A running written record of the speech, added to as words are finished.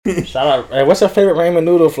Shout out. Hey, what's your favorite ramen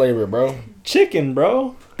noodle flavor, bro? Chicken,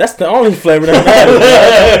 bro. That's the only flavor that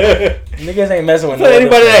matters. Niggas ain't messing with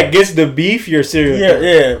anybody that gets the beef, you're a serial killer.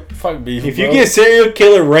 Yeah. Fuck beef. If you get serial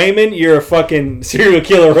killer ramen, you're a fucking serial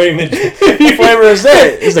killer ramen. What flavor is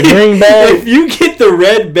that? It's a green bag. If you get the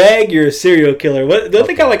red bag, you're a serial killer. What? Don't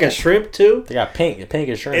they got like a shrimp too? They got pink. Pink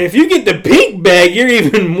is shrimp. And if you get the pink bag, you're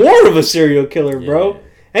even more of a serial killer, bro. Yeah.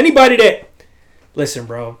 Anybody that listen,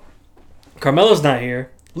 bro. Carmelo's not here.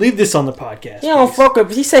 Leave this on the podcast. He don't fuck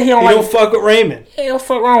with. He said he don't fuck with ramen. He don't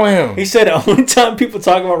fuck wrong with him. He said the only time people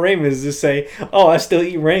talk about ramen is to say, "Oh, I still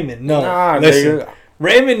eat ramen." No, listen, nigga.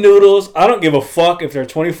 Ramen noodles. I don't give a fuck if they're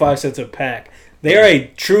 25 cents a pack. They are a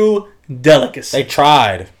true delicacy. They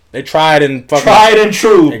tried and fucking tried and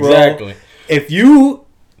true, bro. Exactly. If you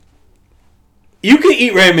can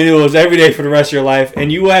eat ramen noodles every day for the rest of your life,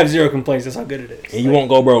 and you will have zero complaints. That's how good it is. And you won't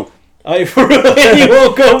go broke. Oh, for real? You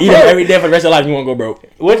won't go broke. Eat them every day for the rest of your life. You won't go broke.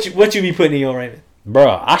 What you be putting in your ramen?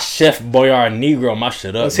 Bro, I Chef Boyard Negro my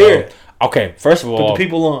shit up. Let's hear it. Okay, first of all, put the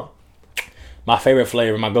people on. My favorite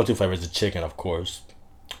flavor, my go-to flavor is the chicken, of course.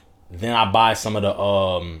 Then I buy some of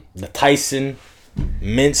the Tyson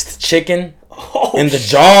minced chicken in the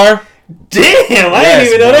jar. Damn, I didn't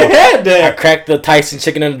even know they had that. I crack the Tyson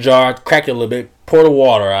chicken in the jar, crack it a little bit, pour the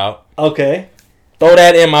water out. Okay. Throw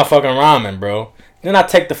that in my fucking ramen, bro. Then I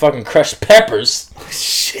take the fucking crushed peppers.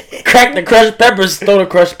 Shit. Crack the crushed peppers, throw the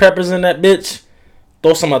crushed peppers in that bitch.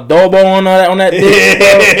 Throw some adobo on that bitch,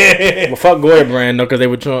 bro. Well, fuck Goya brand, though, because they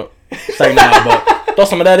would say nah, but throw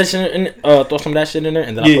some of that shit in there,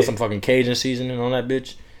 and then I put some fucking Cajun seasoning on that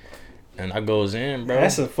bitch. And I goes in, bro.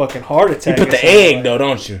 That's a fucking heart attack. You put the egg, though,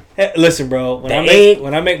 don't you? Hey, listen, bro. When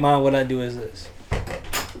I make mine, what I do is this.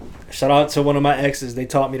 Shout out to one of my exes. They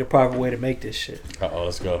taught me the proper way to make this shit.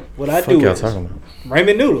 Let's go. What I do is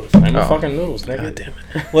ramen noodles. Ramen fucking noodles, nigga. God damn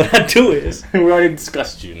it. What I do is we already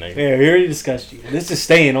discussed you, nigga. Yeah, we already discussed you. This is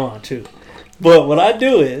staying on too. But what I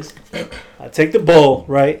do is I take the bowl,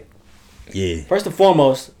 right? Yeah. First and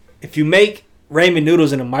foremost, if you make ramen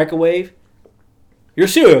noodles in a microwave, you're a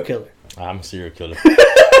serial killer. I'm a serial killer.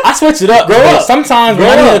 I switch it up. Grow up. Sometimes when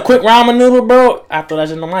I need a quick ramen noodle, bro, I throw that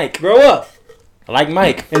in the mic. Grow up. I like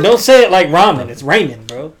Mike. And don't say it like ramen. It's ramen,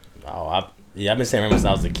 bro. Oh, I've been saying ramen since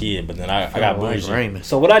I was a kid, but then I got bougie. Ramen.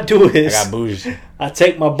 So what I do is I got bougie. I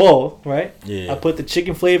take my bowl, right? Yeah. I put the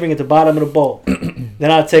chicken flavoring at the bottom of the bowl. Then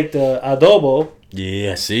I take the adobo.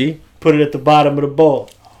 Yeah, see? Put it at the bottom of the bowl.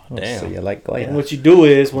 Oh, damn. So you like Goya. And what you do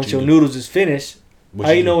is, once your noodles is finished, how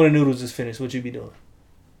you know when the noodles is finished? What you be doing?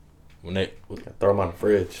 When they throw them on the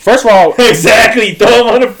fridge. First of all, exactly, throw them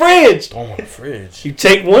on the fridge. Throw them on the fridge. You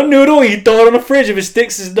take one noodle and you throw it on the fridge. If it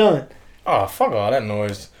sticks, it's done. Oh, fuck all that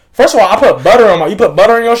noise. First of all, I put butter on you put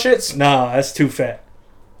butter in your shits? Nah, that's too fat.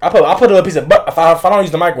 I put a little piece of butter. If I don't use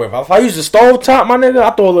the microwave, if I use the stove top, my nigga, I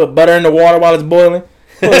throw a little butter in the water while it's boiling.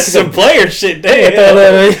 That's some player shit there. You know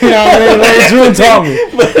what I mean? Larry June taught me.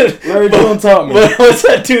 Larry June taught me. But once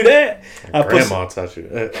I do that, Grandma taught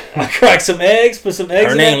you. I crack some eggs, put some eggs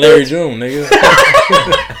Her in name Larry June, nigga.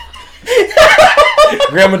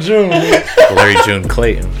 Grandma June. Nigga. Larry June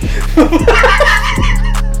Clayton.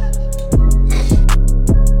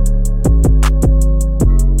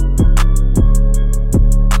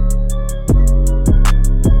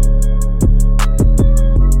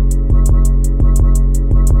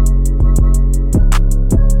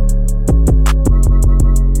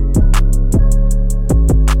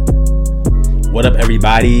 What up,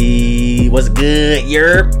 everybody? What's good,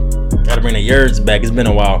 yerp? Gotta bring the yerds back. It's been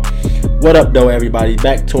a while. What up, though, everybody?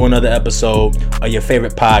 Back to another episode of your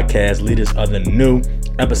favorite podcast, Leaders of the New,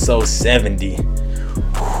 episode 70.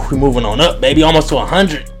 We're moving on up, baby. Almost to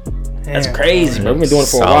 100. That's crazy, bro. We've been doing it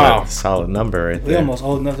for a while. Solid number right there. We're almost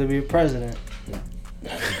old enough to be a president.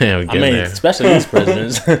 Yeah, I mean, there. Especially these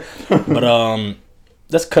presidents. But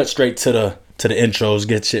let's cut straight to the intros.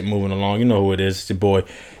 Get shit moving along. You know who it is. It's your boy,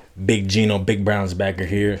 Big Gino, Big Brown's backer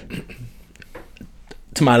here.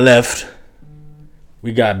 To my left,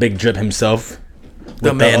 we got Big Drip himself.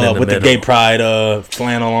 The man in the with middle. the gay pride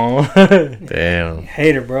flannel on. Damn.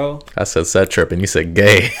 Hater, bro. I said set trip and you said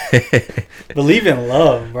gay. Believe in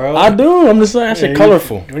love, bro. I do. I'm just saying that shit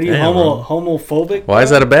colorful. What are you, homophobic? Why is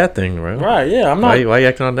that a bad thing, bro? Right, yeah. I'm not. Why you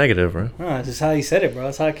acting all negative, bro? Nah, that's just how you said it, bro.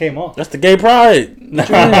 That's how it came off. That's the gay pride.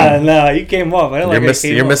 Nah, you came off. I didn't like how you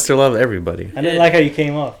came You're off. Mr. Love everybody. I didn't like how you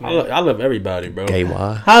came off, man. I love everybody, bro. Gay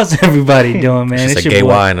Y. How's everybody doing, man? Just It's a your gay boy.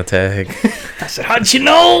 Y in a tag. I said, how'd you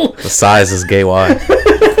know? The size is gay Y.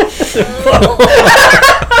 This is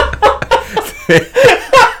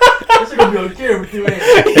gonna be on camera with you,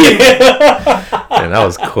 Damn, that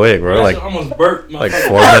was quick, bro. Like almost burped. Like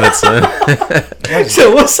 4 minutes in.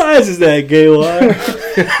 So what size is that, Gay Wine?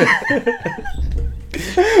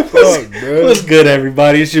 What's good,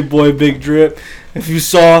 everybody? It's your boy Big Drip. If you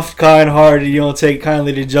soft, kind-hearted, you don't take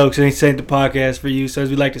kindly to jokes, this ain't the podcast for you. So as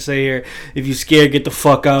we like to say here, if you scared, get the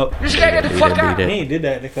fuck out. You scared, get the fuck out. He ain't did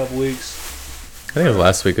that in a couple weeks. I think it was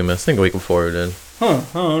last week we missed. I think a week before we did. Huh?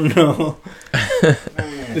 Oh no.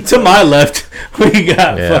 To my left, we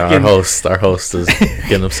got fucking our host is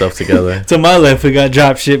getting himself together. To my left, we got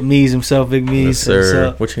Dropship Mees himself, Big Mees. Yes,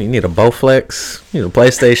 sir. What you need? A Bowflex? You need a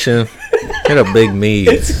PlayStation? Get a Big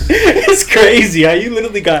Mees. It's crazy how you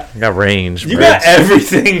literally got range. You got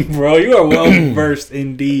everything, bro. You are well versed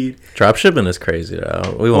indeed. Dropshipping is crazy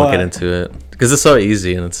though. We won't get into it because it's so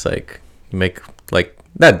easy and it's like you make like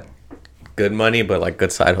not good money, but like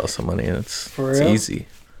good side hustle money, and it's easy.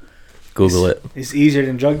 Google it. It's easier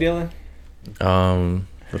than drug dealing.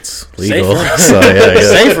 It's legal, so yeah.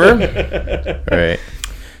 Safer. Right.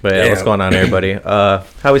 But yeah, what's going on, everybody?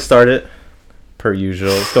 How we started, per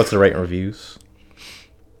usual. Let's go to the rate and reviews.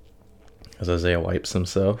 As Isaiah wipes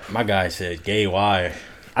himself. My guy said gay wire.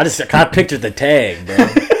 I pictured the tag, bro.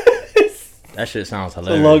 That shit sounds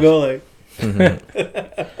hilarious. The logo, like.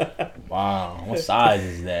 Wow, what size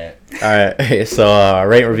is that? All right, so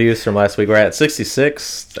rate and reviews from last week. We're at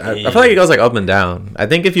 66. I feel like it goes like up and down. I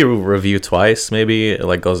think if you review twice, maybe it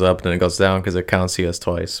like goes up and then it goes down because it counts you as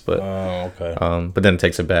twice. But okay. But then it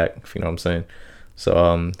takes it back, if you know what I'm saying.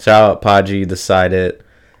 So shout out Podgy, Decided,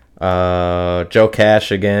 Joe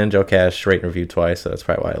Cash again. Joe Cash rate and review twice, so that's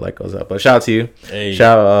probably why it like goes up. But shout out to you. Hey.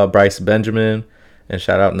 Shout out Bryce Benjamin. And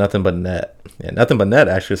shout out Nothing But Net. Yeah, Nothing But Net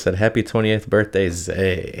actually said happy 28th birthday,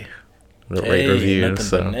 Zay. Rate review.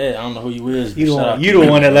 So. I don't know who you is. You the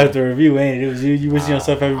one that left the review, ain't it? It was you. You wishing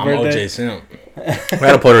yourself happy birthday. I'm OJ Simp. We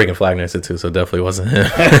had a Puerto Rican flag next to it too, so it definitely wasn't him.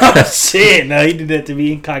 Shit, no, he did that to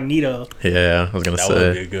be incognito. Yeah, I was gonna say. That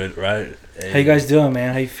would be good, right? Hey. How you guys doing,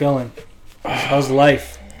 man? How you feeling? How's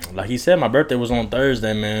life? Like he said, my birthday was on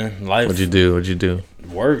Thursday, man. Life. What'd you do?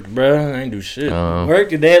 Worked, bro. I ain't do shit.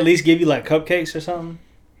 Work? Did they at least give you like cupcakes or something?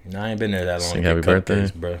 Nah, I ain't been there that long. Sing happy birthday,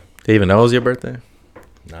 bro. They even know it was your birthday?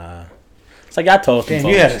 Nah. It's like I told them.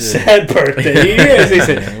 Damn, you had a sad birthday. They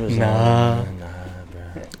said, nah, bro.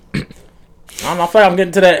 I don't know. I feel like I'm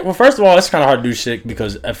getting to that. Well, first of all, it's kind of hard to do shit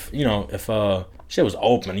because if shit was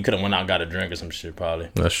open, you could have went out and got a drink or some shit probably.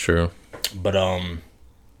 That's true. But I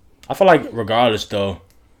feel like regardless though,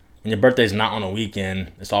 when your birthday's not on a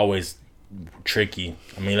weekend, it's always tricky.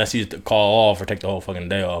 I mean, let's use the call off or take the whole fucking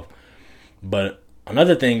day off. But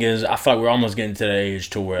another thing is, I feel like we're almost getting to the age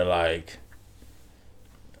to where like,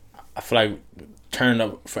 I feel like turning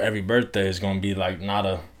up for every birthday is gonna be like not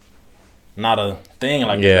a thing.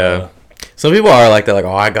 Like yeah, some people are like that, like,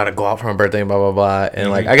 oh, I gotta go out for my birthday, blah blah blah,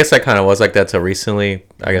 and like I guess I kind of was like that till recently.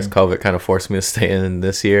 I guess COVID kind of forced me to stay in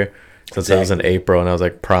this year since it was in April and I was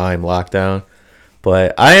like prime lockdown.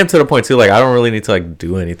 But I am to the point too, like I don't really need to like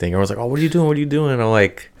do anything. Everyone's like, oh, what are you doing? What are you doing? And I'm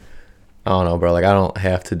like, I don't know, bro. Like I don't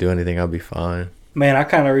have to do anything. I'll be fine. Man, I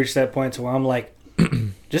kind of reached that point to where I'm like,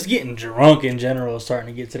 just getting drunk in general is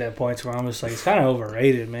starting to get to that point to where I'm just like, it's kind of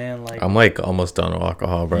overrated, man. Like I'm like almost done with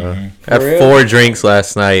alcohol, bro. I had 4 drinks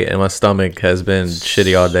last night and my stomach has been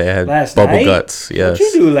shitty all day. I had bubble guts. Yes.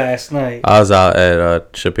 What'd you do last night? I was out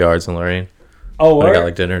at Shipyards in Lorraine. Oh, I got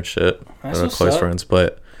like dinner and shit. With close friends,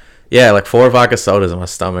 but yeah, like 4 vodka sodas in my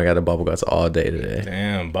stomach. I had bubble guts all day today.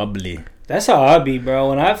 Damn, bubbly. That's how I be, bro.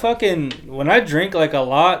 When I drink like a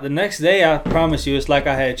lot, the next day I promise you it's like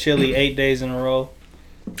I had chili 8 days in a row.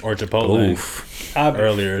 Or Chipotle. Oof.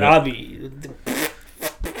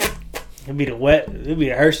 It'd be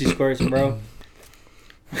the Hershey squirts, bro.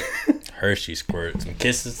 Hershey squirts. Some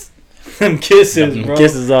kisses. Some kisses, bro.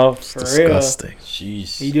 Kisses off. For disgusting. Real.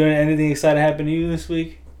 Jeez. You doing anything exciting happen to you this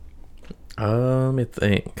week? Let me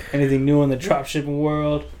think. Anything new in the dropshipping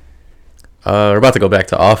world? We're about to go back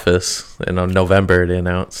to office in November. They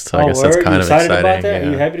announced. So I guess that's kind of exciting. About that? Yeah.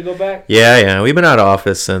 Are you happy to go back? Yeah. We've been out of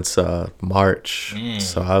office since March,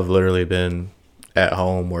 so I've literally been at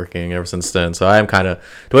home working ever since then. So I'm kind of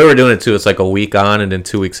the way we're doing it too. It's like a week on and then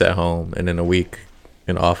 2 weeks at home, and then a week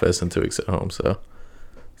in office and 2 weeks at home. So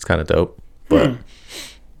it's kind of dope. But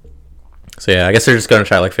so yeah, I guess they're just gonna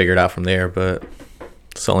try to like figure it out from there. But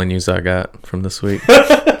it's the only news I got from this week.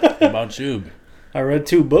 What about you? I read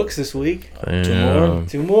 2 books this week.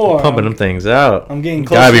 Two more. Pumping them things out. I'm getting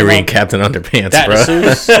close. Gotta be reading Captain Underpants, bro.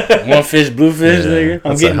 One fish, blue fish, nigga.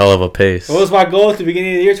 That's a hell of a pace. What was my goal at the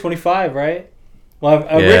beginning of the year? 25, right? Well,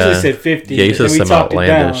 I originally said 50. Yeah, you said some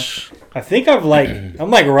outlandish. I think I'm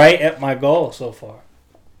like right at my goal so far.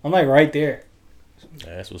 I'm like right there.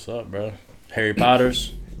 That's what's up, bro. Harry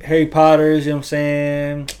Potter's. Harry Potters, you know what I'm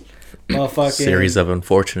saying? Motherfucking Series of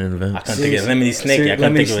unfortunate I events. couldn't think of Lemony Snicket. I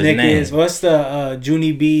couldn't think of his name. What's the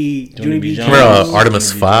Junie B. Jones. Remember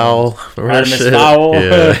Artemis Fowl? Artemis Fowl.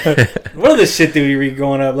 Yeah. What other shit did we read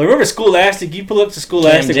growing up? Like, remember Scholastic? You pull up to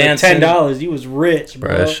Scholastic for $10. You was rich, bro.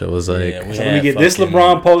 Bro, that shit was like... Yeah, So let me get this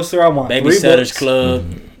LeBron poster. I want Babysitter's 3 books.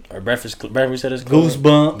 Club. Or Babysitter's Club.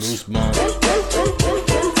 Goosebumps.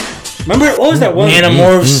 Goosebumps. Remember, what was that one?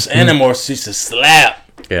 Animorphs used to slap.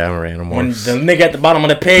 Yeah, I remember When Animorphs. the nigga at the bottom of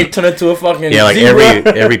the page turned into a fucking Yeah, like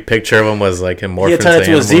zebra. every picture of him was like him morphing He turned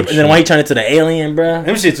into a zebra, and then when Animorphs. he turned into the alien, bro.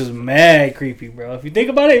 Them shits was mad creepy, bro. If you think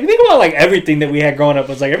about it, if you think about like everything that we had growing up,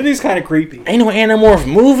 it's like everything's kind of creepy. Ain't no Animorph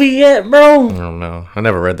movie yet, bro. I don't know. I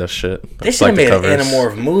never read that shit. I They just should have like the made an covers.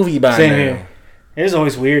 Animorph movie by Same now. here. It was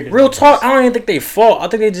always weird. Real talk, I don't even think they fought. I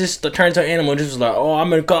think they just turned into an animal. Just was like, oh,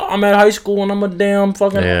 I'm at high school and I'm a damn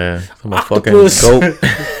fucking Yeah, I'm a fucking octopus. goat.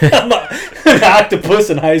 An octopus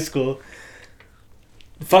in high school.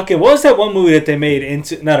 Fucking, what was that one movie that they made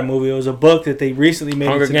into? Not a movie. It was a book that they recently made.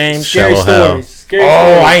 Hunger into Games? Scary Shallow Hell. Stories. Scary Oh,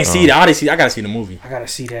 Stories. I ain't see that. I gotta see the movie. I gotta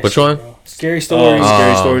see that. Which shit, one? Bro. Scary Stories.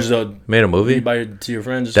 Scary Oh. stories. Made a movie? To your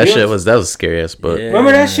friends. That was scary as but Yeah.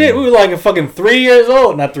 Remember that shit? We were like a fucking 3 years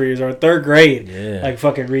old. Not 3 years old. 3rd grade. Yeah. Like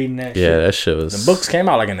fucking reading that yeah, shit. that shit was. The books came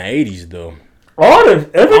out like in the 80s though. All the,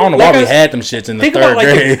 I don't know like why we I- had them shits in the Think third about like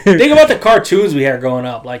grade. think about the cartoons we had growing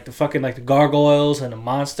up, like the fucking like the gargoyles and the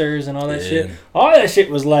monsters and all that Yeah. shit. All that shit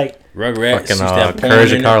was like Rugrats. Fucking used to have porn Courage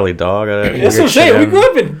in and it. Carly dog. that's what I'm saying. We grew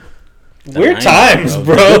up in weird 90s, times, The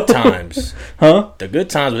bro. good times. Huh? The good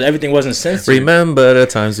times, but everything wasn't censored. Remember the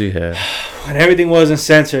times we had. When everything wasn't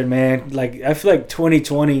censored, man. Like I feel like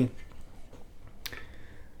 2020.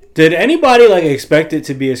 Did anybody like expect it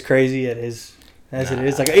to be as crazy as it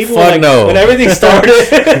is? Like even Fuck when, no. when everything started.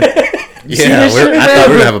 see Yeah, this shit, I thought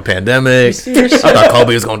we were bro? gonna have a pandemic. see this I shit? thought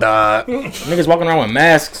Kobe was gonna die. Niggas walking around with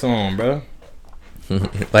masks on, bro.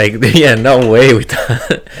 Like, yeah, no way we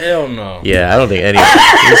thought. Hell no. Yeah, I don't think any.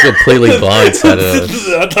 It was completely blindsided us.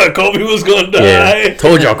 I thought Kobe was gonna die. Yeah,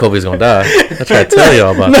 told y'all Kobe was gonna die. I tried to tell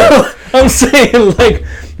y'all about that. No, I'm saying like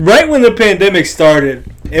right when the pandemic started,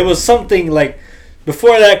 it was something like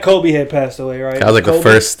before that Kobe had passed away, right? That was like Kobe, the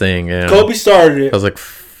first thing. Yeah, Kobe started it. That was like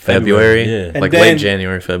February. Yeah. And Like then- late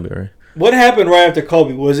January, February. What happened right after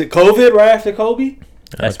Kobe? Was it COVID right after Kobe?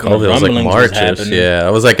 That's when Kobe the was like rumblings was March. happening. Yeah, I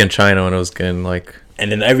was like in China when it was getting like.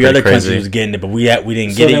 And then every Pretty other country crazy. was getting it, but we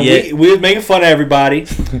didn't So get it then yet. we was making fun of everybody.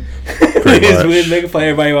 we much. was making fun of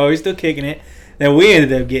everybody while we still kicking it. Then we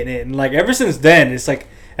ended up getting it, and like ever since then, it's like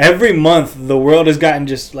every month the world has gotten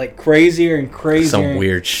just like crazier and crazier. Some and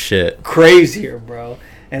weird shit. crazier, bro.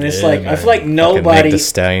 And it's Yeah, like I man. feel like Fucking nobody. Meg Thee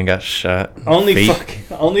Stallion got shot. Only Feet.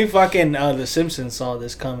 only fucking The Simpsons saw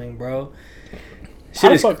this coming, bro. How Shit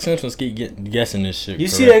the is, fuck Simpsons keep guessing this shit? you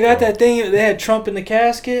see, correct, they got bro? that thing. They had Trump in the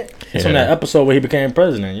casket. It's from Yeah. that episode where he became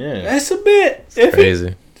president. Yeah. That's a bit iffy.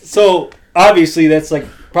 Crazy. So obviously, that's like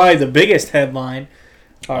probably the biggest headline.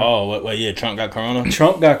 Oh, what? Yeah, Trump got corona.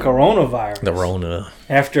 Trump got coronavirus. The Rona.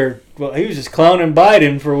 After he was just clowning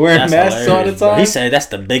Biden for wearing That's masks all the hilarious, bro. time. He said that's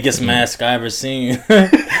the biggest mask I ever seen. He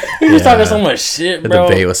was Yeah. talking so much shit, The bro.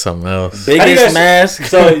 debate was something else. How do you Biggest guys- mask.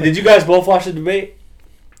 So did you guys both watch the debate?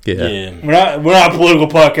 Yeah. Yeah. We're not a political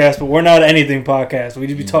podcast, but we're not anything podcast. We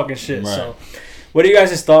just be talking shit. Right. So, what are you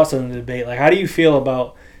guys' thoughts on the debate? Like, how do you feel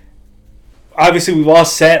about? Obviously, we've all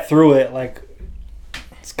sat through it. Like,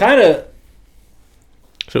 it's kind of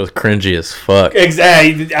Shit was cringy as fuck.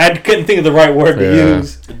 exactly. I couldn't think of the right word to Yeah.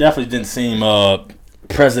 use. It definitely didn't seem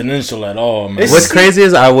presidential at all, man. It's- What's crazy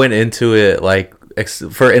is I went into it like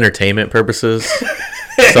for entertainment purposes.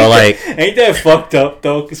 So like, Ain't that fucked up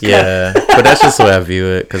though? It's yeah, but that's just the way I view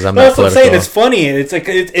it because I'm No, not that's what I'm saying. political. It's funny. It's like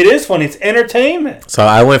it is funny. It's entertainment. So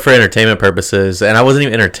I went for entertainment purposes, and I wasn't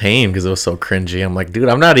even entertained because it was so cringy. I'm like, dude,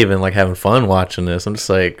 I'm not even like having fun watching this. I'm just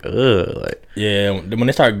like, ugh, like. Yeah, when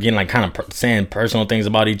they start getting like kind of saying personal things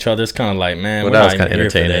about each other, it's kind of like, man, But we're that was not kind of even here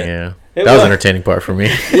for entertaining. that. Yeah, It that was was. the entertaining part for me.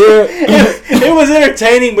 It was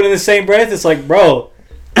entertaining, but in the same breath, it's like, bro,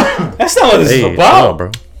 that's not what this Hey, is about. chill out,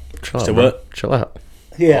 bro. Chill out, So bro. what? Chill out.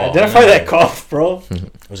 Yeah, Oh, identify man. that cough, bro.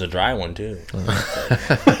 It was a dry one too. But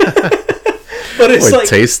it's Wait, like,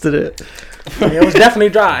 tasted it? It was definitely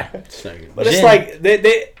dry. but it's like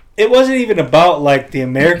they. It wasn't even about like the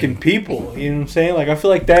American people. You know what I'm saying? Like I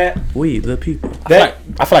feel like that. We the people. That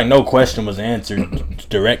I feel like no question was answered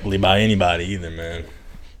directly by anybody either, man.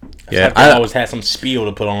 Yeah, like they always had some spiel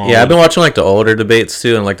to put on. Yeah, I've been watching like the older debates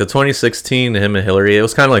too, and like the 2016 him and Hillary, it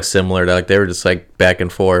was kind of like similar. To, like they were just like back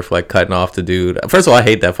and forth, like cutting off the dude. First of all, I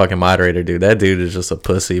hate that fucking moderator dude. That dude is just a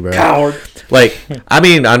pussy, bro. Coward. Like, I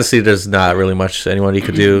mean, honestly, there's not really much anyone he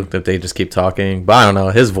could do if they just keep talking. But I don't know,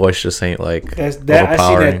 his voice just ain't like I seen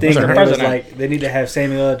overpowering. that thing where it was like they need to have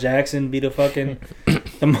Samuel L. Jackson be the fucking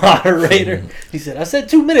the moderator. He said, "I said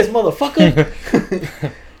 2 minutes, motherfucker."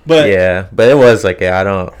 But yeah, but it was like I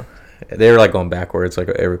don't. They were like going backwards, like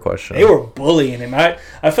every question. they were bullying him. I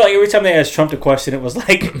felt like every time they asked Trump the question, it was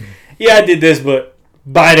like, "Yeah, I did this, but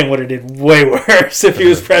Biden would have did way worse if he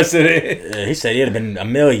was president." He said he'd have been a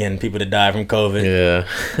million people to die from COVID. Yeah.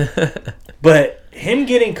 But him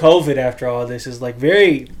getting COVID after all this is like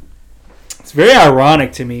it's very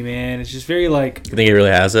ironic to me, man. It's just very like, You think he really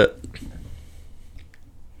has it?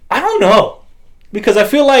 I don't know, because I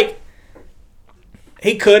feel like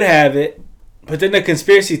he could have it, but then the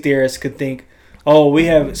conspiracy theorists could think, oh, we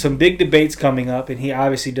have some big debates coming up, and he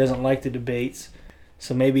obviously doesn't like the debates,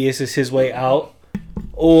 so maybe this is his way out.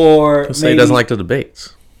 Or Who said he doesn't like the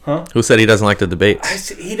debates? Huh? Who said he doesn't like the debates?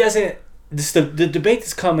 He doesn't. The debate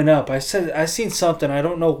that's coming up. I seen something. I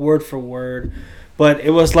don't know word for word, but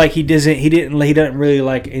it was like he doesn't really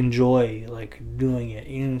like enjoy like doing it.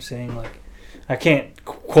 You know what I'm saying? Like, I can't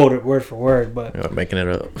quote it word for word, but You're making it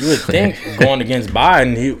up. You would think going against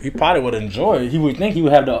Biden, he probably would enjoy it. He would think he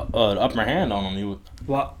would have the upper hand on him. He would,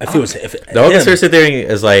 well, if he was The whole conspiracy theory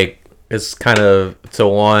is like it's kind of to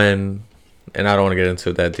one, and I don't want to get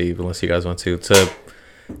into it that deep unless you guys want to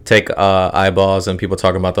take eyeballs and people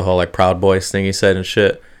talking about the whole like Proud Boys thing he said and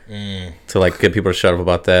shit to like get people to shut up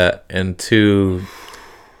about that, and to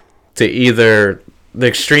either the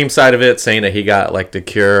extreme side of it saying that he got like the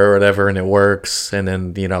cure or whatever and it works, and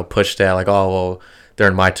then push that like, oh well,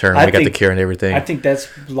 during my term we got the cure and everything. I think that's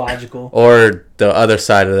logical. Or the other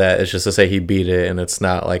side of that is just to say he beat it and it's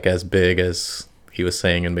not like as big as he was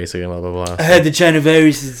saying, and basically blah blah blah. I had the China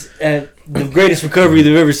virus at the greatest recovery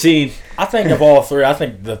they've ever seen. I think of all three, I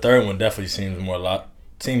think the third one definitely seems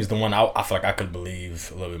the one I feel like I could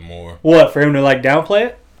believe a little bit more. What, for him to like downplay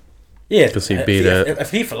it? Yeah, because he beat it.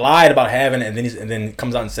 If he lied about having it and then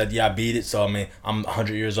comes out and said, "Yeah, I beat it," so I mean, I'm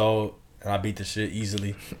 100 years old and I beat the shit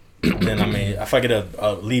easily. Then I mean, I feel like it'll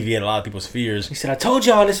alleviate a lot of people's fears. He said, "I told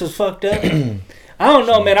y'all this was fucked up." I don't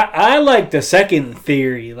know, man. I like the second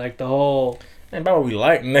theory, like the whole. Ain't about what we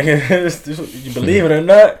like, nigga. You believe it or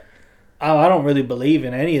not? I don't really believe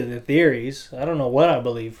in any of the theories. I don't know what I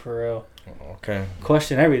believe for real. Okay.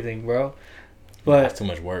 Question everything, bro. But That's too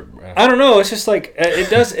much work, bro. I don't know. It's just like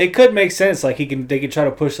it could make sense. Like they could try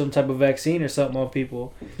to push some type of vaccine or something on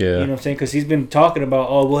people. Yeah. You know what I'm saying? Because he's been talking about,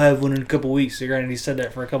 oh, we'll have one in a couple weeks. Granted, he said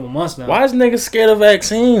that for a couple months now. Why is niggas scared of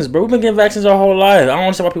vaccines, bro? We've been getting vaccines our whole life. I don't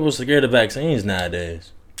understand why people are scared of vaccines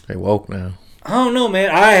nowadays. They woke now. I don't know,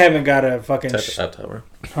 man. I haven't got a fucking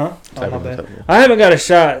Huh? Oh, my bad. I haven't got a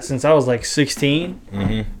shot since I was like 16.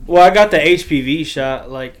 Mm-hmm. Well, I got the HPV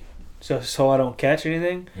shot, like, so I don't catch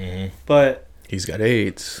anything. Mm-hmm. But He's got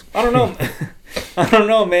AIDS. I don't know. I don't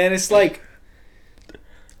know, man. It's like,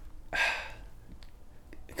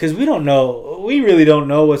 because we don't know. We really don't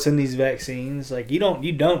know what's in these vaccines. Like, you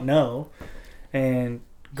don't know. And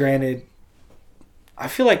granted, I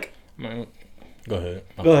feel like. Go ahead.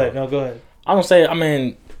 Go ahead. No, go ahead. I don't say. I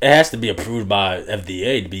mean, it has to be approved by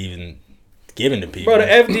FDA to be even given to people. Bro, the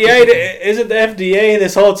FDA isn't the FDA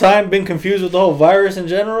this whole time been confused with the whole virus in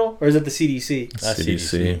general, or is it the CDC? That's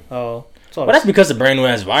CDC. Oh, but that's because the brand new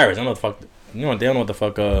ass virus. I don't know what the fuck. They don't know what the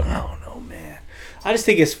fuck. I don't know, man. I just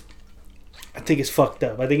think it's fucked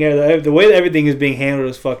up. I think the way that everything is being handled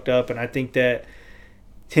is fucked up, and I think that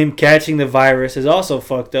him catching the virus is also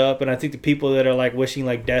fucked up. And I think the people that are like wishing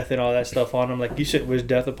like death and all that stuff on him, like, you shouldn't wish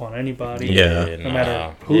death upon anybody. Yeah. No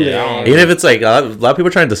matter who they are. Even if it's like a lot of people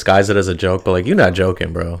trying to disguise it as a joke, but like, you're not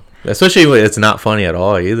joking, bro. Especially when it's not funny at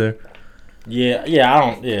all either. Yeah, I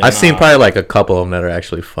don't. Yeah, I've seen probably like a couple of them that are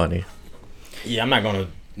actually funny. Yeah, I'm not gonna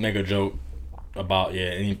make a joke about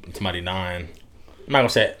somebody dying. I'm not gonna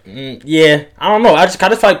say yeah. I don't know. I just feel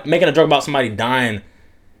like making a joke about somebody dying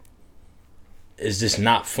is just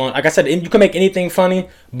not fun. Like I said, you can make anything funny,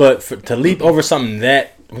 but to leap over something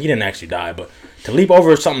that he didn't actually die, but to leap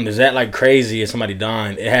over something that's that like crazy as somebody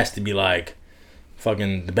dying, it has to be like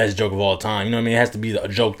fucking the best joke of all time. You know what I mean? It has to be a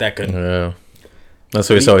joke that could. Yeah, that's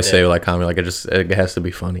what we always say with like comedy. Like it has to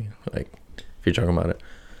be funny. Like if you're talking about it,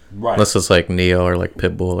 right? Unless it's like Neo or like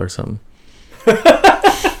Pitbull or something.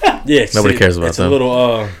 Yeah, nobody cares about that. A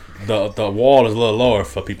little the wall is a little lower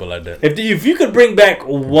for people like that. If you could bring back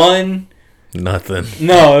one Nothing.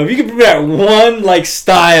 No, if you could bring back one like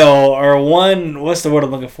style or one, what's the word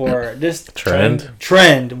I'm looking for? Just trend.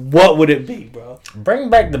 What would it be, bro? Bring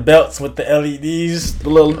back the belts with the LEDs. The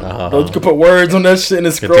little, you can put words on that shit and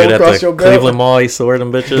it scroll across your belt. Cleveland Mall used to wear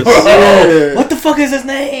them bitches. Bro, what the fuck is his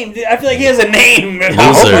name? I feel like he has a name.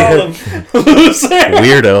 Loser.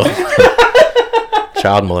 Weirdo.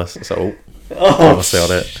 Child molester. So I'm gonna say all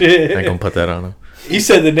that. Shit. I ain't gonna put that on him. You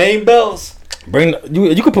said the name belts.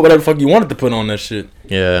 You could put whatever the fuck you wanted to put on that shit.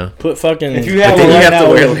 Yeah. Put fucking. If you have, but then you have now,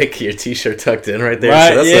 to wear like your t-shirt tucked in right there.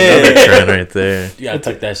 Right, So that's another trend right there. You gotta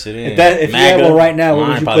tuck that shit in. If you have one right now, what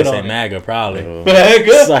would you probably put say on? MAGA, probably.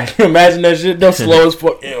 MAGA. Like, imagine that shit. They're slow as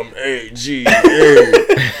fuck. MAGA.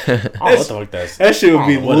 What the fuck that's? That shit would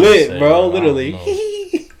be lit, bro. Literally.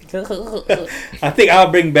 I think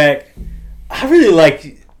I'll bring back. I really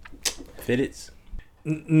like fitteds.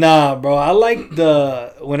 Nah, bro. I like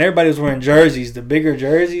when everybody was wearing jerseys, the bigger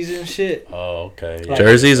jerseys and shit. Oh, okay. Like,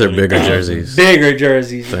 jerseys or bigger jerseys? Bigger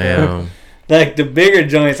jerseys. Damn. Bro. Like the bigger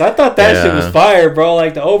joints. I thought that shit was fire, bro.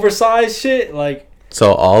 Like the oversized shit. Like.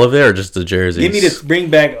 So all of it or just the jerseys? Give me to bring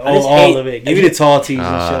back all of it. Give me the tall tees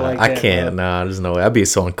and shit like that. I can't. Bro. Nah, there's no way. I'd be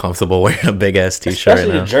so uncomfortable wearing a big ass t-shirt.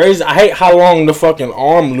 Especially right now. the jerseys. I hate how long the fucking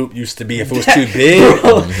arm loop used to be if it was too big.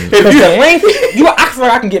 Bro, because the length, I feel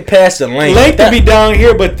like I can get past the length. Length could be down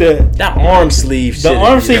here, but that arm sleeve shit. The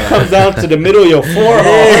arm sleeve comes down to the middle of your forearm.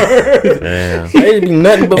 Yeah. It'd be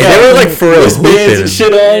nothing but they were like for real hooping and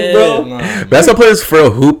shit on, bro. Nah, that's how players for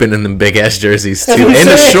real hooping in them big ass jerseys too, and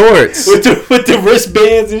the shorts with the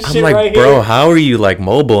wristbands and shit. I'm like, right bro, here. How are you like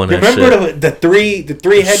mobile in that shit? Remember the three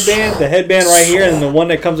headband, the headband right here, and the one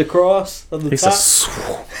that comes across on the top.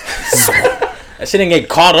 That shit didn't get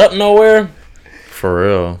caught up nowhere. For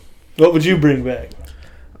real. What would you bring back?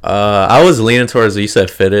 I was leaning towards you said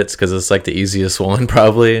fitteds because it's like the easiest one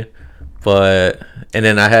probably, and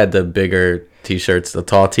then I had the bigger t-shirts, the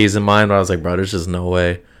tall tees in mind. But I was like, bro, there's just no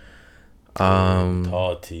way.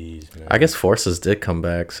 Tall tees, man. I guess Forces did come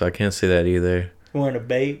back, so I can't see that either. Wearing the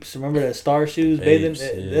Babes. Remember the star shoes? Babes,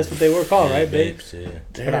 that's what they were called, right? Babes. Yeah.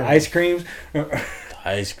 The ice creams.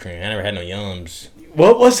 Ice cream. I never had no Yums.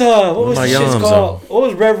 What was the shit called? What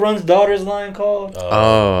was Rev Run's daughter's line called?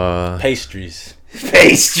 Pastries.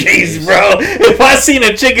 Pastries, bro. If I seen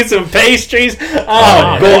a chick in some pastries,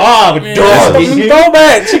 I'll go off, dog.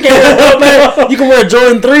 Throwback. You can wear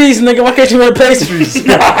Jordan 3s, nigga. Why can't you wear pastries?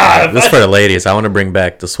 This for the ladies. I want to bring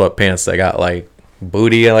back the sweatpants that got like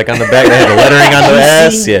booty like on the back. They had the lettering on the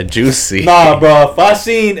ass. Yeah, juicy. Nah, bro. If I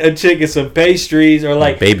seen a chick in some pastries or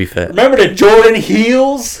like baby fat. Remember the Jordan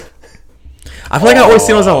heels? I feel like I always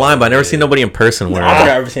seen those online, but I never seen nobody in person wearing them. I've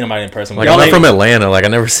never seen nobody in person. Like, I'm not from Atlanta. Like, I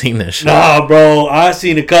never seen this shit. Nah, bro. I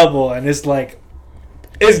seen a couple, and it's like,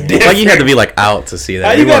 it's different. Like, you had to be, like, out to see that.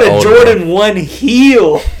 How you got a Jordan 1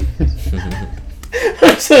 heel? You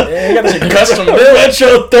got a custom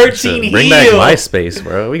retro 13 heel. Bring back MySpace,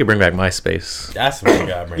 bro. We could bring back MySpace. That's what we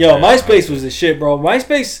got to bring back. MySpace was the shit, bro.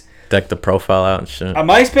 MySpace... Deck the profile out and shit.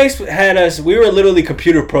 MySpace had us... We were literally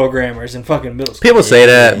computer programmers in fucking middle school. People say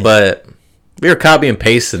that, but... We were copy and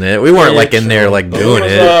pasting it. We weren't like in there like doing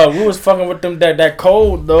it. We was fucking with them that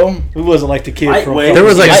code though. We wasn't like the kid from. There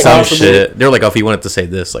was like some shit. They were like, oh, if you wanted to say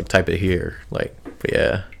this, like type it here. Like, but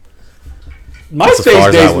yeah.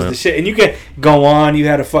 MySpace days was the shit, and you could go on. You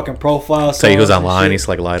had a fucking profile. Tell you who's online. He's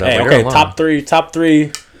like light up. Hey, like, okay, top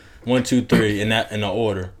three, 1, 2, 3 in the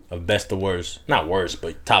order of best to worst. Not worst,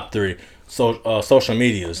 but top 3. So social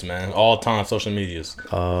medias, man, all time social medias.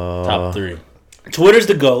 Top 3. Twitter's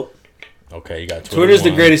the GOAT. Okay, you got Twitter. Twitter's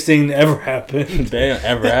the greatest thing that ever happened. Damn,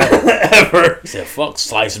 ever happened. Ever. He said, fuck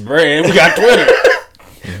sliced bread. We got Twitter.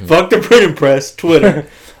 Fuck the printing press. Twitter.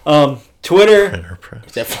 Twitter. Printer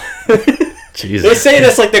press. Jesus. They say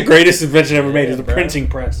that's like the greatest invention ever made is the printing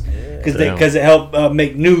press. Because it helped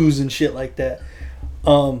make news and shit like that.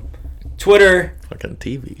 Twitter. Fucking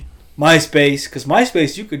TV. MySpace. Because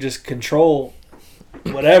MySpace, you could just control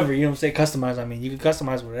whatever. You know what I'm saying? Customize. I mean, you can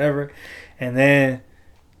customize whatever. And then...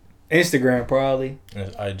 Instagram probably.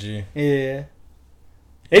 IG. Yeah.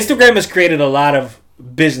 Instagram has created a lot of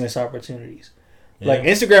business opportunities. Yeah. Like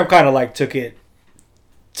Instagram kind of like took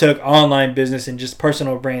online business and just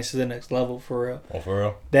personal brands to the next level for real. Oh, for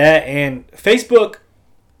real. That and Facebook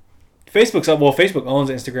owns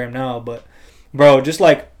Instagram now, but bro, just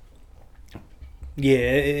like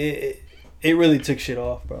it really took shit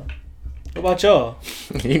off, bro. What about y'all?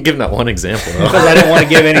 You can give that one example. Because I didn't want to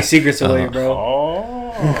give any secrets away, bro.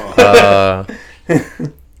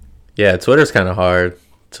 Yeah, Twitter's kind of hard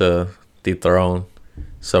to dethrone.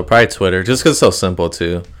 So probably Twitter, just because it's so simple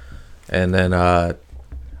too. And then I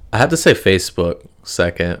have to say Facebook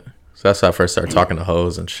second. So that's how I first started talking to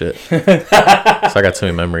hoes and shit. So I got too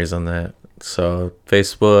many memories on that. So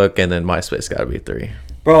Facebook and then MySpace got to be 3.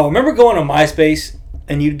 Bro, remember going to MySpace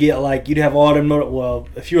and you'd get like, you'd have all them, well,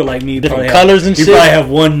 if you were like me, different colors and shit. You probably have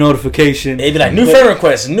one notification. It'd be like new friend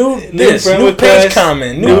request, new page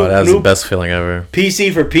comment, that was the best feeling ever.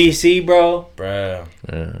 PC for PC, bro. Bruh.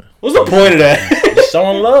 Yeah. What's the point of that?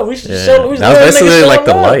 Showing love. We should show. We that was basically like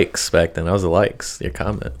the likes back then. That was the likes, your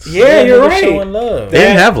comments. Yeah, you're right. Showing love. They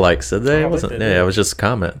didn't have likes, did they? It wasn't. Yeah, it was just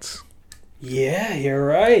comments. Yeah, you're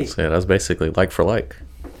right. So yeah, that was basically like for like.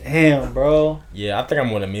 Damn, bro. Yeah, I think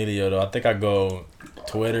I'm with Emilio though. I think I go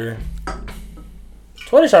Twitter.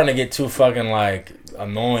 Twitter's starting to get too fucking like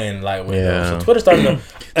annoying. Like with so Twitter's starting to.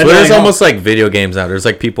 Twitter's almost like video games now. There's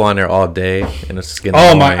like people on there all day, and it's just getting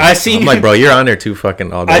annoying. I'm like, bro, you're on there too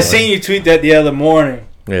fucking all day. I seen you tweet that the other morning.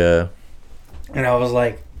 Yeah. And I was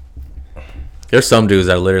like, there's some dudes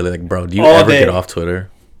that are literally like, bro, do you ever get off Twitter?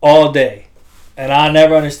 All day. And I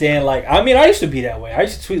never understand, like, I mean, I used to be that way. I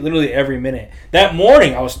used to tweet literally every minute. That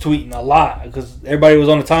morning, I was tweeting a lot because everybody was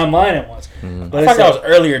on the timeline at once. But I thought that was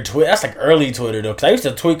earlier Twitter. That's like early Twitter, though. Because I used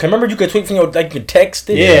to tweet. Cause remember, you could tweet from your, like, you could text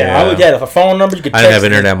it? Yeah. I would get a phone number. You could text I didn't have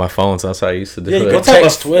internet on my phone, so that's how I used to do it. What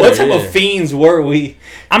type of fiends were we?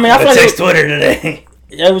 I mean, I feel like text Twitter today.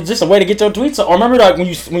 It was just a way to get your tweets. Or remember, like, when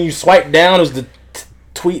you swipe down, it was the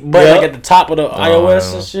tweet button like at the top of the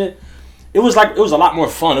iOS and shit. It was a lot more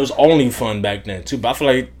fun. It was only fun back then too. But I feel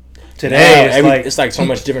like today it's like so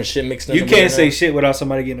much different shit mixed in. You can't say shit without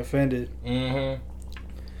somebody getting offended. I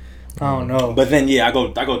don't know. But then I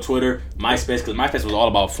go Twitter, MySpace, because MySpace was all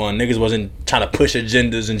about fun. Niggas wasn't trying to push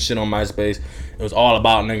agendas and shit on MySpace. It was all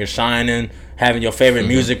about niggas shining, having your favorite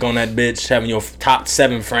music on that bitch, having your top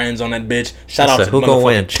 7 friends on that bitch. Shout out to who gonna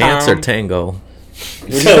win, Chance or Tango?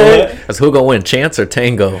 That's who gonna win, Chance or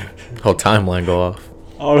Tango? Whole timeline go off.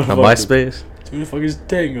 On MySpace. Who the fuck is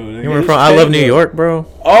Tango? You remember from I Love New York, bro?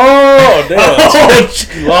 Oh, damn.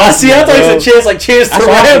 See, I thought you said Chance, like Chance to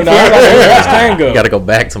Tango. You gotta go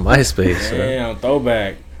back to MySpace. Damn,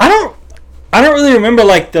 throwback. I don't really remember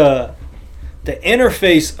like the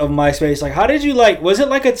interface of MySpace. Like, how did you was it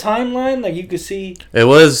like a timeline? Like you could see. It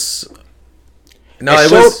was. No,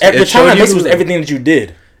 it was. At the time, this was everything that you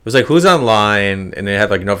did. It was like who's online, and it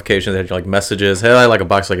had like notifications, it had like messages, it had like a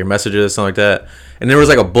box like your messages, something like that. And there was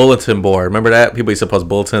like a bulletin board. Remember that? People used to post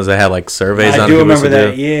bulletins that had like surveys on it. I do remember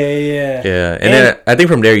that. Yeah. Yeah, and then I think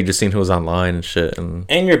from there you just seen who was online and shit.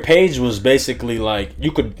 And your page was basically like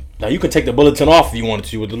you could take the bulletin off if you wanted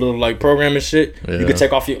to with the little like program and shit. Yeah. You could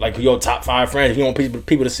take off your top 5 friends if you want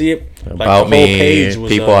people to see it. About me, page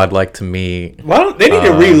was, people I'd like to meet. Why don't they need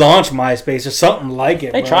to relaunch MySpace or something like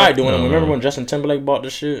it? They tried doing it. Remember when Justin Timberlake bought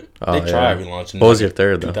the shit? They tried relaunching. What was your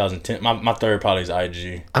third though? 2010. My third probably is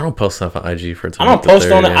IG. I don't post stuff on IG for. I don't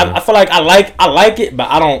post on it. I feel like I like it, but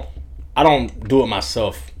I don't do it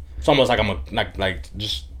myself. It's almost like I'm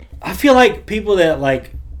just. I feel like people that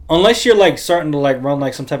like. Unless you're like starting to like run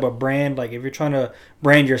like some type of brand, like if you're trying to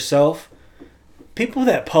brand yourself, people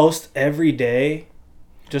that post every day,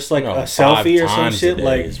 just like a selfie or some shit,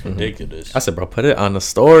 like it's ridiculous. I said, bro, put it on the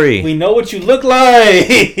story. We know what you look like.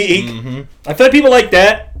 I feel like people like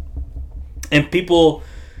that, and people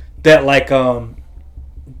that like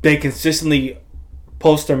they consistently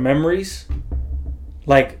post their memories.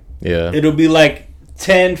 Like it'll be like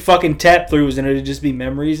 10 fucking tap throughs and it'd just be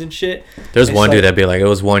memories and shit. There's one dude that'd be like, it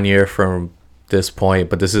was 1 year from this point,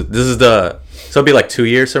 but this is the so it'd be like 2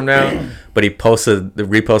 years from now. But he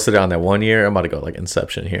reposted it on that 1 year. I'm about to go like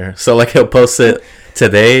Inception here. So like he'll post it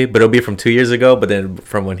today, but it'll be from 2 years ago. But then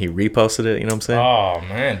from when he reposted it, you know what I'm saying? Oh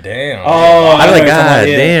man, damn. Oh, I'm like, God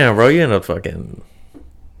damn, bro, you end up fucking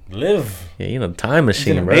live. Yeah, you know, time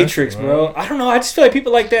machine, in bro. Matrix, bro. I don't know. I just feel like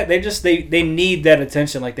people like that. They need that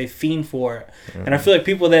attention. Like they fiend for it. And I feel like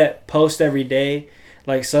people that post every day.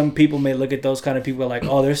 Like some people may look at those kind of people like,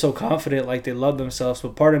 oh, they're so confident, like they love themselves.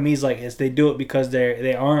 But part of me is like, they do it because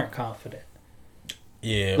they aren't confident.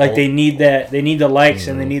 Yeah, like they need the likes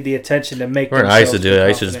and they need the attention to make. I used to do it. I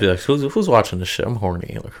used to just be like, who's watching this shit? I'm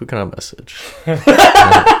horny. Like, who can I message?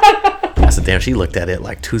 I said, damn, she looked at it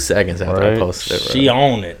like 2 seconds after I posted it. Bro. She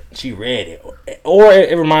owned it. She read it, or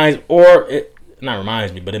it not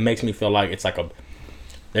reminds me, but it makes me feel like it's like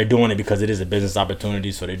they're doing it because it is a business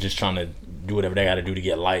opportunity, so they're just trying to do whatever they got to do to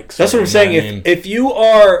get likes. That's what I'm saying. If you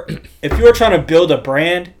are trying to build a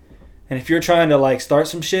brand, and if you're trying to like start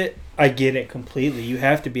some shit, I get it completely. You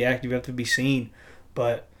have to be active. You have to be seen.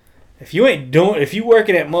 But if you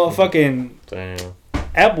working at motherfucking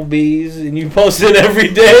Applebee's and you post it every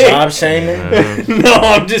day. Job shaming. No,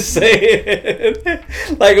 I'm just saying.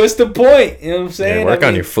 Like, what's the point? You know what I'm saying? Yeah, work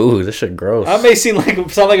on your food. This shit gross. I may sound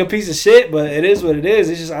like a piece of shit, but it is what it is.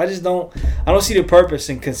 It's just I don't see the purpose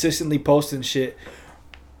in consistently posting shit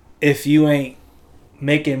if you ain't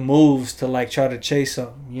making moves to like try to chase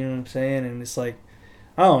something. You know what I'm saying? And it's like,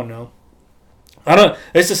 I don't know.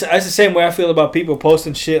 It's the same way I feel about people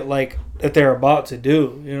posting shit like that they're about to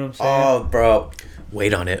do. You know what I'm saying? Oh, bro.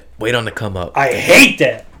 Wait on it. Wait on the come up. I hate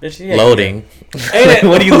that. Loading. Ain't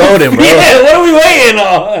What are you loading, bro? Yeah, what are we waiting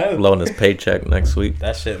on? Loading his paycheck next week.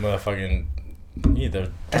 That shit, motherfucking. You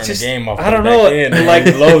either turn just, the game off. I don't know. Like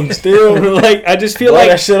loading still. Like I just feel Blow like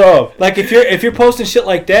that shit off. Like if you're posting shit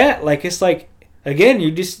like that, like it's like again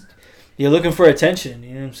you're looking for attention.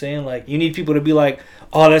 You know what I'm saying? Like you need people to be like,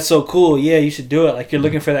 oh, that's so cool. Yeah, you should do it. Like you're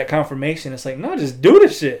looking for that confirmation. It's like no, just do the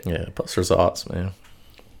shit. Yeah, post results, man.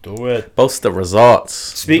 Do it. Post the results.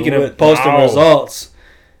 Speaking of posting results,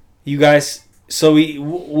 you guys. So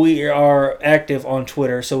we are active on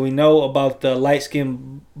Twitter. So we know about the light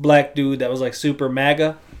skinned black dude that was like super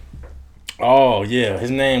MAGA. Oh yeah, his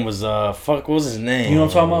name was what was his name? You know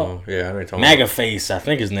what I'm talking about? Yeah, I know what you're talking MAGA face, I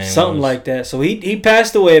think his name something was. like that. So he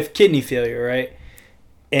passed away of kidney failure, right?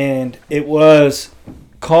 And it was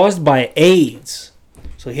caused by AIDS.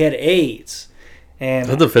 So he had AIDS. And Is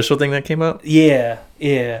that the official thing that came out? yeah,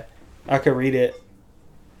 I could read it.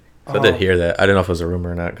 I did hear that. I didn't know if it was a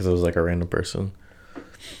rumor or not because it was like a random person.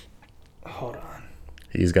 Hold on.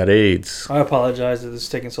 He's got AIDS. I apologize that this is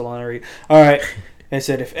taking so long to read. All right. It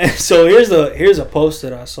said here's a post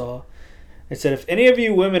that I saw. It said if any of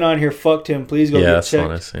you women on here fucked him, please go get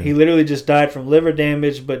checked. He literally just died from liver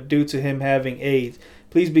damage, but due to him having AIDS.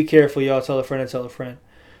 Please be careful, y'all. Tell a friend and tell a friend.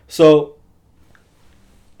 So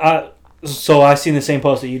I seen the same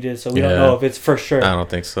post that you did, so we don't know if it's for sure. I don't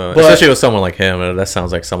think so. But, especially with someone like him, that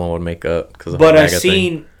sounds like someone would make up. But I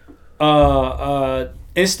seen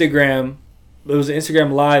Instagram. It was an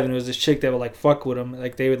Instagram live, and it was this chick that would like fuck with him,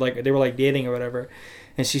 they were like dating or whatever.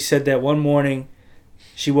 And she said that one morning,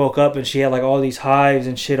 she woke up and she had like all these hives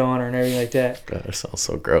and shit on her and everything like that. God, that sounds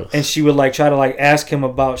so gross. And she would like try to like ask him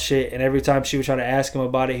about shit, and every time she would try to ask him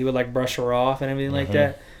about it, he would like brush her off and everything like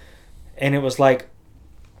that. And it was like,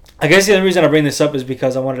 I guess the only reason I bring this up is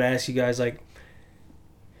because I wanted to ask you guys, like,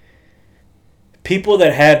 people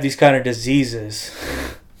that have these kind of diseases.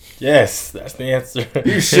 Yes, that's the answer.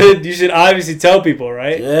 You should obviously tell people,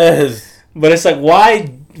 right? Yes. But it's like, why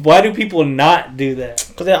do people not do that?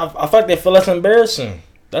 Because I feel like they feel less embarrassing.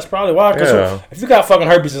 That's probably why. Cause if you got fucking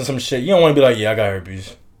herpes and some shit, you don't want to be like, yeah, I got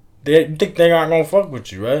herpes. You think they aren't going to fuck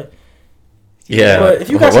with you, right? Yeah. But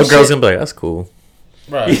if you got what girl's going to be like, that's cool.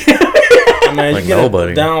 Right. I mean, like you get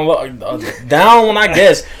nobody. down one, I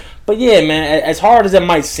guess. But yeah, man, as hard as it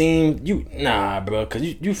might seem, bro, because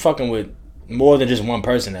you fucking with more than just one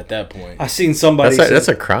person at that point. I seen somebody. That's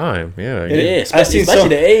a crime. Yeah. Especially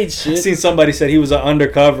the age shit. I seen somebody said he was an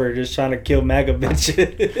undercover just trying to kill MAGA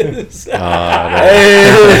bitches. Shout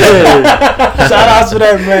out to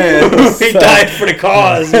that man. He died for the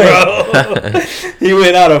cause, bro. He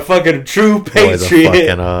went out a fucking true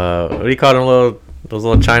patriot. What do you call them those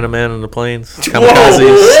little Chinamen in the planes? Kamikazes.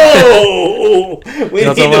 Whoa! We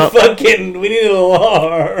need an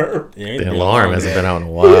alarm. The alarm hasn't been out in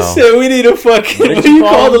a while. We said we need a fucking. What do you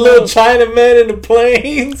call the little Chinamen in the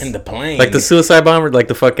planes? In the plane. Like the suicide bomber, like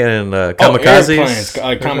the fucking kamikazes.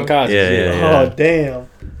 Kamikazes. Yeah. Oh damn.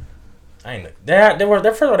 I ain't. They're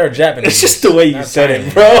first of all, they're Japanese. It's just the way you said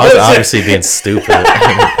it, bro. I was obviously being stupid.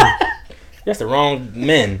 That's the wrong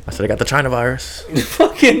men. I said I got the China virus.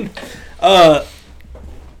 Fucking.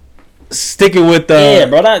 Sticking with yeah,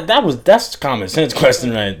 bro. That's a common sense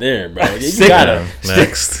question right there, bro. You gotta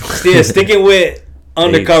next. Yeah, sticking with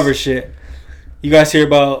undercover shit. You guys hear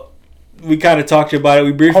about? We kind of talked about it.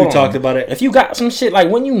 We briefly talked about it. If you got some shit like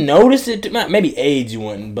when you notice it, maybe AIDS you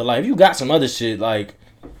wouldn't, but like if you got some other shit like,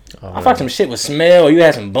 I thought some shit would smell, or you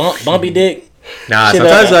had some bumpy dick. Nah,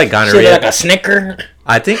 sometimes like gonorrhea. Shit like a Snicker.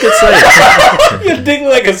 I think it's like your dick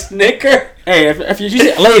look like a Snicker. Hey, if you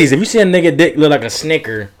see, ladies, if you see a nigga dick look like a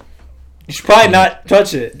Snicker. You should probably not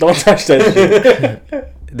touch it. Don't touch that shit.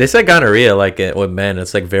 They said gonorrhea, like with men,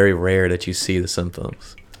 it's like very rare that you see the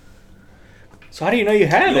symptoms. So how do you know you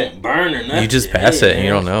have it? Don't burn or nothing. You just pass it and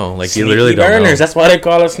you don't know. Like sneaky you literally don't burners. know. That's why they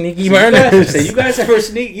call us sneaky burners. You guys ever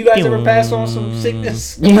pass on some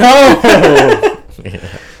sickness? No.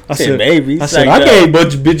 I said, baby. I said, I gave a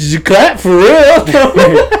bunch of bitches a clap for real.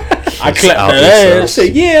 I clapped that ass. I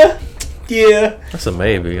said, yeah. That's a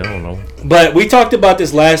maybe. I don't know. But we talked about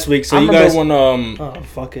this last week, so I you remember guys. When oh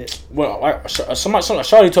fuck it. Well, somebody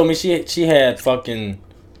Shawty told me she had fucking.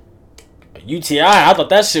 UTI, I thought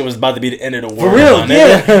that shit was about to be the end of the world. For real,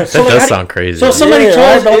 yeah. That does sound crazy. So somebody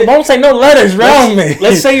tries. Don't say no letters around me.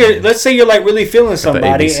 Let's say you're like really feeling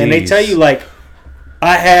somebody, and they tell you like,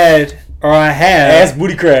 I had or I have ass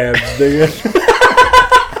booty crabs.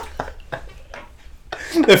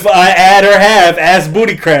 If I add or have ass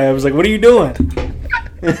booty crabs, like what are you doing?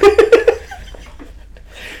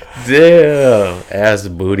 Damn, ass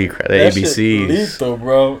booty crab. The That ABCs. shit lethal,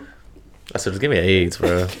 bro. I said, just give me AIDS,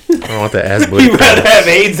 bro. I don't want the ass booty You rather crab. have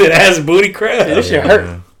AIDS than ass booty crabs? That shit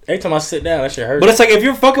hurt. Every time I sit down, that shit hurt. But it's like if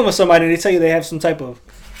you're fucking with somebody and they tell you they have some type of,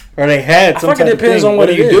 or they had some I type think it of depends thing, on what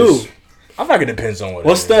do it you is. do? I think it depends on what.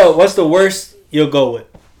 What's it is. the worst you'll go with?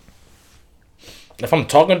 If I'm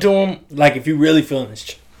talking to him, Like if you really feeling this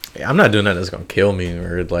shit. Yeah, I'm not doing that. That's gonna kill me,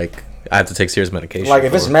 or like I have to take serious medication. like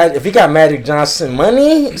if it's for. if he got Magic Johnson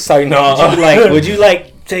money, it's like no. Would you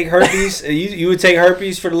like take herpes? You would take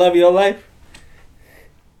herpes for the love of your life?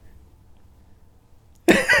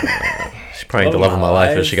 She probably ain't the love of my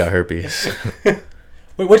life if she got herpes.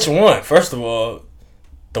 Wait, which one? First of all,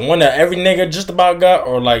 the one that every nigga just about got,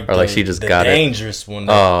 or like she just the got it. dangerous one.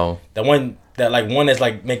 That, Oh, the one that's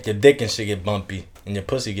like make your dick and shit get bumpy and your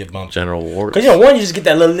pussy get bumpy. genital warts. Cause one you just get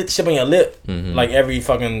that little shit on your lip Mhm. like every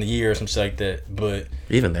fucking year or some shit like that. But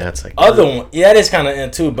Even that's like other one, yeah, that is kind of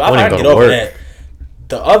in too. But I Wouldn't can even get go to over work. that.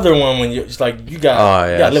 The other one when you it's like you got Oh,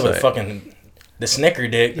 yeah, you gotta live it's with like- fucking the snicker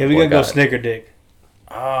dick. Yeah, we Poor gotta go guy. snicker dick.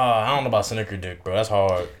 I don't know about snicker dick, bro. That's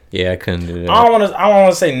hard. Yeah, I couldn't do that. I don't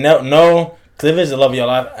want to say no. Cause if it's the love of your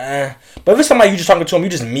life, but if it's somebody you just talking to him, you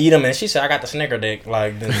just meet him and she said I got the snicker dick,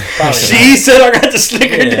 like then probably She said I got the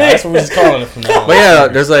snicker yeah, dick. that's what we're just calling it from now on. But yeah,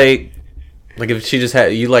 there's like if she just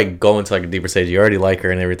had you like go into like a deeper stage, you already like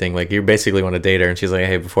her and everything. Like you basically want to date her, and she's like,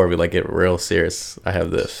 hey, before we like get real serious, I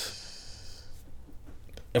have this.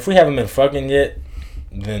 If we haven't been fucking yet,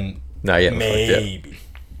 then Nah, you haven't fucked yet. maybe.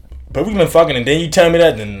 But if we've been fucking and then you tell me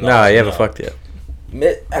that, then Nah, you haven't fucked yet.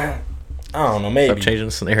 I don't know, maybe. Stop changing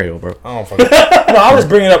the scenario, bro. I don't fucking. No, I was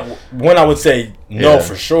bringing up when I would say no Yeah.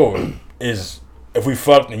 for sure is if we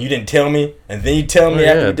fucked and you didn't tell me and then you tell me Oh,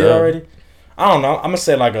 after yeah, we did duh. already. I don't know. I'm gonna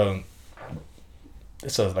say like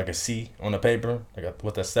it's like a C on the paper. Like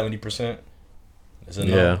what that 70%? Is a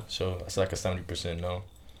no. Yeah. So it's like a 70% no.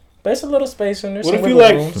 But it's a little space in there. What some if you wiggle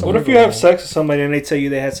like? room, some What if you wiggle have room. sex with somebody and they tell you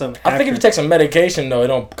they had something? I think if you after? take some medication though, it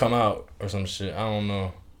don't come out or some shit. I don't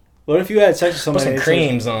know. What if you had sex with Put somebody some and they told you-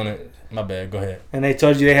 creams on it. My bad. Go ahead. and they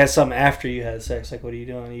told you they had something after you had sex? Like, what are you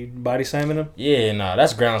doing? Are you body slamming them? Yeah, nah,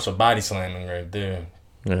 that's grounds for body slamming right there.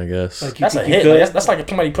 I guess. Like, you That's a think you hit. could? Like, that's like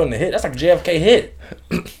somebody putting a hit. That's like a JFK hit.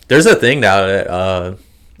 There's a thing now that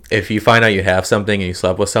if you find out you have something and you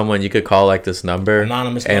slept with someone, you could call like this number,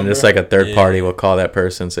 Anonymous and number? it's like a third Yeah. party will call that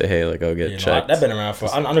person and say, hey, like go get You know, checked. that's been around for.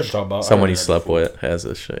 I know what you're talking about. I Someone heard you that slept before. with has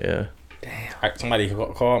this shit. Yeah. Somebody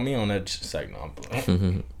called me on that. Just like, no, I'm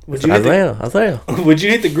playing. Would you hit the, Isaiah. would you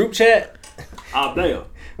hit the group chat? Oh damn.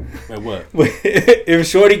 Wait, what? If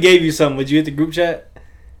Shorty gave you something, would you hit the group chat?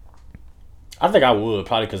 I think I would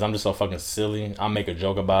probably because I'm just so fucking silly. I'll make a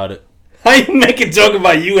joke about it. How you make a joke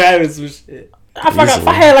about you having some shit? I feel like if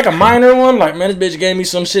I had like a minor one, like man, this bitch gave me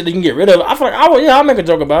some shit that you can get rid of. I feel like I'll make a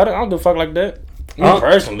joke about it. I don't do fuck like that. Me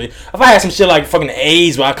personally, if I had some shit like fucking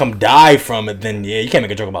AIDS where I come die from it, then yeah, you can't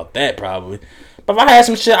make a joke about that probably. But if I had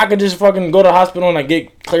some shit, I could just fucking go to the hospital and like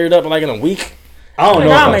get cleared up like in a week. I don't Like,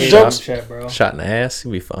 know I'll about make the jokes. group chat, bro. Shot in the ass,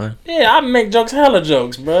 you'll be fine. Yeah, I make jokes, hella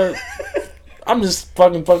jokes, bro. I'm just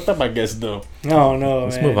fucking fucked up, I guess though. I don't know,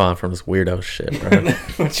 Let's man. move on from this weirdo shit, bro.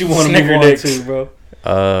 What you want to Snicker move on dicks. to,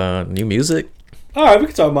 bro? New music. All right, we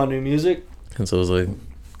can talk about new music. Since it was a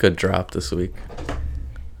good drop this week.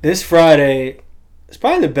 This Friday, it's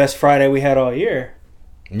probably the best Friday we had all year,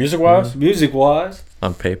 Music wise, music wise.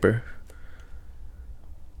 On paper.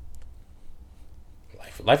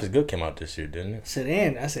 Life is Good came out this year, didn't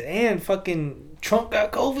it? I said, and fucking Trump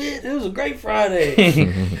got COVID. It was a great Friday.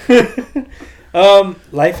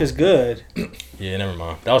 Life is good. Yeah, never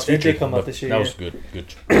mind. That was They did featured. come out but this year, That yeah. was good.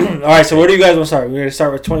 Good. All right, so where do you guys want to start? We're gonna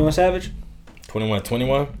start with 21 Savage. 21.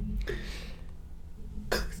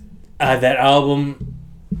 That album.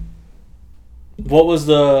 What was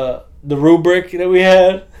the rubric that we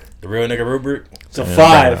had? The Real Nigga Rubric. It's a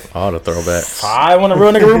Yeah, 5. All the throwbacks. 5 on the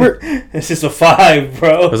Real Nigga Rubric? This is a 5,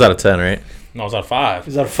 bro. It was out of 10, right? No, it's not 5.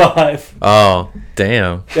 It's a 5. Oh,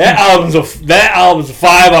 damn. That album's a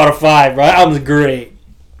 5 out of 5, bro. That album's great.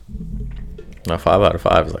 No, 5 out of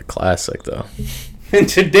 5 is like classic, though. In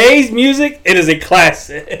today's music, it is a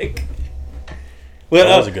classic. Well,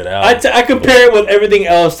 That was a good album. I compare it with everything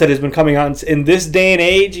else that has been coming out in this day and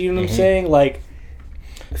age. You know what I'm saying? Like,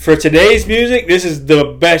 for today's music, this is the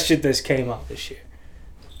best shit that's came out this year.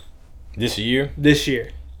 This year? This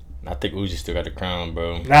year. I think Uzi still got the crown,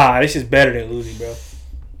 bro. Nah, this is better than Uzi, bro.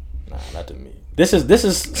 Nah, not to me. This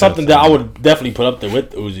is something that I would definitely put up there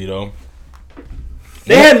with Uzi though.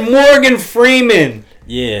 They had Morgan Freeman.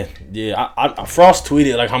 Yeah. I Frost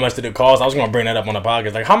tweeted like how much did it cost. I was gonna bring that up on the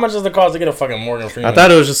podcast. Like how much does it cost to get a fucking Morgan Freeman? I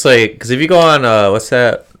thought it was just like because if you go on what's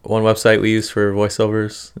that one website we use for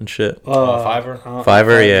voiceovers and shit? Fiverr.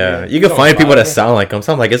 Fiverr, yeah. You can find people that sound like him.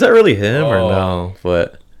 So I'm like, is that really him or no?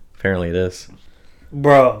 But apparently it is.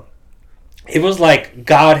 Bro, it was like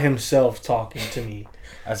God himself talking to me.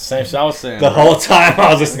 That's the same shit I was saying. The whole time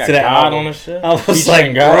I was listening to that God album. on this shit. I was Featuring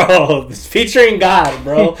like, God. bro, it's featuring God,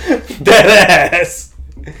 bro. Dead ass.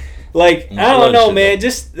 Like, I don't know, man.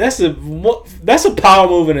 Just that's a power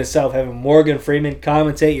move in itself. Having Morgan Freeman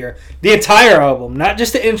commentate the entire album, not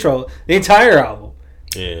just the intro, the entire album.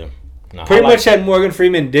 Yeah. Nah, Pretty much had Morgan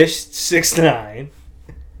Freeman dish 6ix9ine.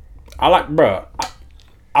 I like, bro.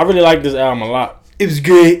 I really like this album a lot. It was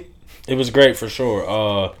great. It was great for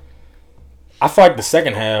sure. I feel like the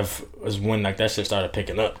second half was when like that shit started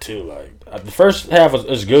picking up too. Like the first half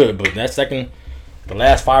was good, but that second, the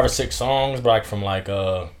last 5 or 6 songs, like from like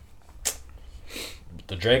the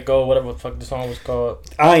Draco, whatever the fuck the song was called.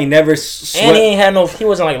 I ain't never And he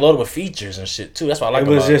wasn't like loaded with features and shit too. That's what I like. It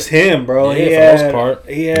was just him, bro. Yeah, for the most part.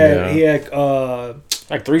 He had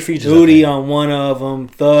like 3 features. Duty on one of them,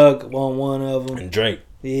 Thug on one of them, and Drake.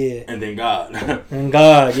 Yeah. And then God. And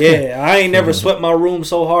God, yeah. I ain't never swept my room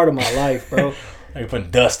so hard in my life, bro. Like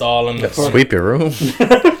putting dust all in the Sweep your room.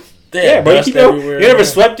 Yeah, bro. You never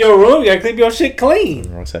swept your room. You gotta keep your shit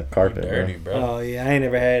clean. What's that carpet? Dirty, bro. Oh, yeah. I ain't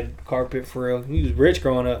never had carpet for real. He was rich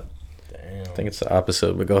growing up. Damn. I think it's the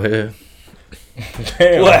opposite, but go ahead.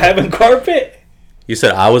 Damn. What, having carpet? You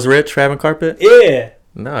said I was rich for having carpet? Yeah.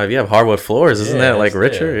 No, if you have hardwood floors, isn't that like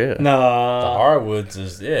richer? Yeah. The Nah. hardwoods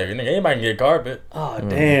is anybody can get carpet. Oh,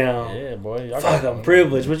 damn. Yeah, boy. Fuck, I'm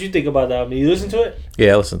privileged. What you think about that album? You listen to it?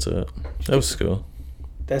 Yeah, I listened to it. It was cool.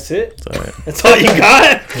 That's it? It's alright. That's all you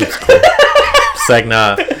got? It's like,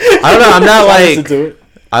 nah. I don't know. I'm not like. Listen to it.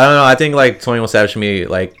 I don't know. I think like 21 Savage to me,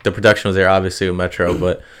 like the production was there obviously with Metro,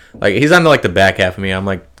 but like he's on like the back half of me. I'm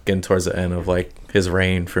like getting towards the end of like his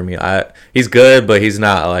reign for me. He's good, but he's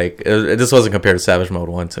not like this wasn't compared to Savage Mode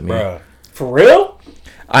 1 to me. Bruh. For real?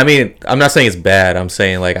 I mean, I'm not saying it's bad. I'm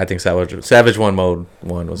saying like I think Savage 1 Mode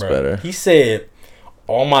 1 was better. He said,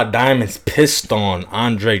 "All my diamonds pissed on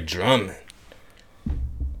Andre Drummond."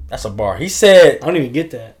 That's a bar. He said, I don't even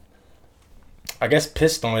get that. I guess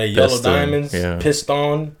pissed on yellow Pissed diamonds. yeah. Pissed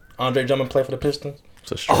on Andre Drummond play for the Pistons.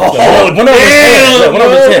 It's a straight Oh, One over his head. One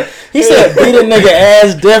over his head. He said, "Beat a nigga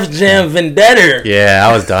ass, Def Jam Vendetta." Yeah,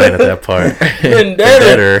 I was dying at that part.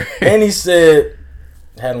 Vendetta. And he said,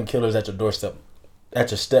 "Had them killers at your doorstep, at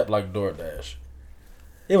your step like DoorDash."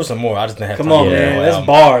 It was some more. I just didn't have Come time on, to man. get That's album.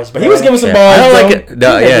 bars. But he was giving some Yeah, bars. I don't though. like it. No,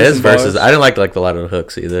 He was yeah, giving his some verses. bars. I didn't like a lot of the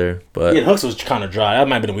hooks either. But Yeah, hooks was kind of dry. That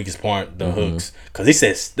might be the weakest part. The hooks, cause he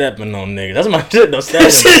said stepping on niggas. That's my shit. No stepping.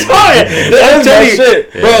 This is fire. I'm That's telling my you,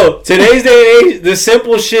 shit. bro. Today's day and age, the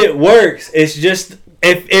simple shit works. It's just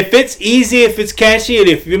if it's easy, if it's catchy, and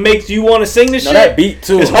if it makes you want to sing this No, shit, that beat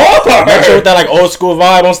too. it's hard. Metro with that like old school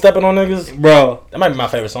vibe on stepping on niggas. Bro, That might be my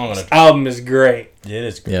favorite song on it. album is great. Yeah, it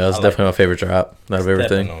is. yeah, that's definitely my favorite drop. Not of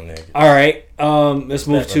everything. On niggas. All right, let's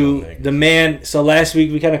move Stepping on to niggas. the man. So last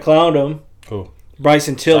week we kind of clowned him, Cool.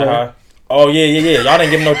 Bryson Tiller. Oh yeah. Y'all didn't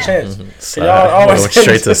give him no chance. Sci- Y'all always went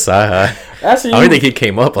straight to Sci-Hi. That's I don't think he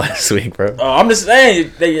came up last week, bro. I'm just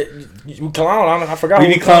saying. You clown. I forgot. We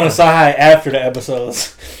who be clowning Sci-Hi after the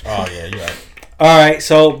episodes. Oh yeah, you right. All right,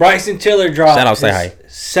 so Bryson Tiller dropped Shout out his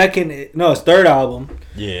Sci-Hi. his third album.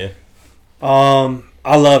 Yeah.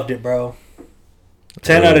 I loved it, bro.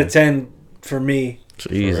 10 Ooh. out of 10 for me.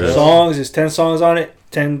 Jesus. Songs, there's 10 songs on it.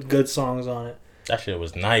 10 good songs on it. That shit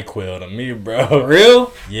was NyQuil to me, For bro.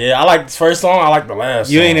 real? Yeah, I like the first song. I like the last.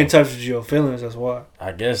 You song. ain't in touch with your feelings, that's why.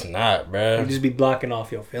 I guess not, You bro. just be blocking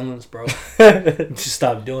off your feelings, bro. Just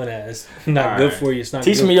stop doing that. It's not good Alright. for you. It's not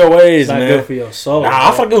Teach good. me your ways, It's not man. good for your soul. Nah, bro.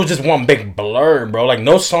 I feel like it was just one big blur, bro. Like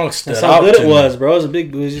no song stood That's out. how good to it me. was, bro. It was a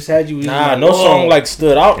big. It just had you. Nah, like, no whoa. song like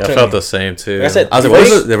stood out Yeah, to I felt me. the same too. Like I said, I was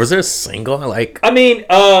like, was there a single? Like, I mean,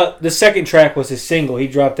 the second track was his single. He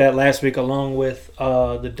dropped that last week along with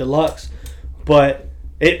the deluxe, but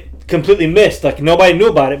it completely missed. Like nobody knew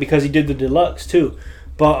about it because he did the deluxe too.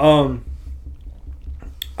 But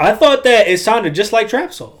I thought that it sounded just like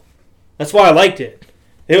Trap Soul. That's why I liked it.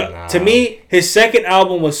 Nah. To me, his second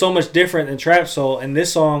album was so much different than Trap Soul, and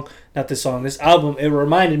this album, it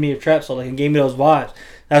reminded me of Trap Soul. Like it gave me those vibes.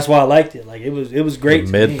 That's why I liked it. Like it was great.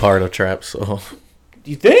 the to me. mid part of Trap Soul.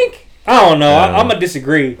 You think? I don't know. Yeah. I'm gonna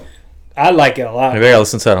disagree. I like it a lot. Maybe I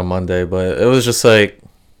listened to that on Monday, but it was just like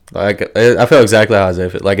Like I feel exactly how Isaiah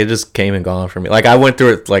felt. Like it just came and gone for me. Like I went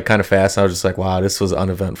through it like kind of fast. And I was just like, wow, this was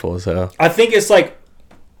uneventful as hell. I think it's like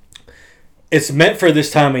it's meant for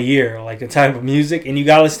this time of year, like the type of music, and you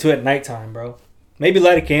gotta listen to it at nighttime, bro. Maybe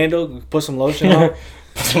light a candle, put some lotion on.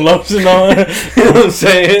 Put some lotion on. You know what I'm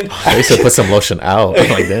saying? They said put some lotion out. I'm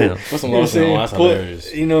like, damn. Put some lotion on. That's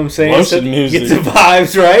hilarious. You know what I'm saying? Lotion music. Get the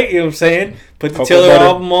vibes right. You know what I'm saying? Put the Cocoa Tiller butter.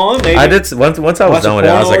 album on. Maybe. I did once I was Watch done a with it.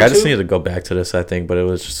 I was porno like, or I just two. needed to go back to this. I think, but it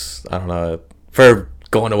was just I don't know for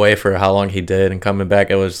going away for how long he did and coming back.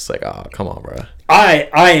 It was just like, oh, come on, bro.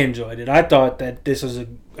 I enjoyed it. I thought that this was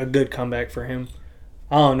a good comeback for him.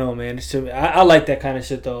 I don't know, man. I like that kind of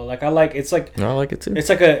shit though. Like it's like No, I like it too. it's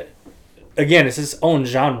like it's its own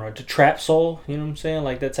genre, the trap soul. You know what I'm saying?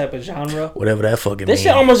 Like that type of genre. Whatever that fucking This means.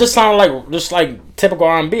 shit almost just sounded like typical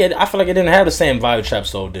R&B. I feel like it didn't have the same vibe Trap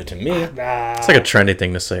Soul did to me. Nah. It's like a trendy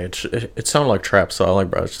thing to say. It sounded like trap, so I like,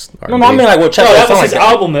 bro. It's just No, I mean like what Trap No, Soul that was sound his like.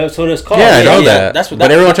 album. That's what it's called. Yeah, I know yeah, that. that's what-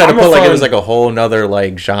 but everyone tried to I'm put like it referring- was like a whole nother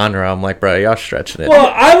like genre. I'm like, bro, y'all stretching it.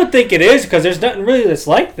 Well, I would think it is because there's nothing really that's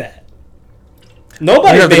like that. You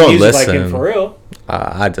Nobody's have to been go music like him listen. for real,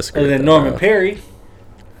 I disagree. other with than that, Norman bro. Perry.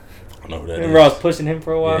 I don't know who that Remember I was is. pushing him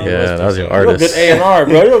for a while. Yeah, that was your You're a artist. good A&R,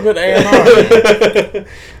 bro. You're a good A&R.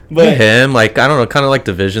 But Him, like I don't know, kind of like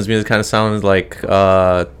Division's music, kind of sounded like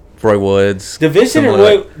Roy Woods. Division and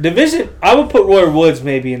Similar. Division, I would put Roy Woods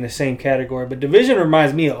maybe in the same category, but Division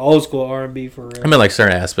reminds me of old school R&B for real. I mean, like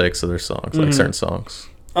certain aspects of their songs, Mhm. like certain songs.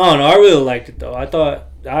 I don't know. I really liked it though. I thought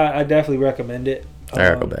I definitely recommend it. I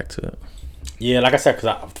gotta go back to it. Yeah, like I said,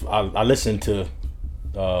 because I listened to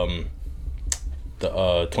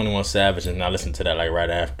the 21 Savage, and I listened to that like right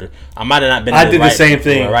after. I might have not been. I in did the same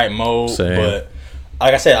thing. Right mode, Same. but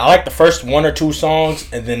like I said, I like the first one or two songs,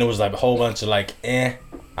 and then there was like a whole bunch of like, I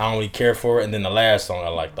don't really care for it, and then the last song I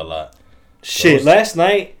liked a lot. Shit, last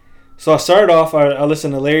night. So I started off. I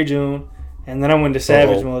listened to Larry June, and then I went to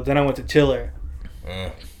Savage Mode. Then I went to Tiller.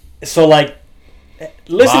 So like,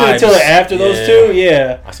 listening to Vibes, Tiller after those two,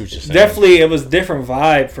 yeah, I see what you're saying. definitely it was different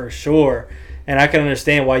vibe for sure. And I can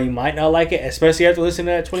understand why you might not like it, especially after listening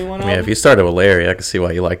to that 21 I album. mean, if you started with Larry, I can see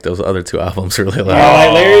why you like those other two albums really You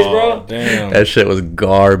loud. like Larry's, bro? Damn. That shit was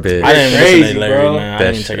garbage. I didn't crazy, listen to Larry, bro. man. I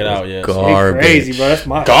That didn't check shit it out was yet. gar- so- Garbage. Crazy, bro. That's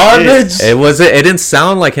my Garbage? shit. It didn't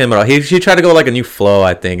sound like him at all. He tried to go like a new flow,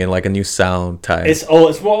 I think, and like a new sound type. It's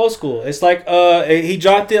more old school. It's like he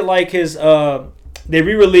dropped it like his they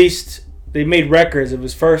re-released. They made records of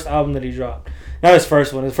his first album that he dropped. Not his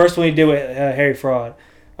first one. The first one he did with Harry Fraud.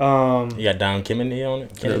 You got Don Kennedy on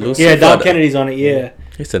it? Kennedy? Lucy Yeah, Don for the- Kennedy's on it. Yeah.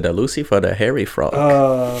 He said that Lucy for the Harry Frog.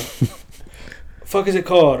 Fuck is it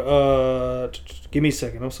called? Give me a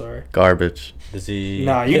second. I'm sorry. Garbage. Does he?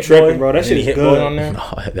 Nah, you Hit tripping, Boy? bro. That Isn't shit he is Hit good. Boy on there?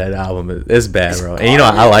 No, that album is bad, bro. And you know,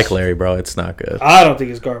 I like Larry, bro. It's not good. I don't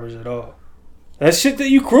think it's garbage at all. That's shit that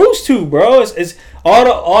you cruise to, bro. It's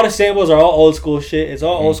all the samples are all old school shit. It's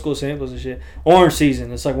all old school samples and shit. Orange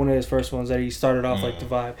Season. It's like one of his first ones that he started off like the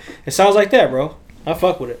vibe. It sounds like that, bro. I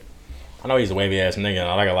fuck with it. I know he's a wavy ass nigga, and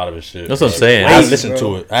I like a lot of his shit. That's what I'm saying. I Lazy, listened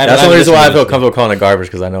bro. to it. That's the only reason why I feel comfortable calling it garbage,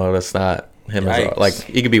 because I know that's not him. Yikes. Like,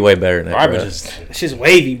 he could be way better than that. Garbage bro. is It's just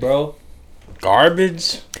wavy, bro.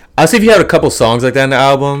 garbage. I see if you had a couple songs like that in the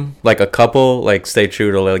album, like a couple, like stay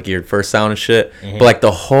true to like your first sound and shit. But like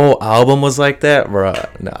the whole album was like that, bro.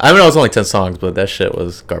 No, I mean it was only 10 songs, but that shit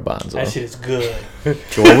was garbanzo. That shit is good. Well,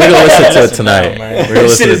 we're gonna listen to it Listen tonight. now, man. We're gonna That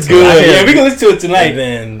listen shit to is it good. tonight. Yeah, we can listen to it tonight. And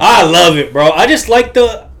then I love it, bro. I just like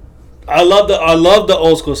I love the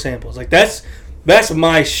old school samples. Like that's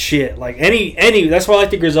my shit. Like any that's why I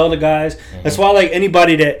like the Griselda guys. That's why I like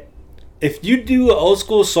anybody that if you do an old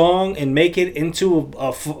school song and make it into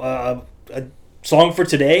a song for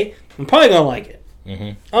today, I'm probably gonna like it.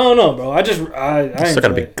 I don't know, bro. I It's still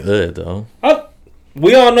gotta be enjoy it. good though.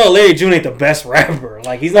 We all know Larry June ain't the best rapper.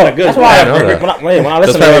 Like he's not a good that's why know rapper. that. when I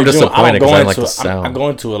listen to That's why I'm Larry June, I disappointed, don't 'cause go I into like the it. sound. I go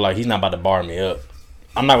into it like he's not about to bar me up.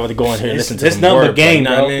 I'm not about to go in here and listen to It's some nothing word, but game, you know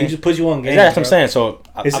bro. what I mean? He just puts you on game. That's what I'm bro. saying. So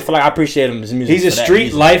I It's- feel like I appreciate him his music. He's a for that street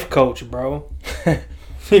reason. life coach, bro.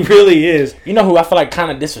 He really is. You know who I feel like kind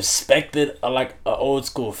of disrespected like an old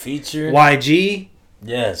school feature? YG,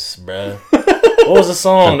 Yes, bro. What was the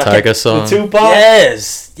song? The Like, Tyga song. the Tupac.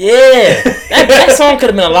 Yes, yeah. That song could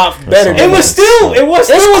have been a lot better. song It than was still. It was.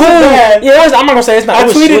 It's still cool. bad. Yeah, I'm not gonna say it's not. I it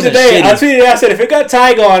was, tweeted wasn't today. shitty. I said if it got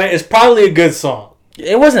Tyga on it, it's probably a good song.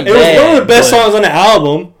 It wasn't. It was bad, one of the best but- songs on the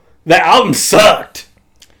album. That album sucked.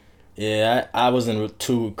 Yeah, I wasn't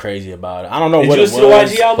too crazy about it. I don't know Did what you it listen was.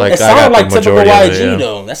 to the YG album? Like, It I sounded got like the typical majority of YG it, yeah.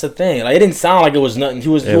 though. That's the thing. Like it didn't sound like it was nothing. He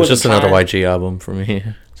was. It was just another trying. YG album for me.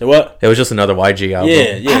 So what? It was just another YG album.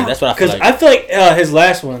 Yeah. That's what I feel Because like. I feel like his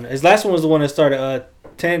last one was the one that started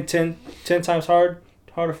 10 times hard.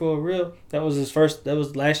 Harder for Real. That was his first. That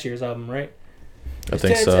was last year's album, right? I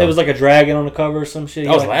think so. It was like a dragon on the cover or some shit.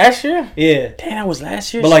 That was last year? Yeah. Damn, that was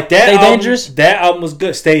last year? But like that Stay album, Dangerous? That album was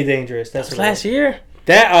good. Stay Dangerous. That's That was what last year?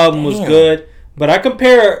 That album was good. But I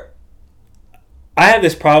have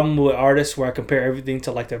this problem with artists where I compare everything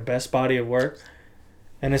to like their best body of work.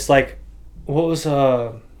 And it's like, what was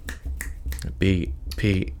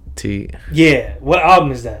BPT. Yeah, what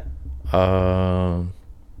album is that?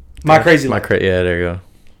 My Crazy Life. Yeah, there you go.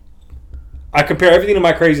 I compare everything to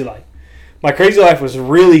My Crazy Life. My Crazy Life was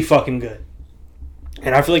really fucking good.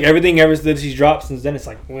 And I feel like everything ever that he's dropped since then, it's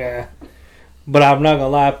like, yeah. But I'm not gonna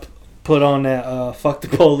lie, put on that Fuck the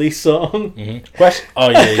Police song. Mm-hmm. Question. Oh,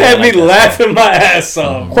 yeah. Had me laughing my ass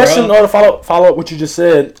off. Question, or to follow up what you just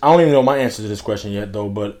said. I don't even know my answer to this question yet, though.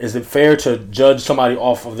 But is it fair to judge somebody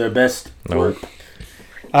off of their best work?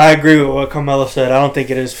 I agree with what Carmelo said. I don't think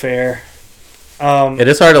it is fair. It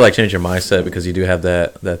is hard to like change your mindset because you do have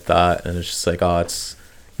that thought, and it's just like, oh, it's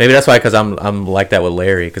maybe that's why because I'm like that with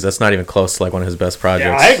Larry because that's not even close to like one of his best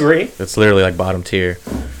projects. Yeah, I agree. It's literally like bottom tier.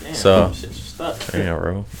 Damn, so shit, stuff. yeah,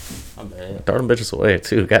 bro. I'm bad. Throw them bitches away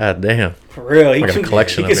too. God damn. For real, he Like can a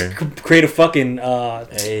collection he up can create a fucking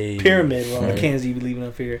Hey. pyramid. Well, I can't even leave it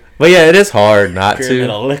up here. But yeah, it is hard not Pyramid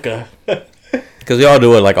to of liquor. because we all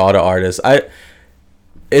do it like all the artists.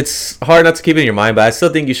 It's hard not to keep it in your mind, but I still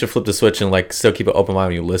think you should flip the switch and like still keep an open mind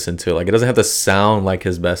when you listen to it. Like it doesn't have to sound like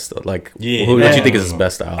his best. Like Yeah, what man. you think is his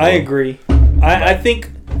best album? I agree. I think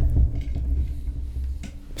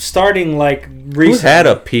starting like recently. Who's had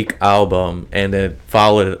a peak album and then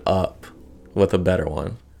followed it up with a better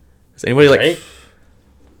one? Is anybody like? Drake?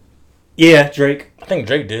 Yeah, Drake. I think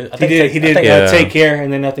Drake did. He did. Take Care,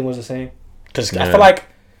 and then nothing was the same. Because I feel like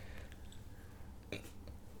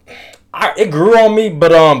it grew on me, but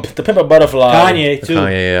The Pimp a Butterfly. Kanye too.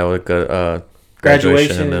 Kanye, yeah, with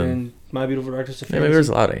Graduation and and My Beautiful Dark Twisted yeah, maybe Fantasy. there's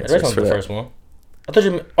a lot of Drake answers was for the that. first one. I thought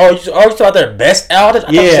you talking about their best album? I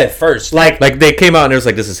thought you said first. Like Like they came out and it was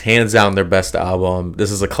like this is hands down their best album.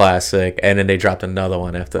 This is a classic, and then they dropped another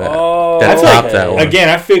one after that. Oh, that I feel topped like, that one. again,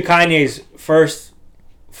 I feel Kanye's first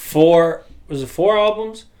four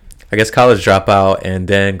albums? I guess College Dropout, and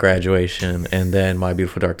then Graduation, and then My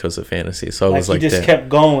Beautiful Dark Twisted Fantasy. So it was He like just that. kept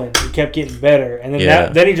going. He kept getting better, and then Yeah.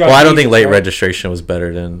 then he dropped. Well, I don't think Jesus, Late right? Registration was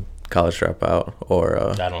better than College Dropout or.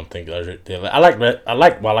 I don't think I like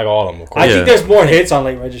all of them. Of course. I Yeah. think there's more hits on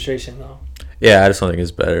Late Registration though. Yeah, I just don't think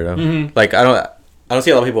it's better though. Mhm. Like I don't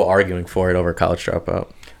see a lot of people arguing for it over College Dropout.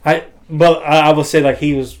 I will say like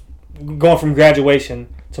he was going from Graduation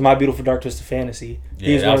to My Beautiful Dark Twisted Fantasy. Yeah,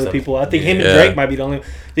 He's one of the that's people. I think him and Yeah. Drake might be the only.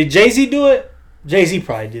 Did Jay-Z do it? Jay-Z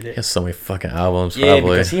probably did He it. has so many fucking albums. Yeah,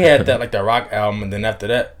 Probably. because he had that rock album, and then after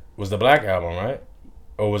that was the Black album, right?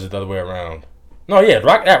 Or was it the other way around? No, yeah,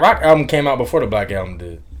 that rock album came out before the Black album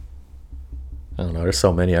did. I don't know. There's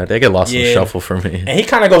so many. They get lost in the Yeah. shuffle for me. And he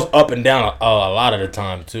kind of goes up and down a lot of the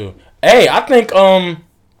time too. Hey, I think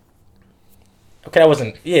okay, that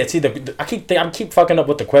wasn't. Yeah, it's either I keep fucking up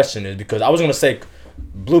what the question is because I was gonna say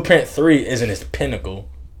Blueprint 3 isn't his pinnacle.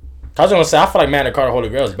 I was gonna say I feel like Magna Carta Holy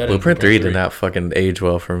Grail is better. Blueprint than 3 did not fucking age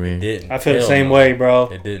well for me. It didn't. I feel the Hell same no. way, bro.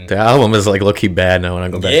 It didn't. The album is like low key bad now when I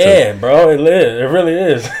go back to Yeah, it. bro, it is. It really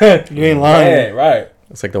is. You ain't lying. Yeah, right.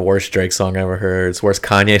 It's like the worst Drake song I ever heard. It's the worst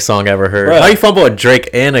Kanye song I ever heard. Bruh. How you fumble a Drake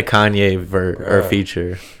and a Kanye or Bruh.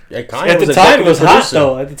 feature? Yeah, Kanye At was the a time, it was technical hot producer.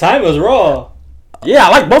 though. At the time, it was raw. Yeah, I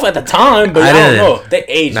like both at the time, but I don't didn't- know. They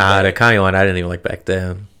aged. Nah, better. the Kanye one I didn't even like back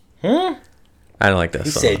then. Hmm? I didn't like that He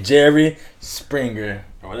song. said Jerry Springer.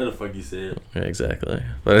 Or whatever the fuck he said. Yeah, exactly.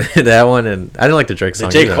 But that one, and I didn't like the Drake The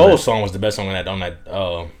song. J. either. Cole song was the best song on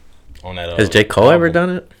that. Has J. Cole ever album.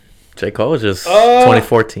 done it? J. Cole was just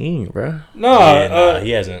 2014, bro. No, Yeah, nah,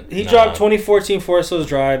 he hasn't. He Nah. dropped 2014 Forest Hills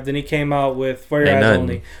Drive. Then he came out with For Your Ain't Eyes nothing.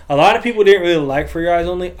 Only. A lot of people didn't really like For Your Eyes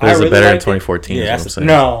Only. I Was really it better in liked 2014? Yeah, is what I'm that's- saying.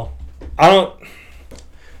 No, I don't.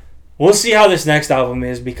 We'll see how this next album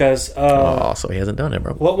is because Oh, so he hasn't done it,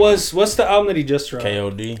 bro. what's the album that he just dropped?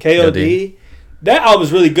 KOD. KOD. That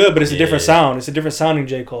album's really good, but it's a different Yeah. sound. It's a different sounding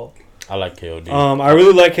J. Cole. I like KOD. I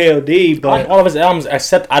really like KOD, I but like all of his albums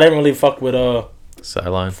except I didn't really fuck with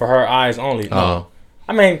Sideline. For Her Eyes Only. No. Oh.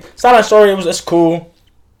 I mean, Silent Story it's cool.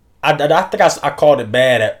 I think I called it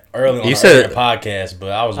bad early on You the said- earlier podcast,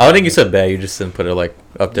 but I was. I don't think you said bad. You just didn't put it like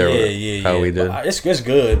up there with how we did. But it's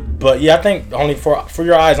good, but yeah, I think only for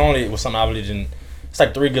Your Eyes Only was something I really didn't. It's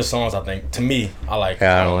like 3 good songs. I think to me, I like.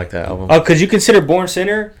 Yeah, I don't like that album. could you consider Born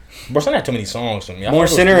Sinner? But not too many songs to me. I Born thought it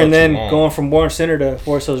was Sinner, too and then long. going from Born Sinner to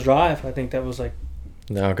Forest Hills Drive. I think that was like.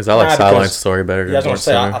 No, because I like Nah, Sideline because- Story better than Yeah, I was gonna Born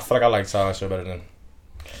say Sinner. I feel like I like Silent Story better than.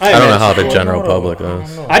 I don't know how the the general public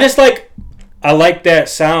does. I just like I like that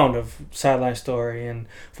sound of Sideline Story and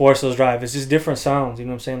Forest Hills Drive. It's just different sounds. You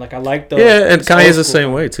know what I'm saying? Like I like the and Kanye's the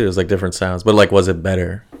same way too. It's like different sounds, but like, was it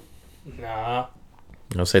better? Nah.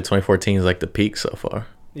 I'll say 2014 is like the peak so far.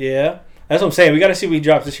 Yeah, that's what I'm saying. We got to see what he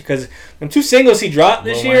drops this year because them 2 singles he dropped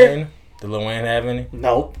this Lil year. Wayne? Did Lil Wayne have any?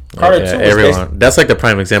 Nope. Carter 2 was everyone. That's like the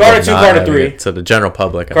prime example. Carter of 2, not Carter having 3. it to the general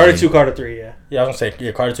public. Carter 2, Carter 3. Yeah. Yeah, I was gonna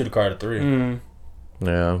say Carter 2 to Carter 3. Mm.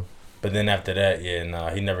 Yeah. But then after that,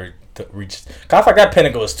 he never reached. Cause I thought that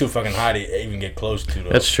pinnacle was too fucking high to even get close to. Though.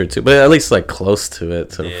 That's true too, but at least like close to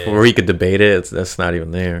it, so where we could debate it. That's not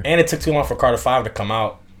even there. And it took too long for Carter 5 to come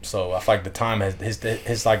out, so I feel like the time has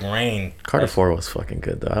his like reign. Carter 4 was fucking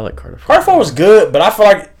good though. I like Carter 4. Carter 4 was good, but I feel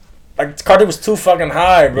like Carter was too fucking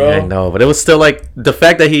high, bro. Yeah, I know, but it was still like the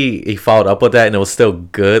fact that he followed up with that and it was still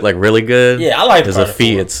good, like really good. Yeah, I like is Carter a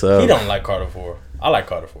feat 4. itself. He don't like Carter 4. I like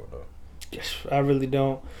Carter 4 though. Yes, I really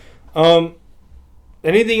don't.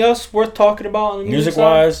 Anything else worth talking about on the music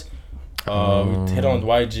wise? We hit on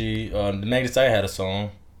YG. The Meg Thee Stallion had a song,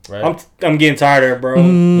 right? I'm getting tired of it, bro.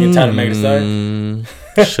 You tired of Meg Thee Stallion?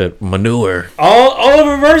 Shit, manure. All of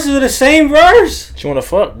her verses are the same verse. She wanna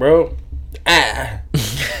fuck, bro.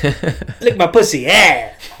 Lick my pussy.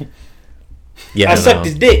 Yeah, I sucked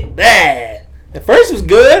his dick. The first was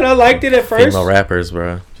good. I liked it at first. Female rappers,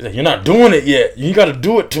 bro. She's like, you're not doing it yet. You gotta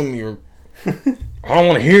do it to me. Or I don't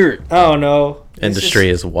want to hear it. I don't know. Industry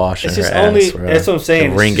is washing it's her just ass, only, bro. that's what I'm saying.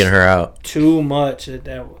 They're wringing her out. Too much at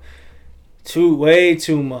that. Way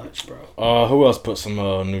too much, bro. Who else put some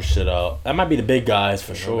new shit out? That might be the big guys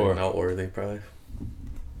for sure. Noteworthy, probably.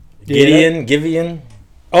 Gideon.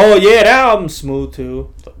 Oh yeah, that album's smooth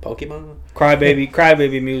too. Pokemon.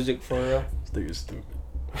 Crybaby music for real. This dude is stupid.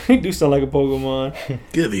 He do sound like a Pokemon.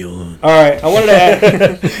 Give you one. All right, I wanted to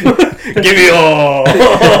add. Give me all.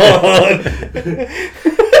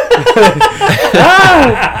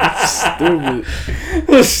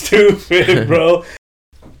 Stupid, bro.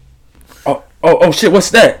 Oh shit!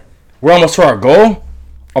 What's that? We're almost to our goal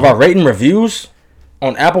of our rating reviews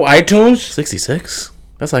on Apple iTunes. 66.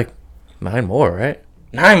 That's like 9 more, right?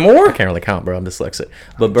 9 more? I can't really count, bro. I'm dyslexic.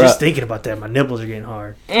 But bro, Just thinking about that, my nipples are getting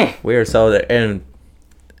hard. we're so there and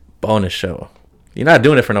bonus show. You're not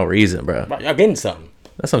doing it for no reason, bro. Y'all getting something?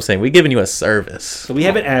 That's what I'm saying. We're giving you a service. So we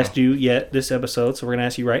haven't asked you yet this episode, so we're gonna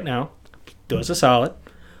ask you right now. Do us a solid.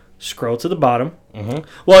 Scroll to the bottom. Mm-hmm.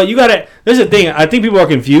 Well, you gotta. There's a thing. I think people are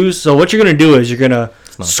confused. So what you're gonna do is you're gonna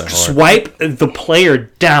swipe the player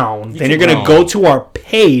down. Then you're gonna go to our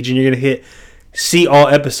page and you're gonna hit see all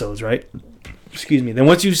episodes. Right? Excuse me. Then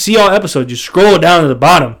once you see all episodes, you scroll down to the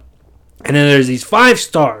bottom, and then there's these 5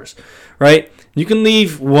 stars. Right? You can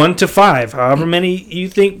leave 1 to 5, however many you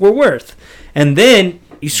think we're worth, and then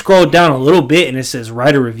you scroll down a little bit and it says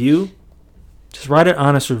write a review. Just write an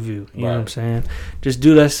honest review. You know what I'm saying? Just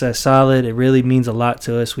do us a solid. It really means a lot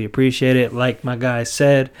to us. We appreciate it. Like my guy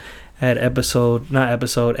said, at once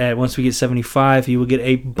we get 75, you will get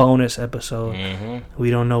a bonus episode. We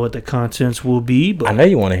don't know what the contents will be, but I know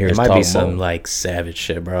you want to hear. It might be some like savage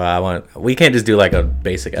shit, bro. We can't just do like a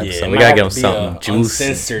basic episode. We gotta give them something juicy,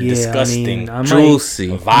 uncensored, disgusting,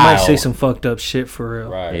 juicy. I might say some fucked up shit for real.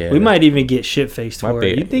 Right. Yeah. We might even get shit faced for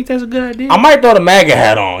it. You think that's a good idea? I might throw the MAGA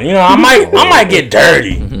hat on. You know, I might get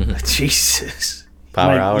dirty. Jesus.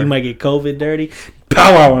 Power hour. You might get COVID dirty.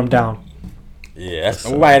 Power hour. I'm down. Yeah,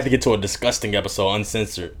 we might have to get to a disgusting episode,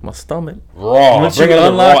 uncensored, My stomach. raw. Once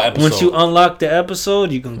you unlock the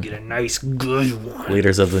episode, you're gonna get a nice good one.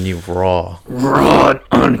 Leaders of the new Raw. Raw and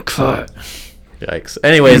uncut. Yikes.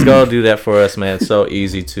 Anyways, go do that for us, man. It's so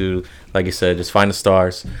easy to, like you said, just find the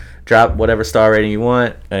stars, drop whatever star rating you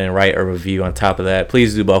want, and write a review on top of that.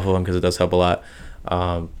 Please do both of them because it does help a lot.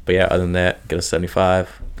 But yeah, other than that, get a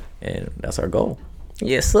 75, and that's our goal.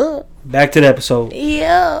 Yes, sir. Back to the episode.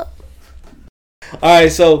 Yeah. All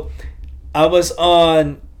right, so I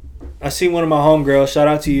seen one of my homegirls. Shout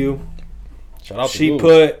out to you. Shout out to she you.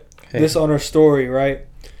 put this on her story, right?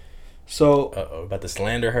 So about to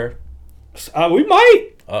slander her. We might.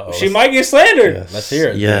 She might get slandered. Yes. Let's hear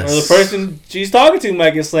it. Yes. Or the person she's talking to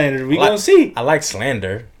might get slandered. We gonna see. I like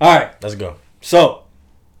slander. All right, Let's go. so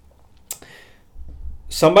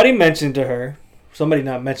somebody mentioned to her. Somebody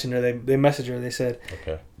not mentioned her. They messaged her. They said,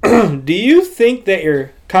 Okay. "Do you think that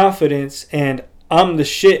your confidence and I'm the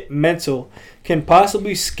shit mental can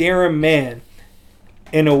possibly scare a man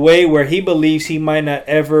in a way where he believes he might not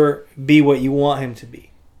ever be what you want him to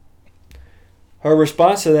be?" Her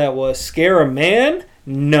response to that was, "Scare a man?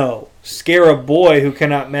 No. Scare a boy who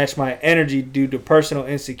cannot match my energy due to personal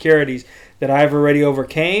insecurities that I've already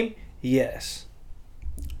overcame? Yes."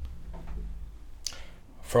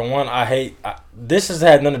 For one, I hate. This has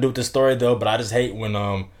had nothing to do with the story though, but I just hate when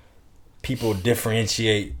people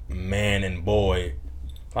differentiate man and boy.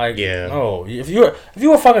 Like, Yeah. no, if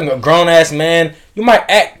you're fucking a grown ass man, you might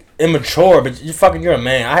act immature, but you're a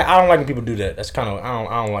man. I don't like when people do that. That's kind of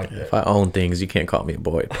I don't like that. If I own things, you can't call me a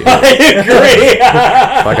boy. Period. I agree.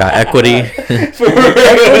 If I got equity,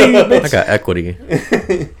 I got equity.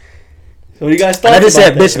 So what do you guys thought? I just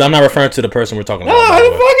said about bitch, but I'm not referring to the person we're talking No, about. by the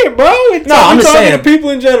way. fuck it, bro. I'm just talking saying. to people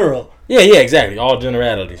in general. Yeah, exactly. All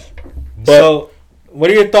generalities. But So, what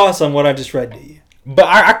are your thoughts on what I just read to you? but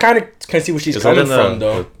I kind of can see where she's Is that coming in from,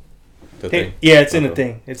 though. the thing? Yeah, it's in the Okay.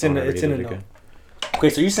 thing. It's in the note. again. Okay,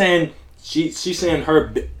 so you're saying she's saying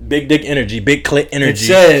her big dick energy, big clit It energy.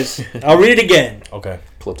 says, I'll read it again. Okay.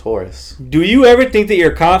 Clitoris. Do you ever think that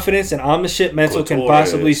your confidence and on the shit mental can Clitoris.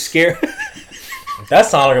 possibly scare? That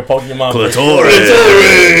sounds like a Pokemon. Clitoris.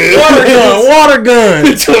 Water gun.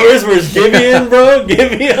 Clitoris versus Giveon, bro.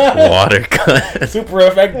 Giveon. Water gun. Super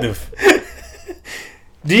effective.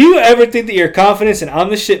 Do you ever think that your confidence and on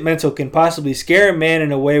the shit mental can possibly scare a man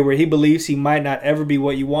in a way where he believes he might not ever be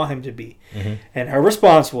what you want him to be? Mm-hmm. And her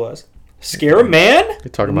response was, scare a man?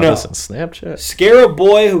 You're talking about No. this in Snapchat? Scare a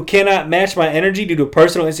boy who cannot match my energy due to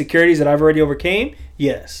personal insecurities that I've already overcame?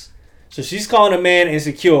 Yes. So she's calling a man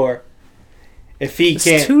insecure if he It's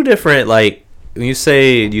can't. two different, like, when you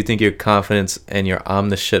say you think your confidence and your I'm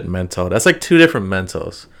the shit mental, that's like two different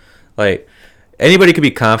mentals. Like, anybody could be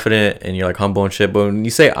confident and you're like humble and shit, but when you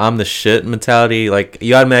say I'm the shit mentality, like,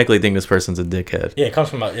 you automatically think this person's a dickhead. Yeah, it comes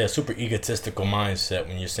from a super egotistical mindset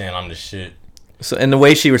when you're saying I'm the shit. So, and the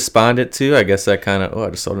way she responded to, I guess that kind of, I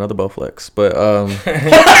just sold another Bowflex. But,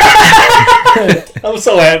 I'm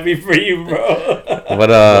so happy for you, bro.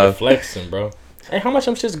 but, Flexing, bro. Hey, how much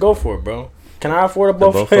them shits go for, bro? Can I afford a the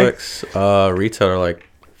Bowflex? Bowflex, retail are like,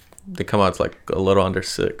 they come out to like a little under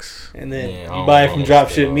 $6. And then Yeah, I you don't buy it know from what's Drop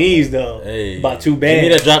Shit going on. Me's, though. Hey, About 2 Give me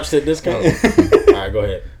bands. that drop shit discount. All right, go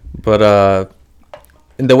ahead. But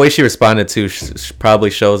and the way she responded to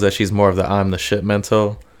probably shows that she's more of the I'm the shit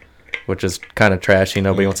mental, which is kind of trashy.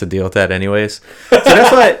 Nobody wants to deal with that anyways.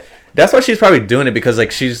 So that's why she's probably doing it, because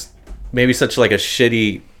like she's maybe such like a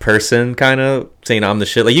shitty person, kind of saying I'm the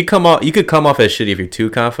shit. Like you could come off as shitty if you're too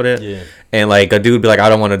confident. Yeah. And like a dude would be like, I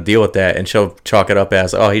don't want to deal with that, and she'll chalk it up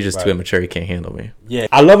as, oh, he's just too Right. immature, he can't handle me. Yeah,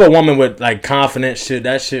 I love a woman with like confident shit.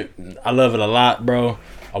 That shit, I love it a lot, bro.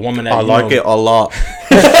 A woman that I like it a lot.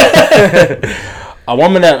 A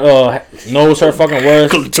woman that knows her fucking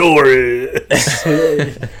worth. Clitoris.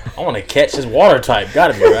 I want to catch his water type.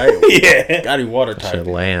 Gotta be right. Yeah. Gotta be water Should type.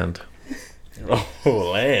 land. Oh,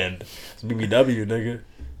 land. It's BBW, nigga.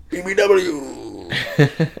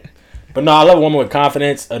 BBW. But no, I love a woman with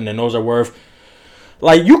confidence and that knows her worth.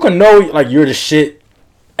 Like, you can know, like, you're the shit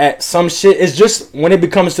at some shit. It's just when it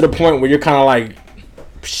becomes to the point where you're kind of, like,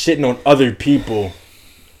 shitting on other people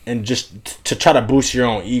and just to try to boost your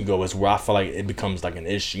own ego is where I feel like it becomes, like, an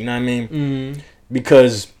issue. You know what I mean? Mm-hmm.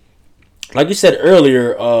 Because, like you said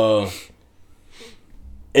earlier,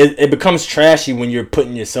 it becomes trashy when you're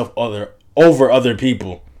putting yourself over other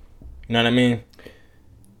people. You know what I mean?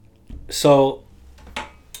 So,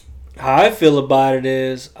 how I feel about it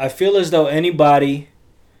is, I feel as though anybody...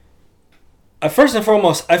 first and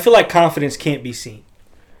foremost, I feel like confidence can't be seen.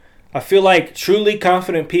 I feel like truly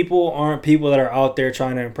confident people aren't people that are out there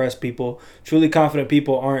trying to impress people. Truly confident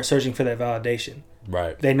people aren't searching for that validation.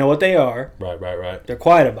 Right. They know what they are. Right. They're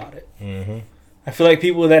quiet about it. Mm-hmm. I feel like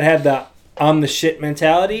people that have the I'm the shit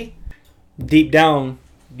mentality, deep down,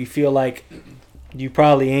 you feel like you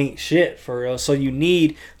probably ain't shit for real. So you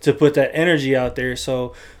need to put that energy out there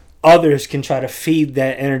so others can try to feed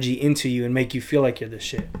that energy into you and make you feel like you're the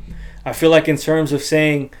shit. I feel like in terms of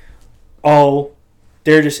saying, oh,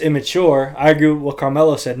 they're just immature, I agree with what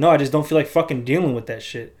Carmelo said. No, I just don't feel like fucking dealing with that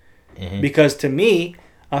shit. Mm-hmm. Because to me,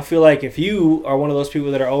 I feel like if you are one of those people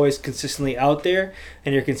that are always consistently out there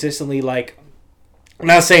and you're consistently like, I'm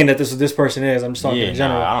not saying that this is what this person is, I'm just talking in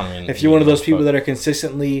general. I don't even, If you're one of those people that are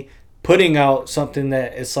consistently putting out something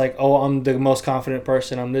that it's like, oh, I'm the most confident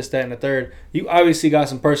person, I'm this, that, and the third, you obviously got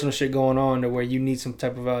some personal shit going on to where you need some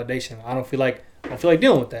type of validation. I don't feel like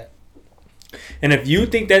dealing with that. And if you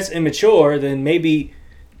think that's immature, then maybe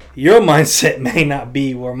your mindset may not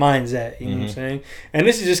be where mine's at. You know what I'm saying? And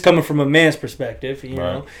this is just coming from a man's perspective, you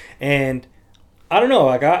know? And I don't know,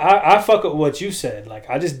 like I fuck with what you said. Like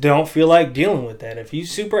I just don't feel like dealing with that. If you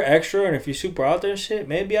super extra and if you super out there and shit,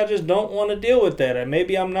 maybe I just don't want to deal with that. And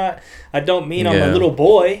maybe I'm a little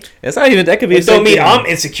boy. It's not even, that could be It don't mean I'm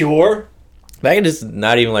insecure. That could just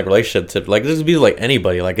not even like relationship tip. Like this would be like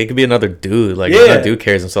anybody. Like it could be another dude. Like Yeah. another dude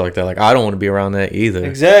cares and stuff like that. Like I don't want to be around that either.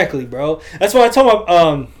 Exactly, bro. That's why I told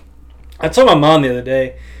my mom the other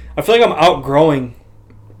day, I feel like I'm outgrowing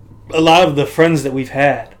a lot of the friends that we've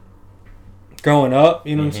had. growing up.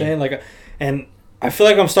 You know what I'm saying? Like, and I feel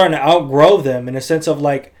like I'm starting to outgrow them in a sense of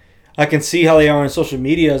like, I can see how they are on social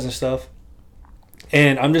medias and stuff.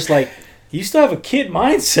 And I'm just like, you still have a kid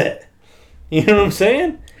mindset. You know what I'm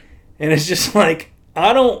saying? And it's just like,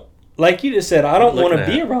 I don't, like you just said, I don't want to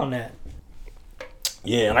be around that.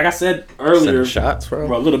 Yeah, like I said earlier, shots,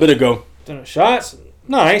 bro. A little bit ago. Shots?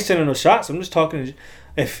 No, I ain't sending no shots. I'm just talking.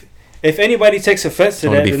 If anybody takes offense to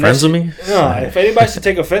that, be friends with me? No, if anybody should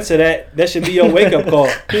take offense to that, that should be your wake up call.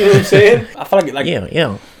 You know what I'm saying? I feel like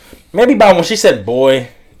yeah. Maybe by when she said boy,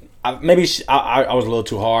 I was a little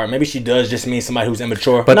too hard. Maybe she does just mean somebody who's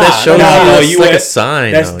immature. But that shows you like a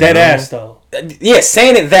sign. That's dead ass though. Yeah,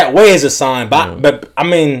 saying it that way is a sign. But I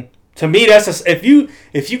mean, to me, that's if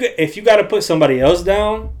you got to put somebody else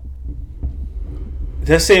down,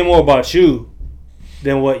 that's saying more about you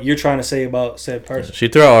than what you're trying to say about said person. She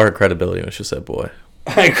threw out all her credibility when she said boy.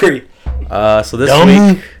 I agree. So this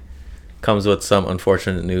week comes with some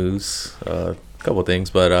unfortunate news. A couple things,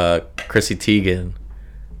 but Chrissy Teigen,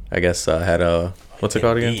 I guess, had a what's it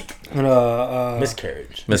called again?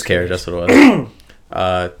 Miscarriage. Miscarriage. That's what it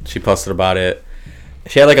was. She posted about it.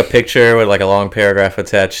 She had like a picture with like a long paragraph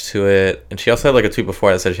attached to it, and she also had like a tweet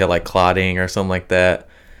before that said she had like clotting or something like that.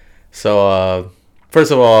 So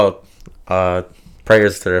first of all,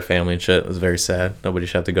 prayers to their family and shit. It was very sad. Nobody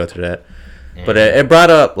should have to go through that. But it brought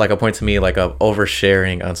up like a point to me like of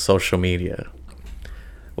oversharing on social media.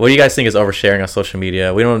 What do you guys think is oversharing on social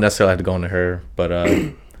media? We don't necessarily have to go into her, but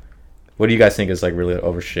what do you guys think is like really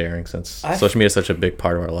oversharing since social media is such a big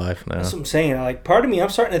part of our life now? That's what I'm saying. Like, part of me, I'm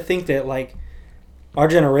starting to think that like our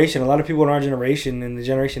generation, a lot of people in our generation and the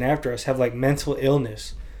generation after us have like mental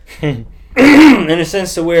illness, in a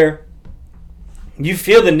sense to where you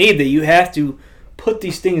feel the need that you have to put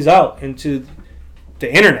these things out into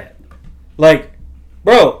the internet. Like,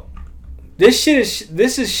 bro, this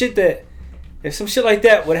is shit that if some shit like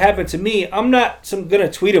that would happen to me, I'm not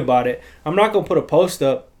gonna tweet about it. I'm not gonna put a post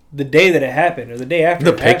up the day that it happened or the day after.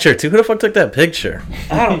 The picture too. Who the fuck took that picture?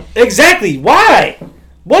 I don't exactly. Why?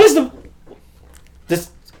 What is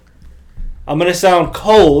this? I'm gonna sound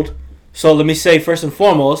cold, so let me say first and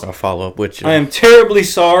foremost, I'll follow up with you. I am terribly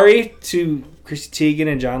sorry to Chrissy Teigen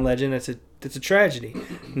and John Legend. It's a tragedy.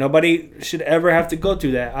 Nobody should ever have to go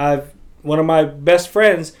through that. One of my best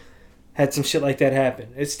friends had some shit like that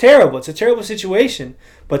happen. It's terrible. It's a terrible situation.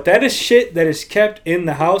 But that is shit that is kept in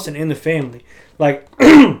the house and in the family. Like,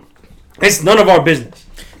 it's none of our business.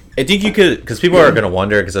 I think you could, because people are going to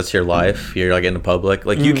wonder, because that's your life. You're like in the public.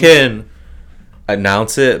 Like, you can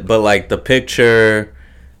announce it, but like the picture,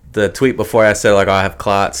 the tweet before I said, like, oh, I have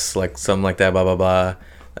clots, like something like that, blah, blah, blah.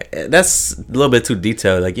 Like, that's a little bit too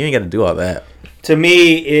detailed. Like, you ain't got to do all that. To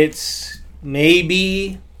me, it's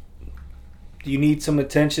maybe you need some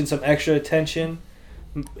attention, some extra attention,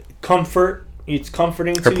 comfort. It's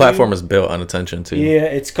comforting to you. Her platform is built on attention, too. Yeah,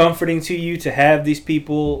 it's comforting to you to have these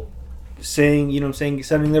people saying, you know what I'm saying,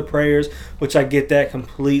 sending their prayers, which I get that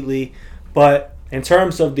completely. But in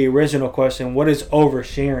terms of the original question, what is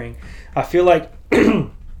oversharing? I feel like,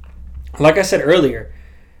 like I said earlier,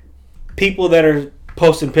 people that are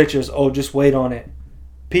posting pictures, oh, just wait on it.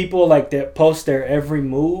 People like that post their every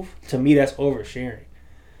move, to me, that's oversharing.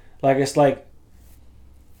 Like, it's like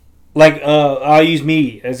I'll use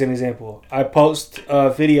me as an example. I post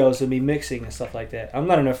videos of me mixing and stuff like that. I'm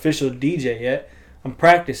not an official DJ yet. I'm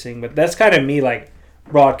practicing, but that's kind of me like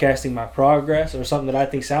broadcasting my progress or something that I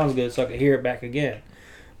think sounds good so I can hear it back again.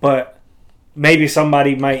 But maybe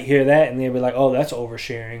somebody might hear that and they'll be like, oh, that's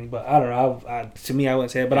oversharing. But I don't know. To me, I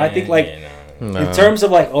wouldn't say it. But I think like in terms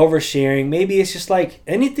of like oversharing, maybe it's just like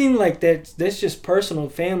anything like that. That's just personal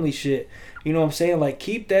family shit. You know what I'm saying? Like,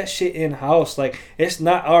 keep that shit in-house. Like, it's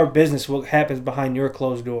not our business what happens behind your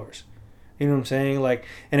closed doors. You know what I'm saying? Like,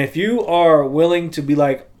 and if you are willing to be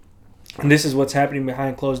like, and this is what's happening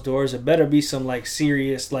behind closed doors, it better be some, like,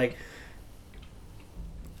 serious, like,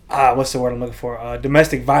 what's the word I'm looking for?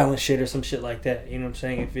 Domestic violence shit or some shit like that. You know what I'm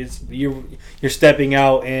saying? If it's, you're stepping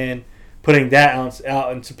out and putting that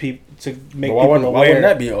out into people to make people aware. Why wouldn't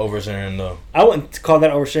that be oversharing, though? I wouldn't call that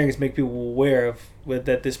oversharing. It's make people aware of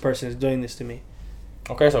that this person is doing this to me.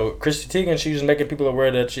 Okay, so Chrissy Teigen, she's just making people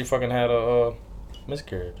aware that she fucking had a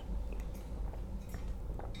miscarriage.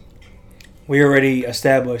 We already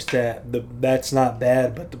established that that's not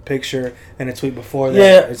bad, but the picture and the tweet before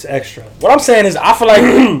that, it's extra. What I'm saying is, I feel like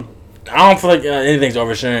I don't feel like anything's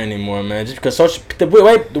oversharing anymore, man. Just because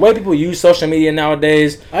the way people use social media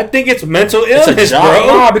nowadays, I think it's mental illness, it's a job,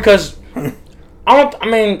 bro. nah, because I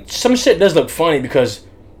mean, some shit does look funny because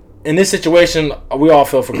in this situation, we all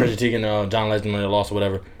feel for Chrissy Teigen, John Legend, when they lost or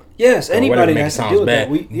whatever. Yes, Or anybody whatever, make has it to sounds deal with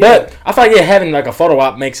bad. that. But I feel like having like a photo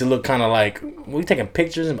op makes it look kind of like we taking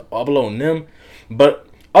pictures and uploading them. But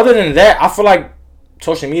other than that, I feel like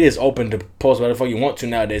social media is open to post whatever the fuck you want to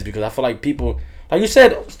nowadays because I feel like people, like you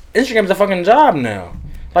said, Instagram's a fucking job now.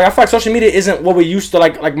 Like I feel like social media isn't what we used to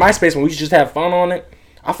like MySpace when we used to just have fun on it.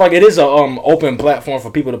 I feel like it is a open platform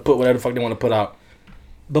for people to put whatever the fuck they want to put out.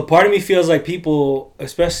 But part of me feels like people,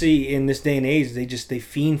 especially in this day and age, they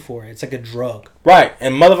fiend for it. It's like a drug. Right,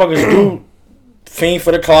 and motherfuckers do fiend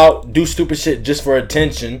for the clout, do stupid shit just for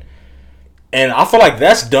attention, and I feel like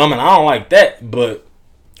that's dumb, and I don't like that. But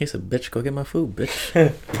He said, "Bitch, go get my food,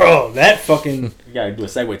 bitch." Bro, that fucking... you gotta do a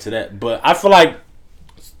segue to that. But I feel like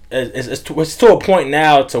it's to a point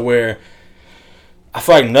now to where I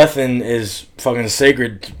feel like nothing is fucking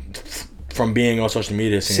sacred from being on social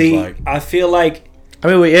media. It seems like I feel like... I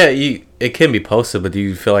mean, well, yeah, it can be posted, but do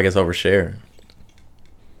you feel like it's oversharing?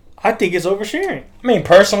 I think it's oversharing. I mean,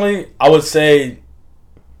 personally, I would say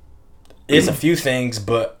it's a few things,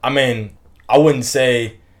 but I mean, I wouldn't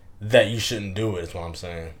say that you shouldn't do it. Is what I'm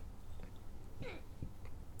saying.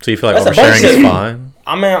 So you feel like That's a bunch oversharing is of- fine?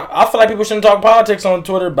 I mean, I feel like people shouldn't talk politics on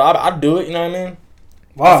Twitter, but I do it. You know what I mean?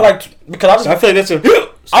 Wow. I feel like because I feel like that's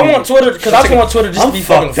a... I want Twitter because I just want Twitter just to be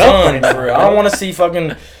fucking fucked up fun right now, for real. I don't want to see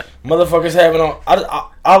fucking motherfuckers having on.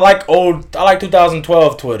 I like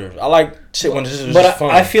 2012 Twitter. I like shit when this is But just fun.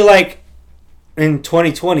 I feel like in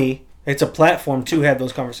 2020, it's a platform to have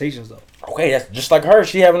those conversations, though. Okay, that's just like her.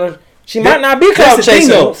 She might not be That's clout the thing, chasing.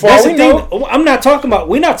 though. For That's all the we thing. know. I'm not talking about...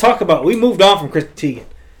 We moved on from Kristen Teigen.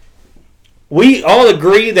 We all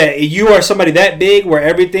agree that you are somebody that big where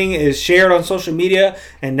everything is shared on social media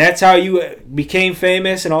and that's how you became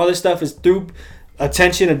famous and all this stuff is through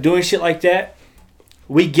attention of doing shit like that.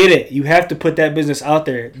 We get it. You have to put that business out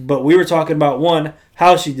there. But we were talking about, one,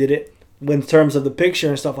 how she did it in terms of the picture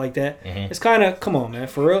and stuff like that. Mm-hmm. It's kind of, come on, man,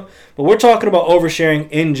 for real. But we're talking about oversharing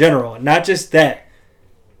in general, not just that.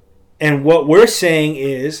 And what we're saying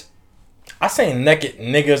is... I seen naked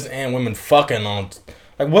niggas and women fucking on.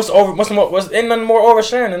 Like ain't nothing more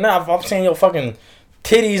oversharing than that. I've seen your fucking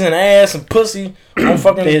titties and ass and pussy on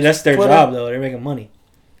fucking. Yeah, that's their Twitter. job, though. They're making money.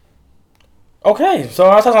 Okay, so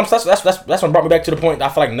that's what brought me back to the point.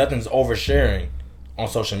 That I feel like nothing's oversharing on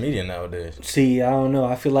social media nowadays. See, I don't know.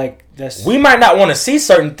 I feel like that's... We might not want to see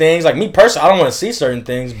certain things. Like me personally, I don't want to see certain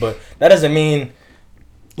things, but that doesn't mean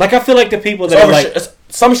Like, I feel like the people it's that are like...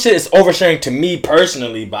 some shit is oversharing to me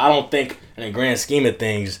personally, but I don't think in the grand scheme of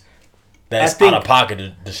things that's out of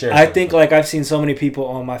pocket to share. I think, like, I've seen so many people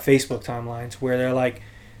on my Facebook timelines where they're like,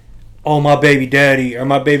 oh, my baby daddy or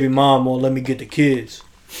my baby mom won't let me get the kids.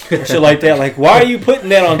 Or shit like that. Like, why are you putting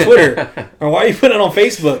that on Twitter? Or why are you putting it on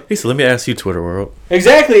Facebook? He said, "Let me ask you, Twitter world."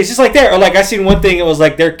 Exactly. It's just like that. Or, like, I seen one thing. It was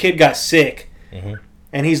like their kid got sick. Mm-hmm.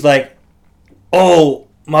 And he's like, oh,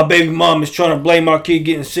 my baby mom is trying to blame our kid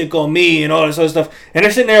getting sick on me and all this other stuff. And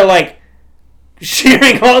they're sitting there, like,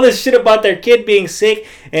 sharing all this shit about their kid being sick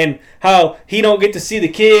and how he don't get to see the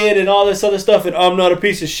kid and all this other stuff and I'm not a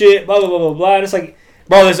piece of shit, blah, blah, blah, blah, blah. And it's like,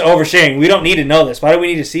 bro, this is oversharing. We don't need to know this. Why do we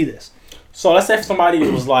need to see this? So let's say if somebody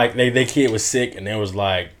was like, their kid was sick and they was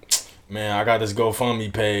like, man, I got this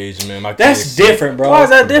GoFundMe page, man. My kid That's is sick." different, bro. Why is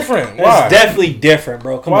that different? Why? That's definitely different,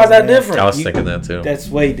 bro. Come Why on, is that man. different? I was thinking that too. That's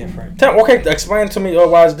way different. Okay, explain to me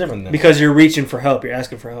why it's different then. Because you're reaching for help. You're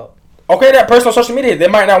asking for help. Okay, that person on social media, they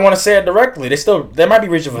might not want to say it directly. They might be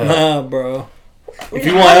reaching for help. Nah, bro. If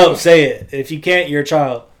you want help, say it. If you can't, you're a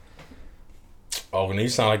child. Oh, you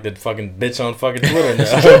sound like the fucking bitch on fucking Twitter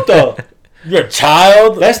It's now. the truth, though. You're a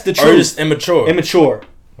child? That's the Or truth. you're just immature? Immature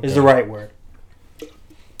is the right word.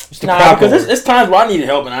 It's the Nah, proper because word. it's times where I needed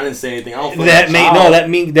help and I didn't say anything. I don't feel like a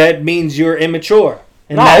child. That means you're immature.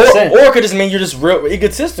 In No, that sense. or it could just mean you're just real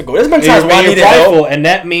egotistical. There's been times You're where I being needed prideful, help. and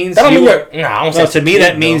that means That don't mean you- you're. Nah, I don't No, say to me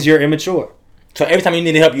that means you're immature. So every time you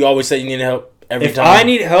need help, you always say you need help. Every If time. I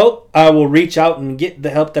need help, I will reach out and get the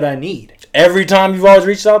help that I need. Every time you've always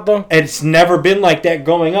reached out though. It's never been like that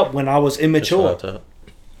growing up when I was immature.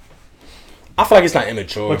 I feel like it's not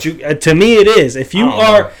immature. But to me, it is. If you I don't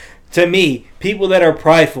are, know. to me, people that are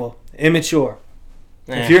prideful, immature.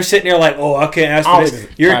 Eh. If you're sitting there like, oh, I can't ask I for don't this,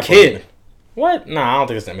 think it's you're a prideful. kid. What? Nah, I don't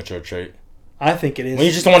think it's an immature trait. I think it is. When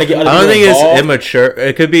you just don't want to get other I don't people think it's involved. immature.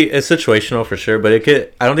 It could be it's situational for sure, but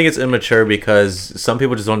I don't think it's immature because some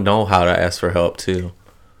people just don't know how to ask for help too.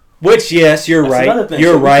 Which, yes, you're That's another right. thing.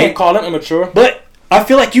 You're So we right. can't call them immature. But I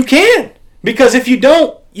feel like you can. Because if you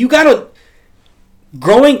don't, you gotta...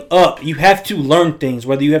 Growing up, you have to learn things,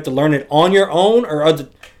 whether you have to learn it on your own or other...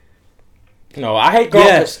 No, I hate growing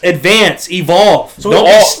Yes, advance, evolve. So Don't we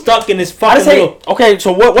all- be stuck in this I fucking just hate. little... Okay,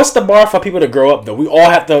 so what's the bar for people to grow up though? We all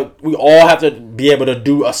have to be able to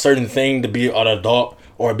do a certain thing to be an adult,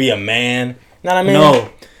 or be a man. You know what I mean? No.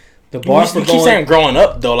 The bar for you keep saying growing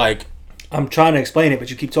up though, like I'm trying to explain it, but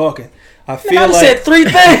you keep talking. I feel I like said 3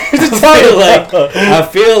 things. I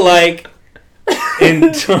feel like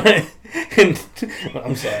I'm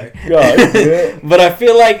sorry. God, but I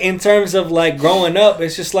feel like in terms of like growing up,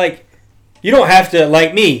 it's just like you don't have to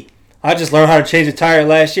like me. I just learned how to change a tire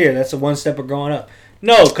last year. That's the one step of growing up.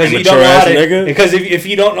 No, because you don't know how to. Nigga. Because if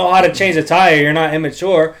you don't know how to change a tire, you're not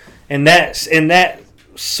immature, and that's in that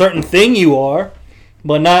certain thing you are,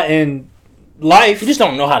 but not in life. You just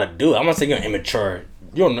don't know how to do it. I'm not saying you're immature.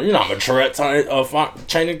 You're not mature at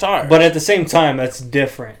changing tires. But at the same time, that's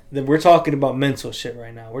different. We're talking about mental shit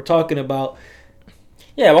right now. We're talking about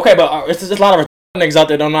okay, but it's just a lot of niggas out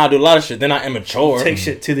there don't know how to do a lot of shit. They're not immature. take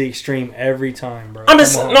shit to the extreme every time, bro. I'm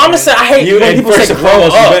just saying. I hate you. when And people first say and grow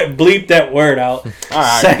foremost, up. you better bleep that word out. All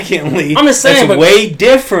right. Secondly, I'm just saying, it's way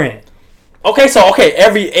different. Okay,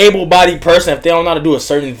 every able-bodied person, if they don't know how to do a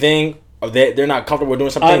certain thing, or they're not comfortable with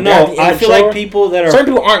doing something. No, I feel like people that are certain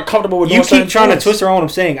people aren't comfortable with doing You keep trying to twist around what I'm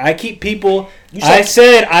saying. I think people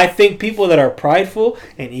that are prideful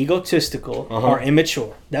and egotistical are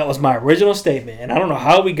immature. That was my original statement, and I don't know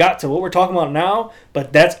how we got to what we're talking about now,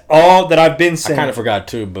 but that's all that I've been saying. I kind of forgot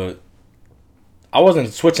too, but I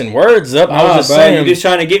wasn't switching words up. I was just saying. You're just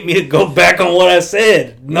trying to get me to go back on what I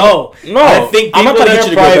said. No. I think people that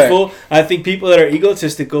are prideful, I think people that are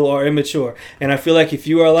egotistical are immature. And I feel like if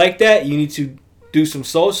you are like that, you need to do some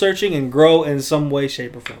soul searching and grow in some way,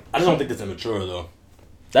 shape, or form. I just don't think that's immature, though.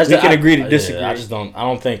 We can agree to disagree. Yeah, I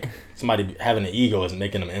don't think somebody having an ego is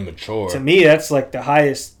making them immature. To me, that's like the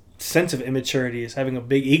highest sense of immaturity is having a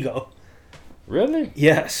big ego. Really?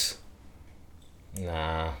 Yes.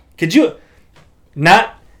 Nah. Could you...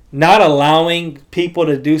 Not allowing people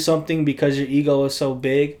to do something because your ego is so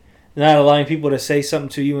big, not allowing people to say something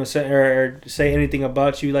to you or say anything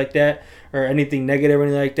about you like that, or anything negative or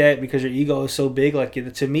anything like that because your ego is so big. Like,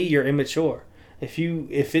 to me, you're immature. If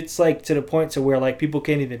it's like to the point to where like people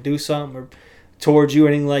can't even do something or towards you or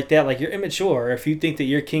anything like that, like you're immature. Or if you think that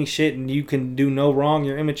you're king shit and you can do no wrong,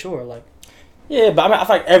 you're immature. Like. Yeah, but I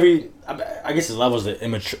feel like I guess it's levels of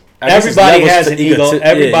immature. Everybody has an ego.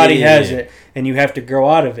 Everybody has it, and you have to grow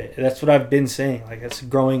out of it. That's what I've been saying. Like, it's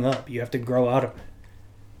growing up. You have to grow out of it.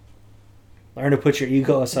 Learn to put your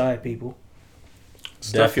ego aside, people.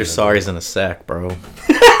 Stuff your sorries in a sack, bro.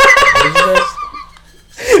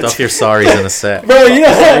 Stuff your sorries in a sack. Bro, you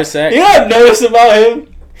know what I've noticed about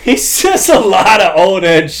him? He says a lot of old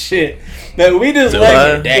head shit. That we just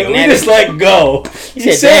let go.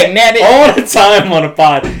 He said all the time on the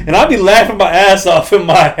pod, and I be laughing my ass off in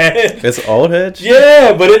my head. It's old head.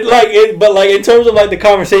 Yeah, but in terms of like the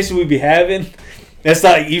conversation we be having, that's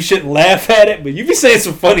not you shouldn't laugh at it, but you be saying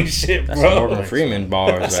some funny shit, bro. That's Morgan Freeman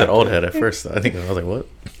bars. I said old head at first. I think I was like, what?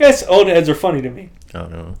 Yes, old heads are funny to me. I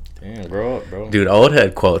don't know. Damn, grow up, bro. Dude, old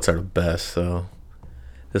head quotes are the best. So.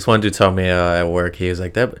 This one dude told me at work, he was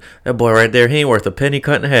like, that boy right there, he ain't worth a penny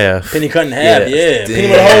cut in half. Penny cut in half, yeah.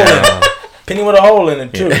 Penny with a hole in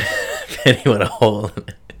it. Penny with a hole in it, too. Penny with a hole in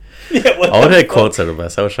it. Yeah, all that quotes are the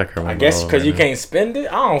best. I wish I could remember. I guess because you can't spend it.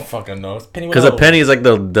 I don't fucking know. Because a penny is like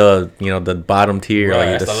the bottom tier.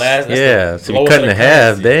 Right, like that's the last. That's so you cut in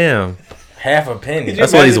half. Damn. Half a penny.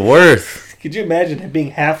 That's what he's worth. Could you imagine it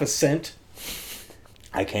being half a cent?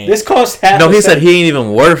 I can't. This costs half. No, he said he ain't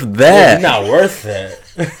even worth that. He's not worth that.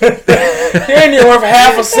 He ain't even worth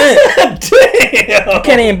half a cent. Damn. You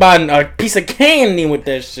can't even buy a piece of candy with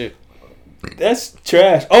that shit. That's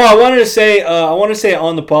trash. Oh, I wanted to say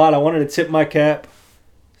on the pod, I wanted to tip my cap.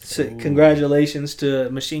 Congratulations to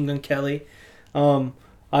Machine Gun Kelly. So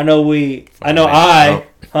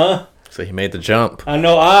he made the jump. I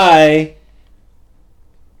know I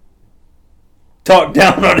talk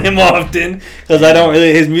down on him often because I don't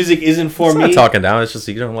really. His music isn't for me. Not talking down. It's just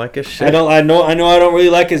you don't like his shit. I know. I don't really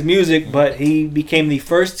like his music, but he became the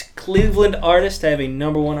first Cleveland artist to have a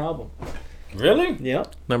 #1 album. Really? Yeah.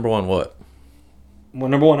 #1 what? Well,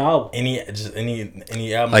 #1 album.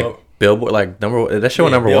 Any album like Billboard, like number. That show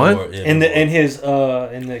 #1 in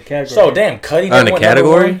the category. So damn, Cudi. In the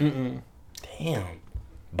category. Damn.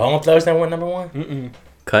 Bone Thugs that went #1.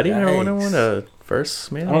 Cudi #1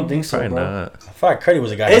 first man. I don't think so, Probably bro. Not. I feel like Cudi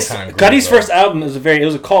was a guy. Cudi's first album was it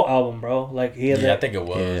was a cult album, bro. Like he had I think it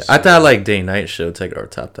was. Yeah. I thought like Day Night Show take our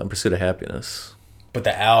top 10. Pursuit of Happiness. But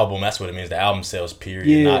the album, that's what it means. The album sales,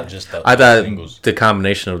 period, not just the I thought singles. The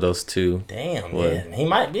combination of those two. Damn, man. He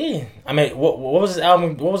might be. I mean, what was his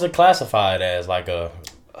album? What was it classified as? Like a...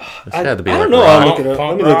 It had to be I like don't know. I'll look it up.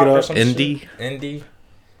 Let me look it up. Indie? Indie?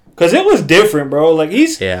 Because it was different, bro. Like,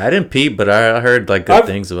 Yeah, I didn't peep, but I heard, like, good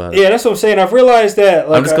things about it. Yeah, that's what I'm saying. I've realized that.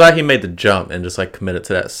 Like, I'm just glad he made the jump and just, like, committed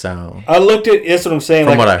to that sound. I looked at... That's what I'm saying.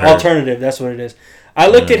 From like, what I heard. alternative. That's what it is. I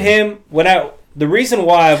looked at him when the reason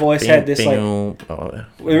why I've always had this, like... The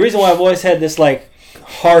reason why I've always had this, like,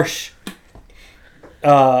 harsh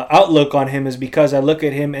outlook on him is because I look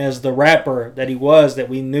at him as the rapper that he was, that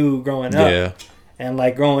we knew growing up. Yeah. And,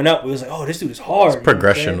 like, growing up, it was like, oh, this dude is hard. His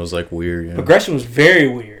progression was, like, weird. Yeah. Progression was very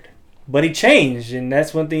weird. But he changed, and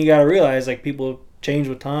that's one thing you gotta realize. Like, people change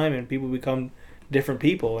with time, and people become different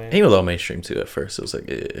people. And he was a little mainstream, too, at first. It was like,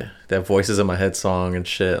 that Voices in My Head song and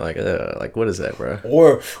shit. Like, what is that, bro?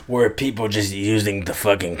 Or were people just using the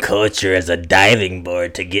fucking culture as a diving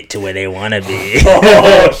board to get to where they want to be?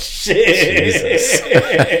 Oh, shit. Jesus.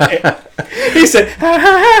 He said,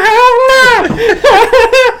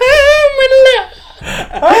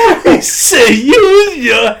 he said, use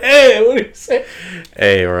your head. What did he say?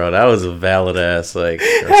 Hey, bro, that was a valid ass, like,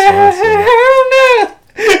 response.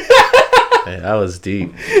 Hey, that was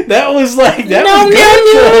deep. That was like, that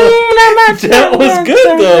was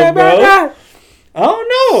good though, bro. I don't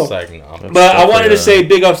know. It's like, no. But I wanted to say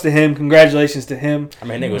big ups to him. Congratulations to him. I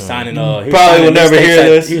mean, nigga was signing. Probably will never hear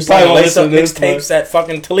this. He was Probably signing won't listen to this, mixtapes at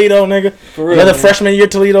fucking Toledo, nigga. For real, another man. freshman year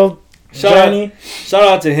Toledo journey. Shout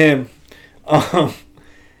out to him. All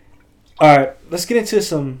right, let's get into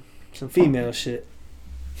some female shit.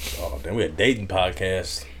 Oh, then we a dating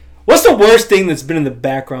podcast. What's the worst thing that's been in the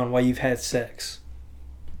background while you've had sex?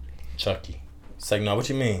 Chucky. It's like, no, what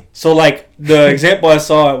you mean? So, like, the example I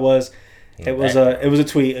saw, it was a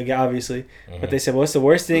tweet, again, obviously, but they said, what's the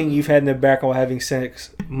worst thing you've had in the background while having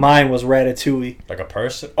sex? Mine was Ratatouille. Like a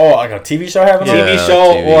person? Oh, like a TV show having Yeah. on? TV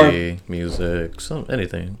show TV, music,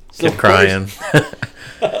 anything. Kid crying.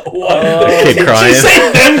 What? Kid crying. Did you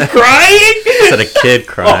say them crying? I said a kid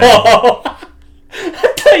crying. Oh,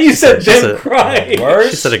 I thought you said She them said- crying.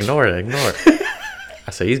 She said ignore it.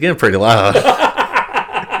 I said he's getting pretty loud.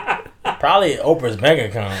 Probably Oprah's bank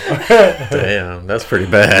account. Damn, that's pretty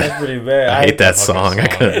bad. That's pretty bad. I hate that fucking song. I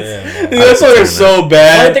couldn't- Yeah, Dude, that song is so I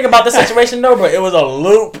bad. didn't think about the situation though, but it was a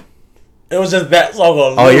loop. It was just that song on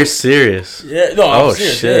loop. Oh, you're serious? Yeah, no, I'm Oh,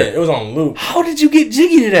 serious. shit. Yeah, it was on loop. How did you get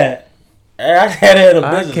jiggy to that? I had it in a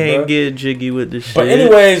I business, can't bro. get jiggy with this shit. But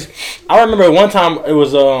anyways, I remember one time it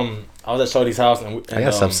was I was at Shorty's house and I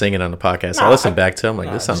gotta stop singing on the podcast. Nah, I listen back to it. I'm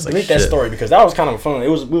like, this sounds just like delete shit. that story because that was kind of fun. It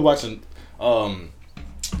was we were watching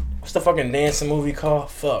what's the fucking dancing movie called?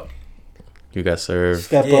 Fuck. You got served.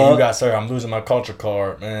 Step Yeah, up. You Got Served. I'm losing my culture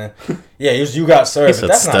card, man. Yeah, it was You Got Served. He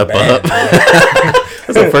But said that's not step bad. up. bro.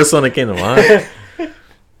 That's the first one that came to mind.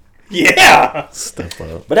 Yeah. Step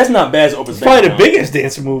up. But that's not bad as Oprah's It's probably the Bank biggest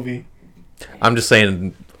dance movie. I'm just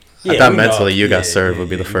saying. Yeah, I thought we know. mentally You Got Yeah, Served yeah, would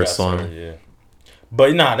be the You first Got one. Served, yeah.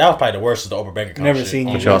 But nah, that was probably the worst. Was the Oprah Bank account. Never shit. seen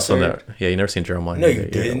Oh, You But Got you also Served. never. Yeah, you never seen Drumline. No, you You're a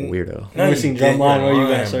didn't. weirdo. Never seen Drumline or You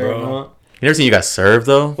Got lying, Served. bro. Huh? You never seen You Got Served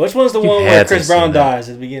though? Which one's the You one where had to Chris have Brown seen that. dies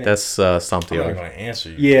at the beginning? That's Stomp I'm the not Yard. gonna answer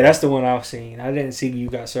you. Yeah, that's the one I've seen. I didn't see You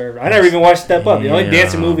Got Served. I never even watched Step Up. The only Yeah.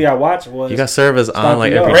 dancing movie I watched was You Got Served is Stomp on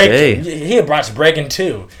like the Yard. every Breaking. day. He had brought Breaking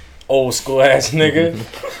too. Old school ass nigga.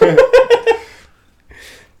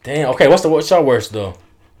 Damn. Okay, what's your worst though?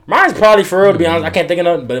 Mine's probably for real to be honest. I can't think of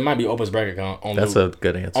nothing, but it might be Oprah's Bank account on That's loop. a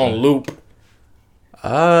good answer. On loop.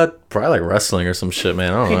 Probably like wrestling or some shit,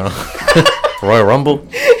 man. I don't know. Royal Rumble.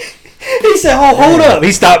 He said, "Oh, hold up!"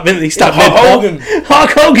 He stopped. Hulk Hogan. Hulk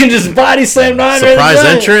Hogan just body slammed on Surprise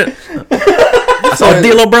entrant. I saw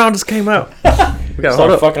D'Lo Brown just came out. We got hold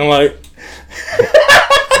Start up. fucking like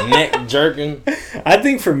neck jerking. I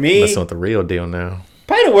think for me, Messing with the real deal now.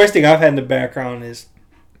 probably the worst thing I've had in the background is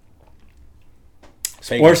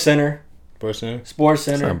Sports Center. Person. Sports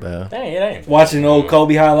It's Center. not bad. Dang, it ain't. Watching old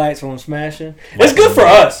Kobe highlights when I'm smashing. It's good for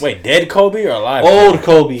us. Wait, dead Kobe or alive? Old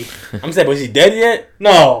Kobe. I'm saying, was he dead yet?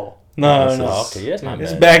 No. Oh, No. okay, that's not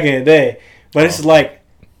It's bad. back in the day. But it's like,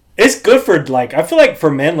 it's good for, like, I feel like for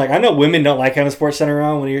men, like, I know women don't like having Sports Center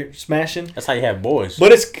around when you're smashing. That's how you have boys.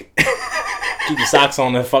 But it's, Keep your socks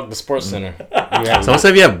on and fuck the sports center. You have Someone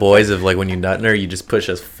said if you have boys, if like when you nut in her, you just push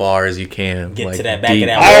as far as you can. Get like, to that back of deep.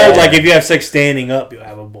 that I heard, wall. like, if you have sex standing up, you'll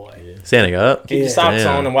have a boy. Standing up. Keep your Yeah. socks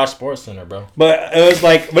Damn. on and watch Sports Center, bro. But it was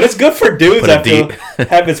like, but it's good for dudes, Put I it feel, deep.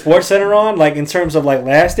 having Sports Center on, like, in terms of, like,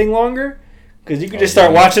 lasting longer. Because you can just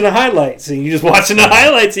start yeah. watching the highlights, and you're just watching the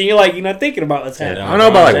highlights, and you're like, you're not thinking about what's happening. I don't know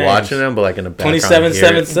about like James. watching them, but like in the background. you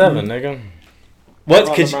hear it. 27-7-7, nigga. What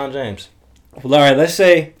About could LeBron James. Well, all right, let's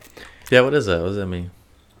say Yeah, what is that? What does that mean?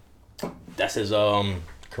 That's his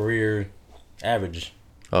career average.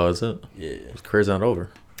 Oh, is it? Yeah. His career's not over.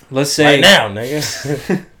 let's say Right now,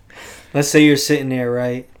 nigga. let's say you're sitting there,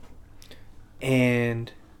 right?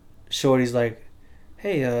 And Shorty's like,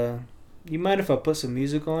 hey, you mind if I put some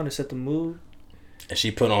music on to set the mood? And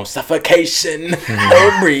she put on suffocation,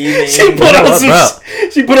 no breathing. She put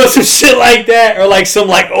on some shit like that, or like some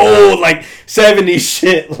like old like 70s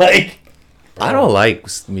shit. Like, I don't like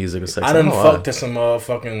music with sex. I done fucked to some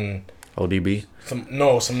fucking ODB.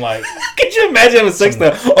 Some like. Could you imagine having sex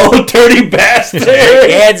with an old dirty bastard?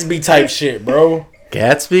 Gatsby type shit, bro.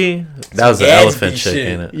 Gatsby? That was the elephant chick,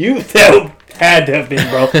 ain't it? That had to have been,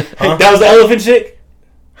 bro. That was the elephant chick?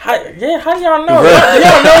 How do y'all know?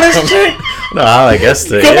 Y'all know this chick? No, I guess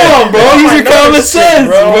the. Come on, bro. Use your common sense,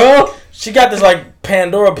 bro. She got this like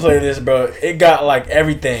Pandora playlist, bro. It got like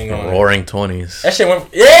everything on Roaring 20s. That shit went.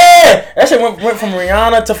 Yeah, that shit went from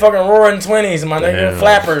Rihanna to fucking Roaring 20s, my nigga.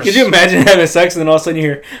 Flappers. Could you imagine having sex and then all of a sudden you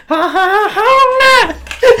hear,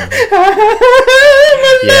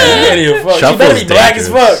 Yeah. Fuck. She better be black as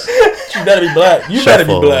fuck. She better be black. You better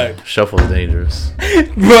be black. Shuffle's dangerous.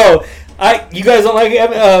 Bro, you guys don't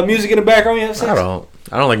like music in the background when you have sex? I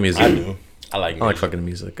don't like music. I do. I like music. I like fucking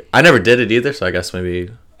music. I never did it either, so I guess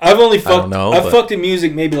maybe. I've only fucked. I don't know, I've fucked in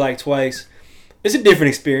music maybe like twice. It's a different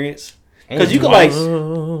experience because you can like,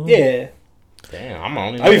 yeah. Damn, I'm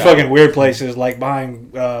only. I be fucking weird places like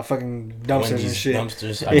behind fucking dumpsters Wendy's and shit.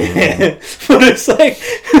 Dumpsters. Yeah.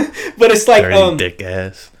 but it's like Dirty dick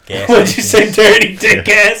ass. What'd you say, dirty dick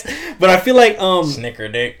ass? But I feel like Snicker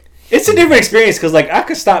dick. it's a different experience because like I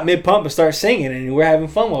could stop mid pump and start singing and we're having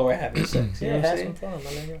fun while we're having sex. You know what I'm saying? Fun, my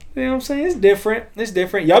nigga. You know what I'm saying? It's different. It's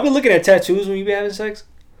different. Y'all been looking at tattoos when you be having sex?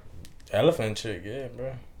 Elephant chick, yeah,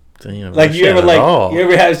 bro. Damn, Like you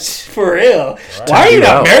ever have for real? Right. Why are you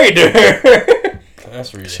not married to her?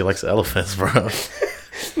 That's ridiculous. She likes elephants, bro.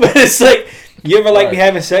 But it's like you ever like be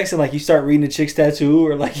having sex and like you start reading the chick's tattoo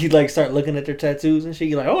or like you like start looking at their tattoos and shit.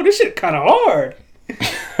 You're like, oh, this shit kind of hard.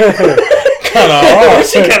 Kind of hard.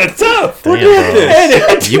 This shit kind of tough. Damn,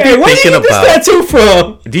 bro. You be where thinking you get about this tattoo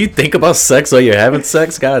from? Do you think about sex while you're having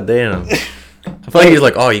sex? God damn. I feel like he's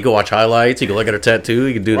like, oh, you can watch highlights, you can look at her tattoo,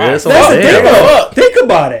 you can do this. I'm like, damn. Think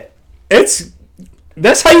about it.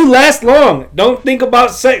 That's how you last long. Don't think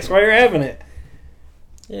about sex while you're having it.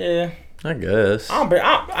 Yeah. I guess. I'm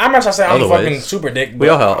not say I'm fucking super dick. We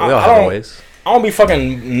all have other ways. I don't be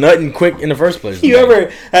fucking nutting quick in the first place. Have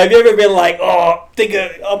you ever been like, oh,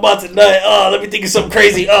 I'm about to nut. Oh, let me think of something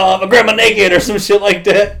crazy. Oh, my grandma naked or some shit like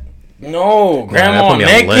that. No, grandma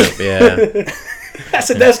naked. Yeah. I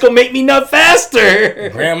said that's gonna make me nut faster.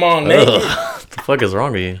 Grandma naked. What the fuck is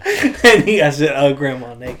wrong with you? And I said, oh,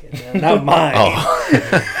 grandma naked, man. Not mine. Oh.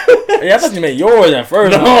 Yeah, I thought you meant yours at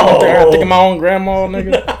first. No. I think of my own grandma,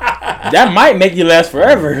 nigga. That might make you last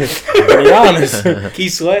forever. To be honest.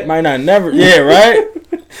 Keith Sweat Might not never. Yeah, right?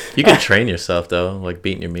 You can train yourself though, like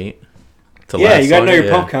beating your meat. Yeah, you gotta know your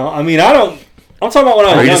pump count. I mean, I'm talking about when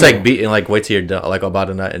I was Or you just younger. like beat and like wait till you're done, like about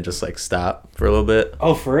a nut and just like stop for a little bit.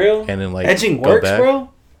 Oh, for real? And then like edging go works, back. bro.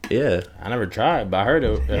 Yeah. I never tried, but I heard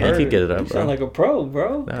it. Yeah, you can get it up, You bro. sound like a pro,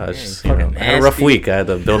 bro. Nah, it's just, fucking I had a rough nasty. week. I had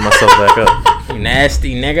to build myself back up. You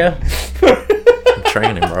nasty nigga. I'm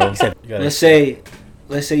training, bro.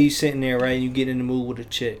 Let's say you sitting there, right? You get in the mood with a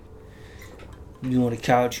chick. You on the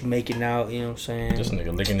couch, you making out. You know what I'm saying? This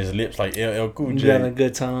nigga licking his lips like LL Cool You having a J.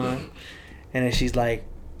 good time, and then she's like,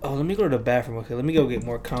 "Oh, let me go to the bathroom. Okay, let me go get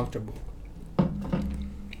more comfortable."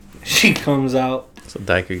 She comes out It's a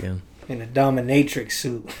dyke again. in a dominatrix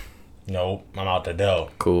suit. Nope, I'm out the door.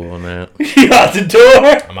 Cool on that. You out the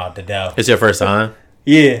door? I'm out the door. It's your first time?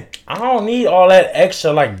 Yeah. I don't need all that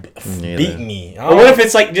extra like Neither. beat me. Or what if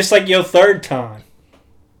it's like just like your third time?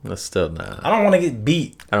 That's still not. I don't want to get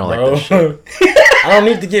beat. I don't bro. like that I don't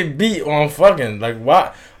need to get beat on fucking like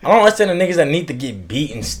why. I don't understand the niggas that need to get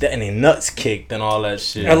beat and their nuts kicked and all that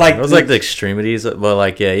shit. Or like It was like the extremities, but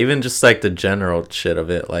like yeah, even just like the general shit of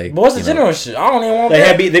it. Like, but what's the you know, general shit? I don't even want they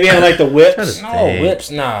that. be having like the whips. No Dang. whips,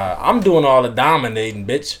 nah. I'm doing all the dominating,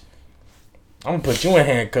 bitch. I'm gonna put you in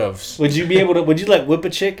handcuffs. Would you be able to? Would you like whip a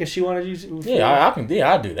chick if she wanted you? To, Yeah, I can.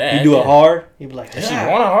 Yeah, I do that. You do it hard. You be like, If she want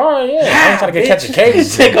it hard, yeah. I ain't trying to catch a You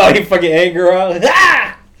case. take all your fucking anger out.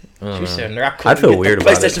 Ah! I don't She know. said, "Nigga, I I'd couldn't feel get weird the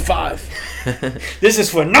about it. PlayStation 5. This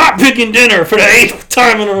is for not picking dinner for the 8th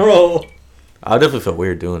time in a row. I would definitely feel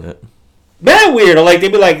weird doing it. Mad weird. Or like they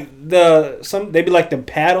be like the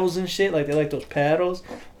paddles and shit. Like they like those paddles.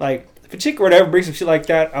 Like if a chick or whatever brings some shit like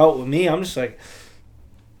that out with me, I'm just like,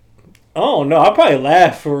 oh no, I'll probably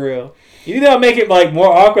laugh for real. You think that'll make it like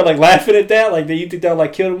more awkward, like laughing at that? Like do you think that'll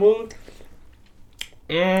like kill the mood?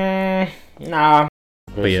 Nah.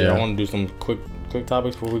 But yeah. I want to do some quick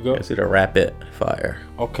topics before we go. It's either rapid fire.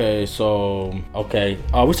 Okay, so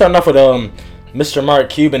we starting off with Mr. Mark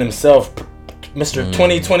Cuban himself, Mr.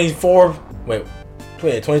 2024. Wait,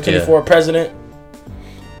 2024 president.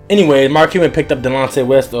 Anyway, Mark Cuban picked up Delonte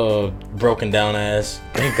West, broken down ass.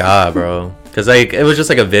 Thank God, bro. Because like it was just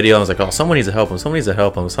like a video. I was like, oh, someone needs to help him. Someone needs to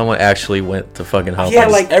help him. Someone actually went to fucking help him. Yeah,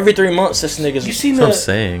 like every 3 months, this nigga's. You seen That's what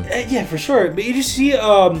I'm saying. Yeah, for sure. But you just see,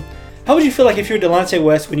 how would you feel like if you were Delonte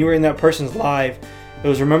West when you were in that person's live? It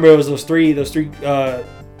was those three.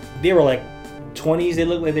 They were like 20s. They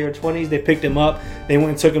looked like they were 20s. They picked him up. They went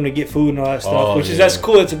and took him to get food and all that stuff. That's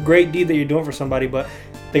cool. It's a great deed that you're doing for somebody. But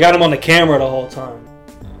they got him on the camera the whole time,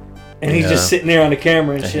 and he's just sitting there on the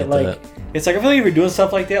camera and shit. Like it's like I feel like if you're doing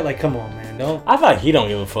stuff like that, like come on, man, don't. I feel like he don't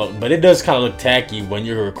give a fuck, but it does kind of look tacky when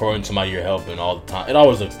you're recording somebody you're helping all the time. It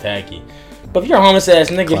always looks tacky. But if you're a homeless ass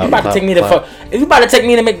nigga, if you about to take me to if you about to take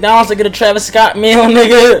me to McDonald's to get a Travis Scott meal,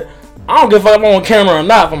 nigga, I don't give a fuck if I'm on camera or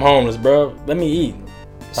not. If I'm homeless, bro, let me eat.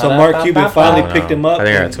 So Mark Cuban finally picked him up. I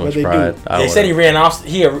think I got too much pride. They said he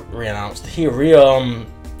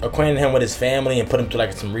acquainted him with his family and put him through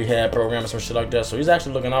like some rehab program or some shit like that. So he's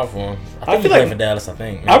actually looking out for him. I think he's playing for Dallas. I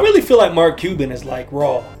think. I really feel like Mark Cuban is like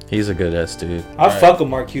raw. He's a good ass dude. I fuck with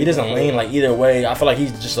Mark Cuban. He doesn't lean like either way. I feel like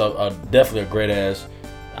he's just a definitely a great ass.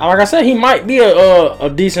 Like I said, he might be a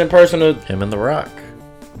decent person to him and The Rock.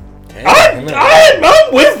 I'm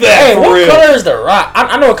with that. Hey, what real. color is The Rock?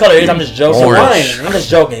 I know what color it is. I'm just joking. Orange. I'm just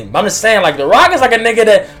joking. But I'm just saying, like, The Rock is like a nigga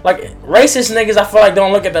that, like, racist niggas, I feel like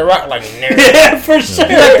don't look at The Rock like, yeah, for sure.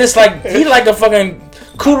 He like this, like, he like a fucking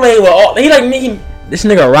Kool-Aid with all, he like me. This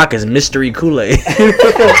nigga Rock is mystery Kool-Aid.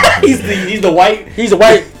 he's the white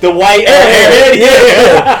airhead.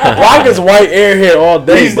 Yeah. Rock is white airhead all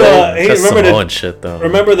day. He's remember shit though.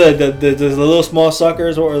 Remember the little small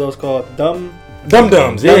suckers? What were those called?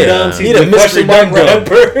 Dum-dums, yeah. Dum-dums. He the mystery dum-dum.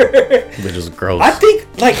 Which is gross. I think,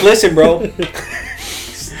 like, listen, bro.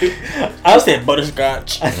 I said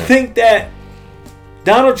butterscotch. I think that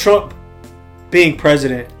Donald Trump being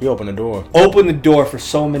president, he opened the door for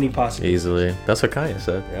so many possibilities. Easily. That's what Kanye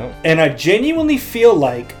said. Yeah. And I genuinely feel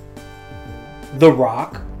like The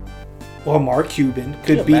Rock or Mark Cuban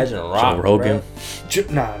could be Rock, Joe Rogan.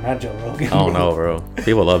 Nah, not Joe Rogan. I don't know, bro.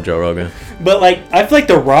 People love Joe Rogan. But like, I feel like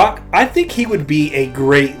The Rock, I think he would be a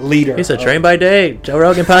great leader. He's a train by day, Joe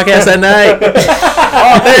Rogan podcast at night.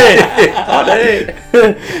 all day.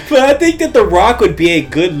 But I think that The Rock would be a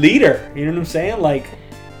good leader. You know what I'm saying? Like,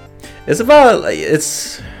 it's about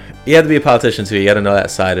you have to be a politician too. You got to know that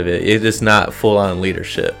side of it. It's just not full on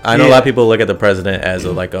leadership. I know a lot of people look at the president as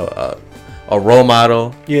a role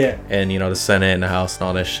model. Yeah. And the Senate and the House and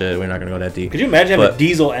all that shit. We're not gonna go that deep. Could you imagine having a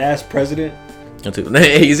diesel ass president?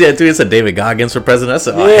 It's a David Goggins for president. I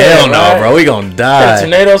said, hell no, bro. We gonna die.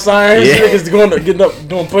 Tornado signs. Yeah. Getting up,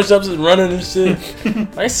 doing push-ups and running and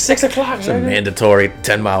shit. Like 6 o'clock. It's a mandatory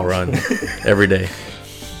 10-mile run every day.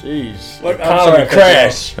 Jeez. Economy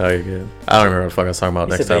crash. Oh, you're good. I don't remember what the fuck I was talking about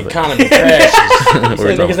next time. The economy crashes.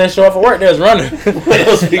 Niggas didn't show up for work. They was running.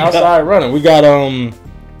 Outside running. We got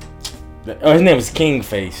his name was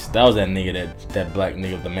Kingface. That was that nigga, that black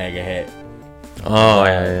nigga with the MAGA hat. Oh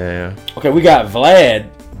yeah. Okay, we got Vlad,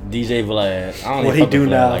 DJ Vlad. I don't know what he do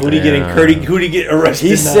now? Like who'd he get arrested?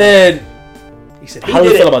 He said. How do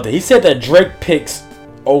you feel about that? He said that Drake picks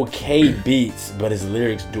okay beats, but his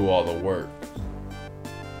lyrics do all the work.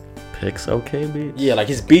 Picks okay beats? Yeah, like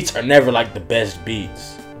his beats are never like the best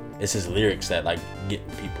beats. It's his lyrics that like get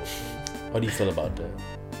people. What do you feel about that?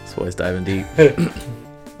 This boy's diving deep.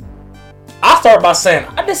 I'll start by saying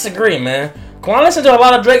I disagree, man. When I listen to a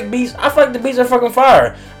lot of Drake beats, I feel like the beats are fucking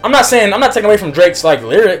fire. I'm not taking away from Drake's like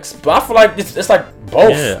lyrics, but I feel like it's like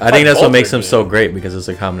both. Yeah, I think that's what makes him so great because it's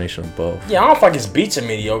a combination of both. Yeah, I don't feel like his beats are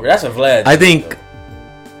mediocre. That's a Vlad. I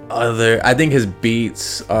think his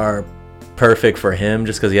beats are perfect for him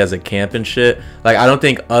just because he has a camp and shit. Like I don't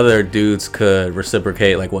think other dudes could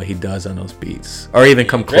reciprocate like what he does on those beats or even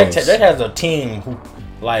come close. Drake has a team who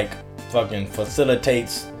like fucking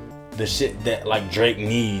facilitates the shit that like Drake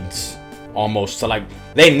needs. Almost so like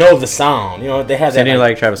they know the sound, they have that.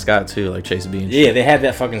 Like Travis Scott too, like Chase B. And yeah, shit. they have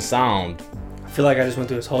that fucking sound. I feel like I just went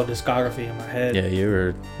through his whole discography in my head. Yeah, you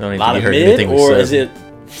were. I don't a lot of mid, or is it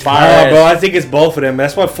fire? Bro, I think it's both of them.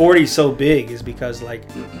 That's why 40 is so big, is because like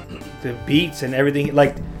the beats and everything,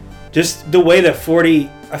 like just the way that 40.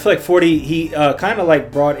 I feel like 40 he kind of like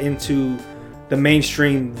brought into the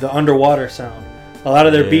mainstream the underwater sound. A lot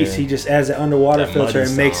of their beats, he just adds an underwater filter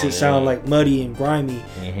and makes it sound like muddy and grimy,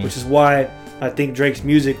 which is why I think Drake's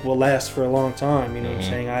music will last for a long time. You know what I'm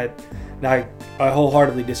saying? I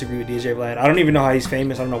wholeheartedly disagree with DJ Vlad. I don't even know how he's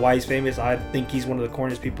famous. I don't know why he's famous. I think he's one of the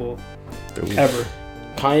corniest people ever.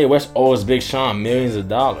 Kanye West owes Big Sean millions of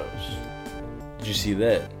dollars. Did you see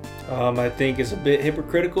that? I think it's a bit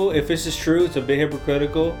hypocritical. If this is true, it's a bit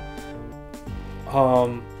hypocritical.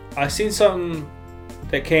 I seen something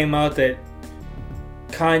that came out that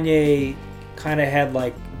Kanye kind of had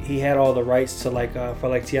like he had all the rights to like for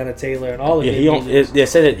like Tiana Taylor and all of They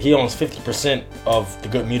said that he owns 50% of the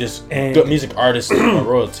good music artists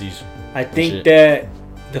royalties. I think that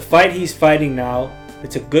the fight he's fighting now,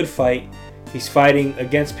 it's a good fight. He's fighting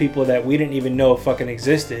against people that we didn't even know fucking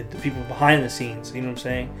existed, the people behind the scenes, you know what I'm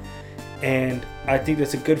saying? And I think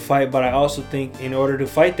that's a good fight, but I also think in order to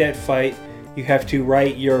fight that fight, you have to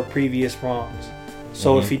right your previous wrongs.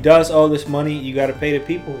 So if he does all this money, you got to pay the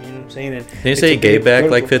people, you know what I'm saying? And did he say he gave back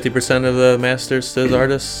like 50% of the masters to his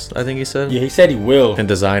artists? I think he said. Yeah, he said he will. And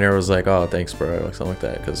designer was like, "Oh, thanks, bro," like something like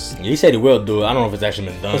that. Cause he said he will do it. I don't know if it's actually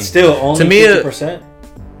been done. But still, only to me, 50%.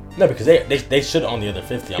 No, because they should own the other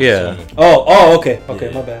 50. I'm assuming. Okay.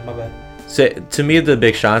 My bad. So, to me, the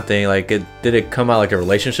Big Sean thing, like, did it come out like a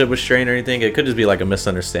relationship was strained or anything? It could just be like a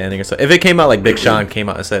misunderstanding or something. If it came out like Big Sean came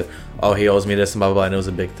out and said, "Oh, he owes me this," and blah blah blah, and it was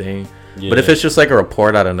a big thing. Yeah. But if it's just like a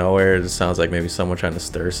report out of nowhere, it just sounds like maybe someone trying to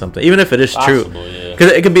stir something. Even if it is true,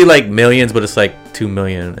 because it could be like millions, but it's like 2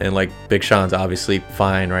 million, and like Big Sean's obviously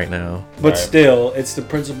fine right now. But still, it's the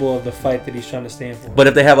principle of the fight that he's trying to stand for. But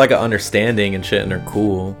if they have like an understanding and shit, and they're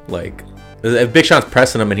cool, like if Big Sean's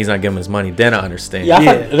pressing him and he's not giving him his money, then I understand.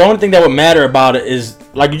 Yeah, the only thing that would matter about it is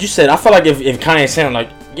like you just said. I feel like if Kanye's saying like,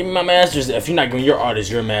 "Give me my masters," if you're not giving your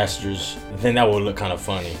artists your masters, then that would look kind of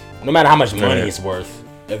funny. No matter how much money it's worth.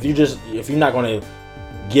 If you're not gonna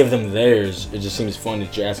give them theirs, it just seems funny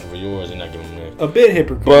that you're asking for yours and not giving them theirs. A bit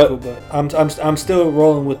hypocritical, but I'm still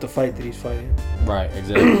rolling with the fight that he's fighting. Right,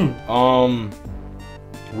 exactly.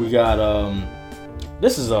 We got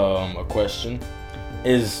this is a question: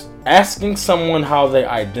 is asking someone how they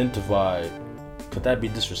identify, could that be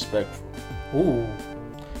disrespectful? Ooh.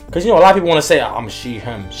 Because, you know, a lot of people want to say, I'm she,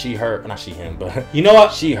 him, she, her. Not she, him, but... You know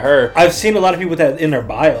what? She, her. I've seen a lot of people with that in their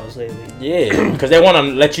bios lately. Yeah, because they want to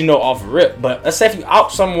let you know off rip. But let's say if you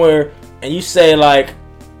out somewhere and you say, like...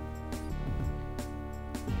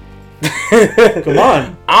 Come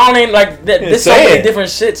on. I don't even, like... There's so many different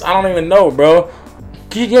shits I don't even know, bro.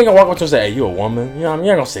 You ain't gonna walk up to and say, "Hey, you a woman?" You know what I mean?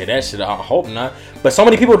 You ain't gonna say that shit. I hope not. But so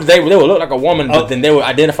many people, they will look like a woman, but then they will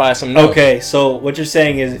identify as something else. Okay, so what you're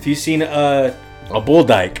saying is if you've seen a bull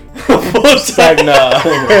dyke. It's like, nah.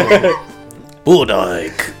 Bull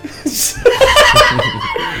dyke.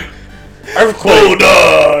 Earthquake. Bull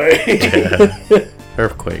dyke. Yeah.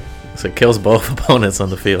 Earthquake. So it kills both opponents on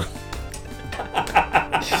the field.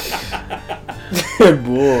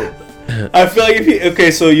 Bull. I feel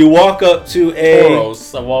like so you walk up to a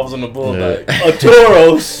Tauros evolves in the bull dyke. A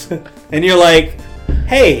Tauros, and you're like,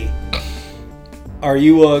 "Hey, are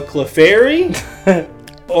you a Clefairy?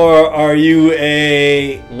 Or are you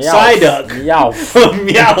a Psyduck?" Meowth.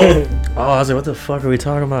 Meowth. Oh, I was like, what the fuck are we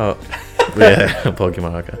talking about? Yeah,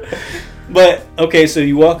 Pokemon. Okay. But okay, so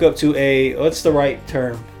you walk up to a what's the right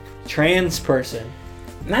term? Trans person.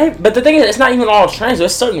 But the thing is, it's not even all trans.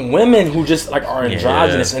 There's certain women who just like are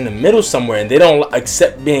androgynous in the middle somewhere, and they don't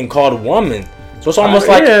accept being called a woman. So it's almost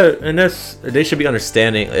like and they should be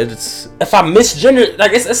understanding. It's if I misgender,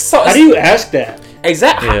 like it's so. How do you ask that?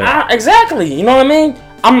 Exactly. Exactly. You know what I mean?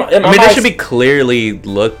 They should be clearly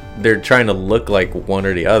they're trying to look like one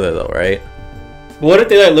or the other, though, right? What if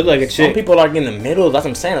they look like a chick? Some people are in the middle. That's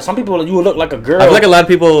what I'm saying. Some people you would look like a girl. I feel like a lot of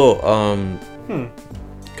people.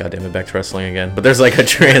 God damn it, back to wrestling again. But there's like a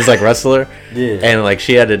trans like wrestler, and like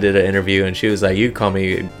she did an interview, and she was like, "You call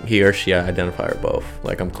me he or she, I identify her both.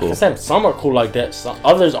 Like I'm cool." Some are cool like that.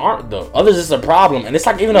 Others aren't though. Others is a problem, and it's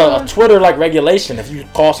like even a Twitter like regulation. If you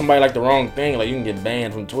call somebody like the wrong thing, like you can get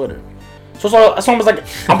banned from Twitter. So it's almost like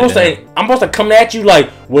I'm supposed to come at you like,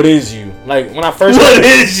 "What is you?" Like when I first. What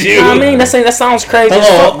is you? You know what I mean? That sounds crazy.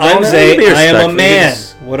 Hello, I'm Zay. I am a man.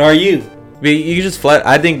 What are you? You just flat.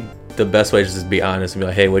 I think the best way is just be honest and be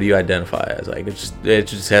like, "Hey, what do you identify as?" Like it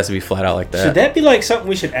just has to be flat out like that. Should that be like something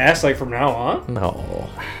we should ask like from now on? No.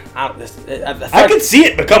 I can see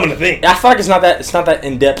it becoming a thing. I feel like it's not that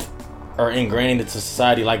in depth or ingrained into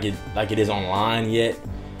society like it is online yet.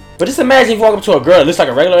 But just imagine if you walk up to a girl that looks like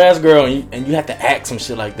a regular ass girl and you have to act some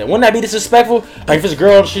shit like that. Wouldn't that be disrespectful? Like if it's a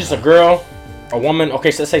girl, she's a girl, a woman.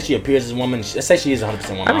 Okay, so let's say she appears as a woman. Let's say she is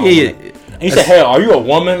 100% woman. I mean, and you say, "Hey, are you a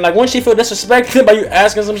woman?" Like, wouldn't she feel disrespected by you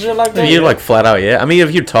asking some shit like that? You're like flat out, yeah. I mean,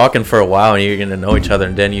 if you're talking for a while and you're gonna know each other,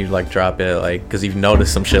 and then you like drop it, like, because you've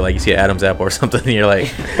noticed some shit, like you see Adam's apple or something, and you're like,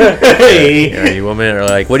 "Hey, are you a woman?" Or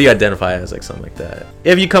like, "What do you identify as?" Like something like that.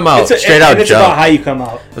 If you come out straight out, it's jump. about how you come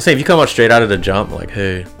out. Let's say if you come out straight out of the jump, like,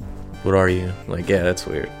 "Hey, what are you?" Like, yeah, that's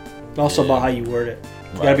weird. Also about how you word it.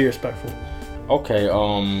 You gotta be respectful. Okay,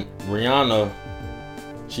 Rihanna,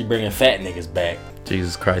 she bringing fat niggas back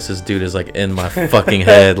Jesus Christ, this dude is like in my fucking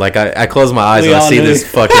head. Like I close my eyes and I Rihanna. see this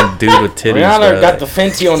fucking dude with titties. Rihanna bro. got the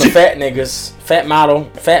Fenty on the fat niggas. Fat model,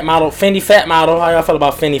 Fendi fat model. How y'all feel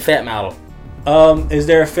about Fendi fat model? Is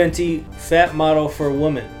there a Fenty fat model for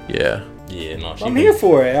women? Yeah. Yeah, no, I'm here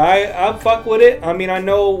for it. I fuck with it. I mean, I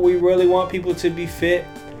know we really want people to be fit,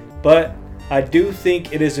 but I do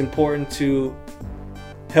think it is important to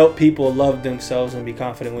help people love themselves and be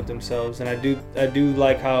confident with themselves. And I do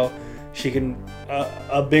like how she can,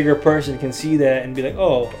 a bigger person can see that and be like,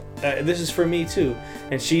 oh, this is for me too.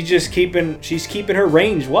 And she's keeping her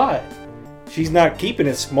range wide. She's not keeping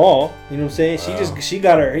it small. You know what I'm saying? She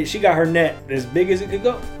got her net as big as it could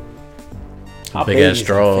go. How Big ass is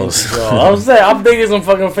draws. them Fenty draws? I was saying, how big is them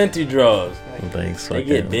fucking Fenty draws? Thanks. They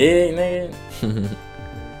get big, nigga.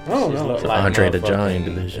 I don't know. Look Andre the motherfucking Giant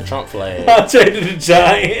division. Trump flag. Andre the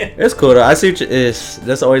Giant. It's cool though. I see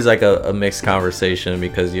that's always like a mixed conversation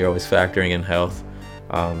because you're always factoring in health.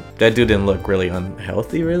 That dude didn't look really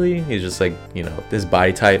unhealthy, really. He's just like, you know, his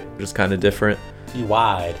body type just kind of different. You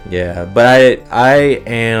wide. Yeah, but I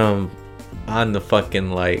am on the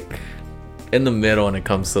fucking like in the middle when it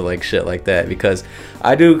comes to like shit like that because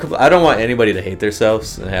I don't want anybody to hate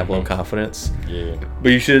themselves and have low confidence. Yeah.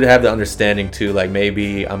 But you should have the understanding too, like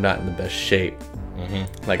maybe I'm not in the best shape.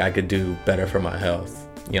 Like I could do better for my health.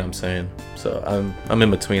 You know what I'm saying? So I'm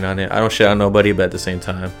in between on it. I don't shit on nobody, but at the same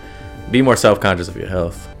time, be more self-conscious of your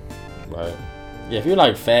health. Right. Yeah, if you're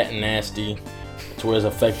like fat and nasty to where it's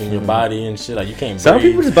affecting your body and shit, like you can't Some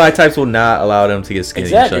breathe. people's body types will not allow them to get skinny.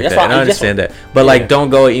 Exactly. And shit like That's that. why- And I that's understand why- that. But like, Yeah. don't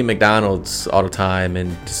go eat McDonald's all the time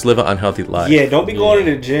and just live an unhealthy life. Yeah, don't be going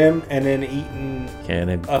to the gym and then eating Yeah, and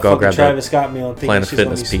then a go fucking grab Travis that Scott meal and thinking Planet it's just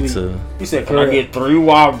gonna Fitness be sweet. pizza. You said, can I get 3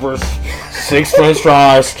 Whoppers, 6 French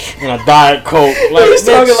fries, and a Diet Coke? Like, He's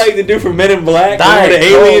talking bitch, like the dude from Men in Black, Diet the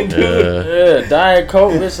alien Coke. dude. yeah, Diet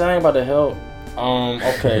Coke. Bitch, I ain't about to help.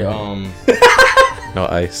 Okay. No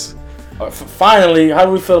ice. Finally, how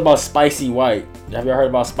do we feel about Spicy White? Have you heard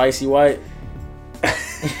about Spicy White?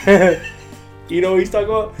 You know what he's talking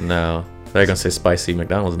about? No. They're gonna say spicy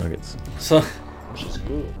McDonald's nuggets. So Which is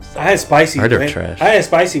good. I had spicy. I heard they're trash. I had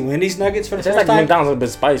spicy Wendy's nuggets for the It's first like time. McDonald's a bit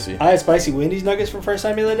spicy. I had spicy Wendy's nuggets for the first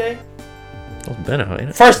time the other day. It's been out,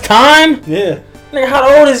 ain't it? First time? Yeah. Nigga,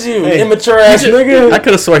 how old is you? Hey. Immature ass I nigga.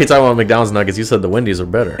 could have sworn he talking about McDonald's nuggets. You said the Wendy's are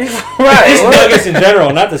better. Just Right. nuggets in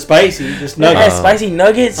general, not the spicy. Just Never nuggets. had spicy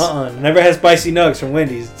nuggets? Never had spicy nuggets from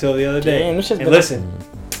Wendy's until the other day. Damn, this shit's And been- listen,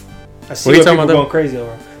 I see What are you what talking people about going crazy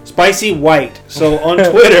over. Spicy white. So on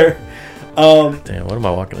Twitter, Damn, what am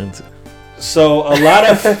I walking into? so a lot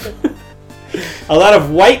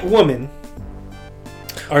of white women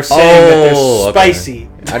are saying that they're okay. spicy.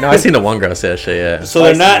 I know. I seen the one girl say that shit. Yeah. So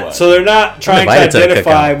they're Spicy not. white. So they're not trying to invited to the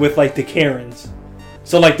identify cookout. with like the Karens.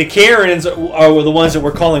 So like the Karens are the ones that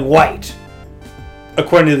we're calling white,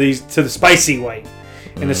 according to the spicy white,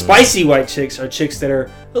 and the spicy white chicks are chicks that are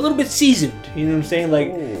a little bit seasoned. You know what I'm saying?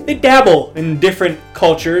 Like they dabble in different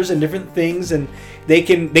cultures and different things, and they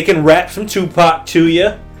can rap some Tupac to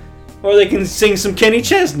you, or they can sing some Kenny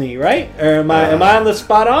Chesney, right? Or am I on the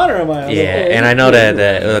spot on, or am I? On Yeah, the, and I know that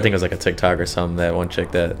I think it was like a TikTok or something. That one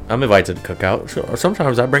chick that I'm invited to the cookout. So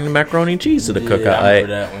sometimes I bring the macaroni and cheese to the cookout. Yeah, I remember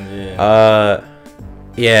that one, yeah.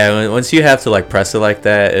 Yeah, once you have to like press it like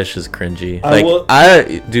that, it's just cringy. I Like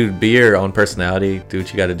will- dude, be your own personality. Do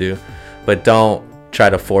what you got to do, but don't try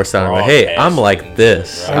to force down. Like, hey, I'm like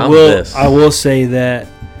this. Right. I'm this. I will say that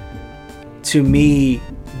to me,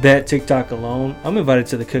 that TikTok alone, I'm invited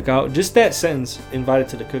to the cookout. Just that sentence, invited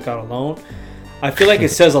to the cookout alone, I feel like it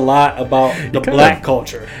says a lot about the kinda- black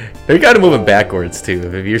culture. You got to move it backwards too.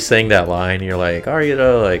 If you're saying that line, you're like, are you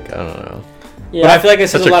though? Like, I don't know. Yeah, But I feel like it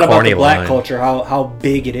says Such a a lot about corny the black line. culture, how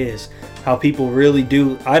big it is, how people really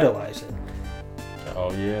do idolize it.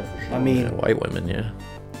 oh yeah, for sure. I mean, Yeah, white women, yeah.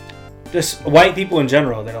 just white people in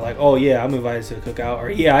general that are like, oh yeah, I'm invited to the cookout, or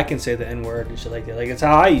yeah, I can say the N word and shit like that. Like it's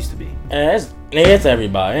how I used to be. And it's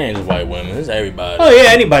everybody. It ain't just white women. It's everybody. Oh yeah,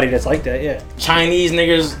 anybody that's like that, yeah. Chinese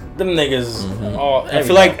niggas, them niggas. All, I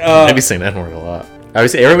feel like They be saying that word a lot. I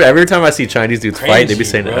was every time I see Chinese dudes fight, they be Cringy,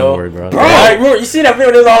 saying the bro. N word, bro. Bro, you see that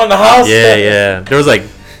video? They was all in the house. Yeah, yeah. There was like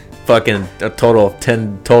fucking a total of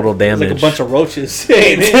 10 total it's damage. like a bunch of roaches.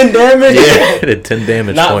 10 damage. yeah, it did 10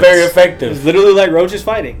 damage Not points. very It's effective. literally like roaches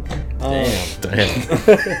fighting. Damn. Damn.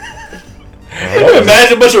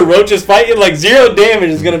 Imagine a bunch of roaches fighting, like 0 damage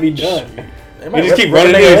is gonna be done. They You might just rip- keep rip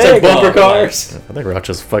running a in, nigga it's like head bumper off, cars. I think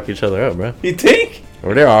roaches fuck each other up, bro. You think?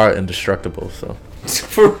 Or they are indestructible, so.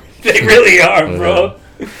 They really are, bro. All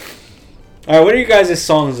right, what are you guys'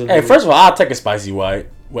 songs of the Hey, week? first of all, I'll take a spicy white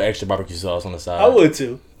with extra barbecue sauce on the side. I would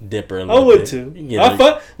too. Dip her a I little would bit. too. You can get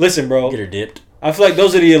her, Listen, bro. get her dipped. I feel like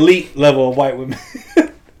those are the elite level of white women.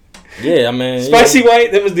 Yeah, I mean, Spicy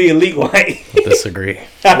white, that was the elite white. Disagree.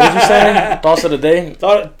 What was you saying? Thoughts of the day?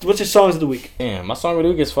 What's your songs of the week? Damn, my song of the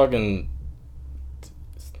week is fucking.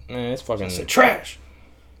 Man, it's fucking. It's trash.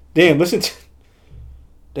 Damn, listen to.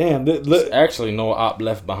 Damn, look. There's actually no op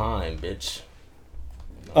left behind, bitch.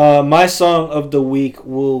 My song of the week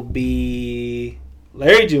will be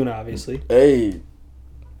Larry June, obviously. Hey,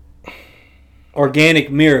 Organic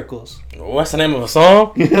Miracles. what's the name of a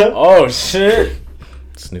song? Oh shit!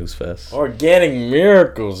 Snooze fest. Organic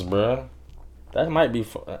Miracles, bro. That might be.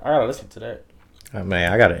 I gotta listen to that. Oh,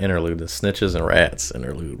 man, I got an interlude. The Snitches and Rats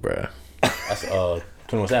interlude, bro. That's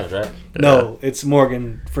 21 Savage, right? No, it's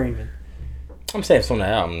Morgan Freeman. I'm saying it's on the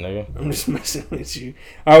album, nigga. I'm just messing with you.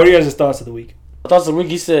 All right, what are your guys' thoughts of the week? I thought the week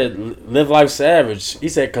he said live life savage. He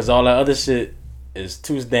said because all that other shit is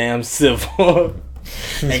too damn civil.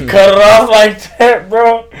 And cut it off like that,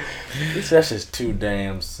 bro. He said that's just too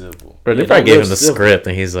damn civil. Bro, they Yeah, probably don't gave live him the civil. script,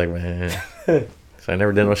 and he's like, man, so I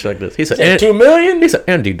never did no shit like this. He said, He said 2 million? He said,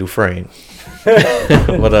 Andy Dufresne.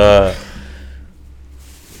 But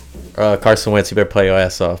Carson Wentz, you better play your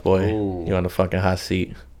ass off, boy. Ooh. You on the fucking hot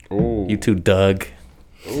seat. Ooh. You too, Doug.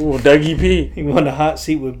 Ooh, Dougie P. He won the hot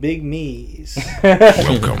seat with Big Me's.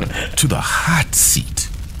 Welcome to the hot seat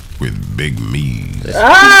with Big Me's.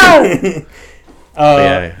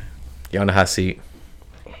 Yeah, you're on the hot seat.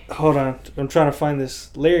 Hold on, I'm trying to find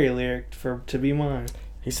this Larry lyric to be mine.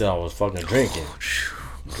 He said I was fucking drinking.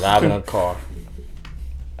 Driving a car.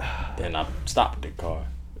 Then I stopped the car.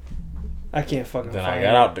 I can't fucking Then find I it.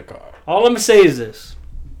 got out the car. All I'm gonna say is this.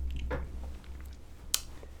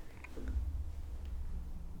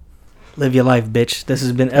 Live your life, bitch. This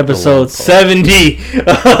has been episode 70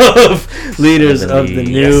 of Leaders of the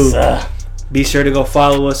New. Yes, sir. Be sure to go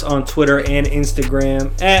follow us on Twitter and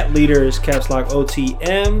Instagram at Leaders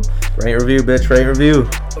OTM. Rate review, bitch. Rate review.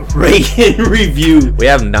 Rate and review. We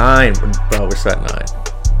have 9, bro. We're set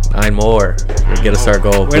 9. 9 more. We get us our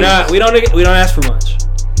goal. We don't ask for much.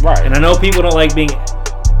 Right. And I know people don't like being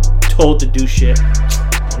told to do shit.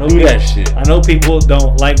 Do that shit. I know people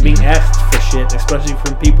don't like being asked for shit, especially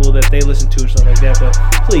from people that they listen to or something like that. But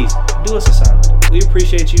please, do us a solid. We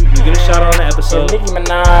appreciate you. You get a shout out on the episode. Nicki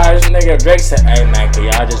Minaj, nigga Drake said, hey man, can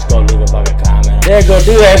y'all just go leave a fucking comment? Yeah, go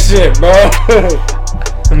do that shit, bro.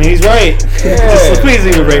 I mean, he's right. Yeah. So please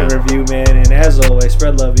leave a rate and review, man. And as always,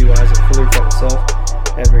 spread love, be wise, and fully fuck yourself.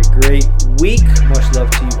 Have a great week. Much love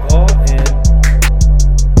to you all. And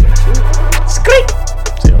Squeak.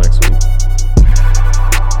 See you next week.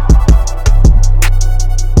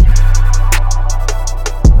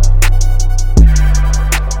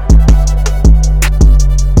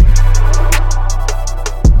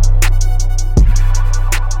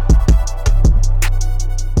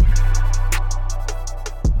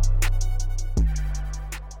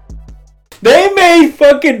 they made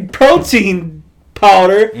fucking protein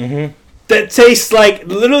powder that tastes like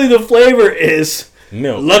literally the flavor is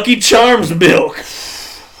Milk. Lucky Charms milk.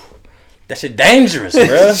 That shit dangerous,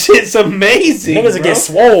 bro. Shit's amazing. Niggas will bro. get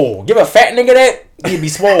swole. Give a fat nigga that, he'll be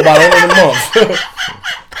swole by the end of the month.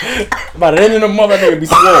 By the end of the month, that nigga be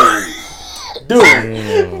swole.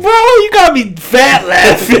 Dude. Bro, you got me fat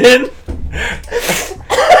laughing.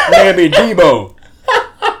 Nigga be Debo.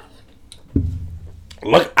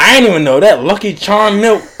 Look, I ain't even know that Lucky Charm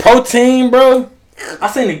milk protein, bro. I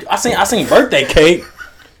seen birthday cake,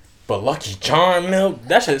 but Lucky Charm milk,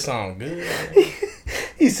 that shit sound good.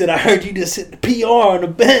 He said, "I heard you just hit the PR on the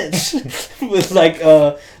bench." With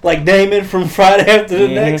like Damon from Friday After the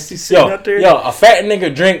Next. He's sitting out there. Yo, a fat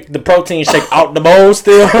nigga drink the protein shake out the bowl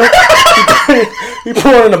still. He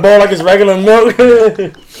pour it in the bowl like it's regular milk.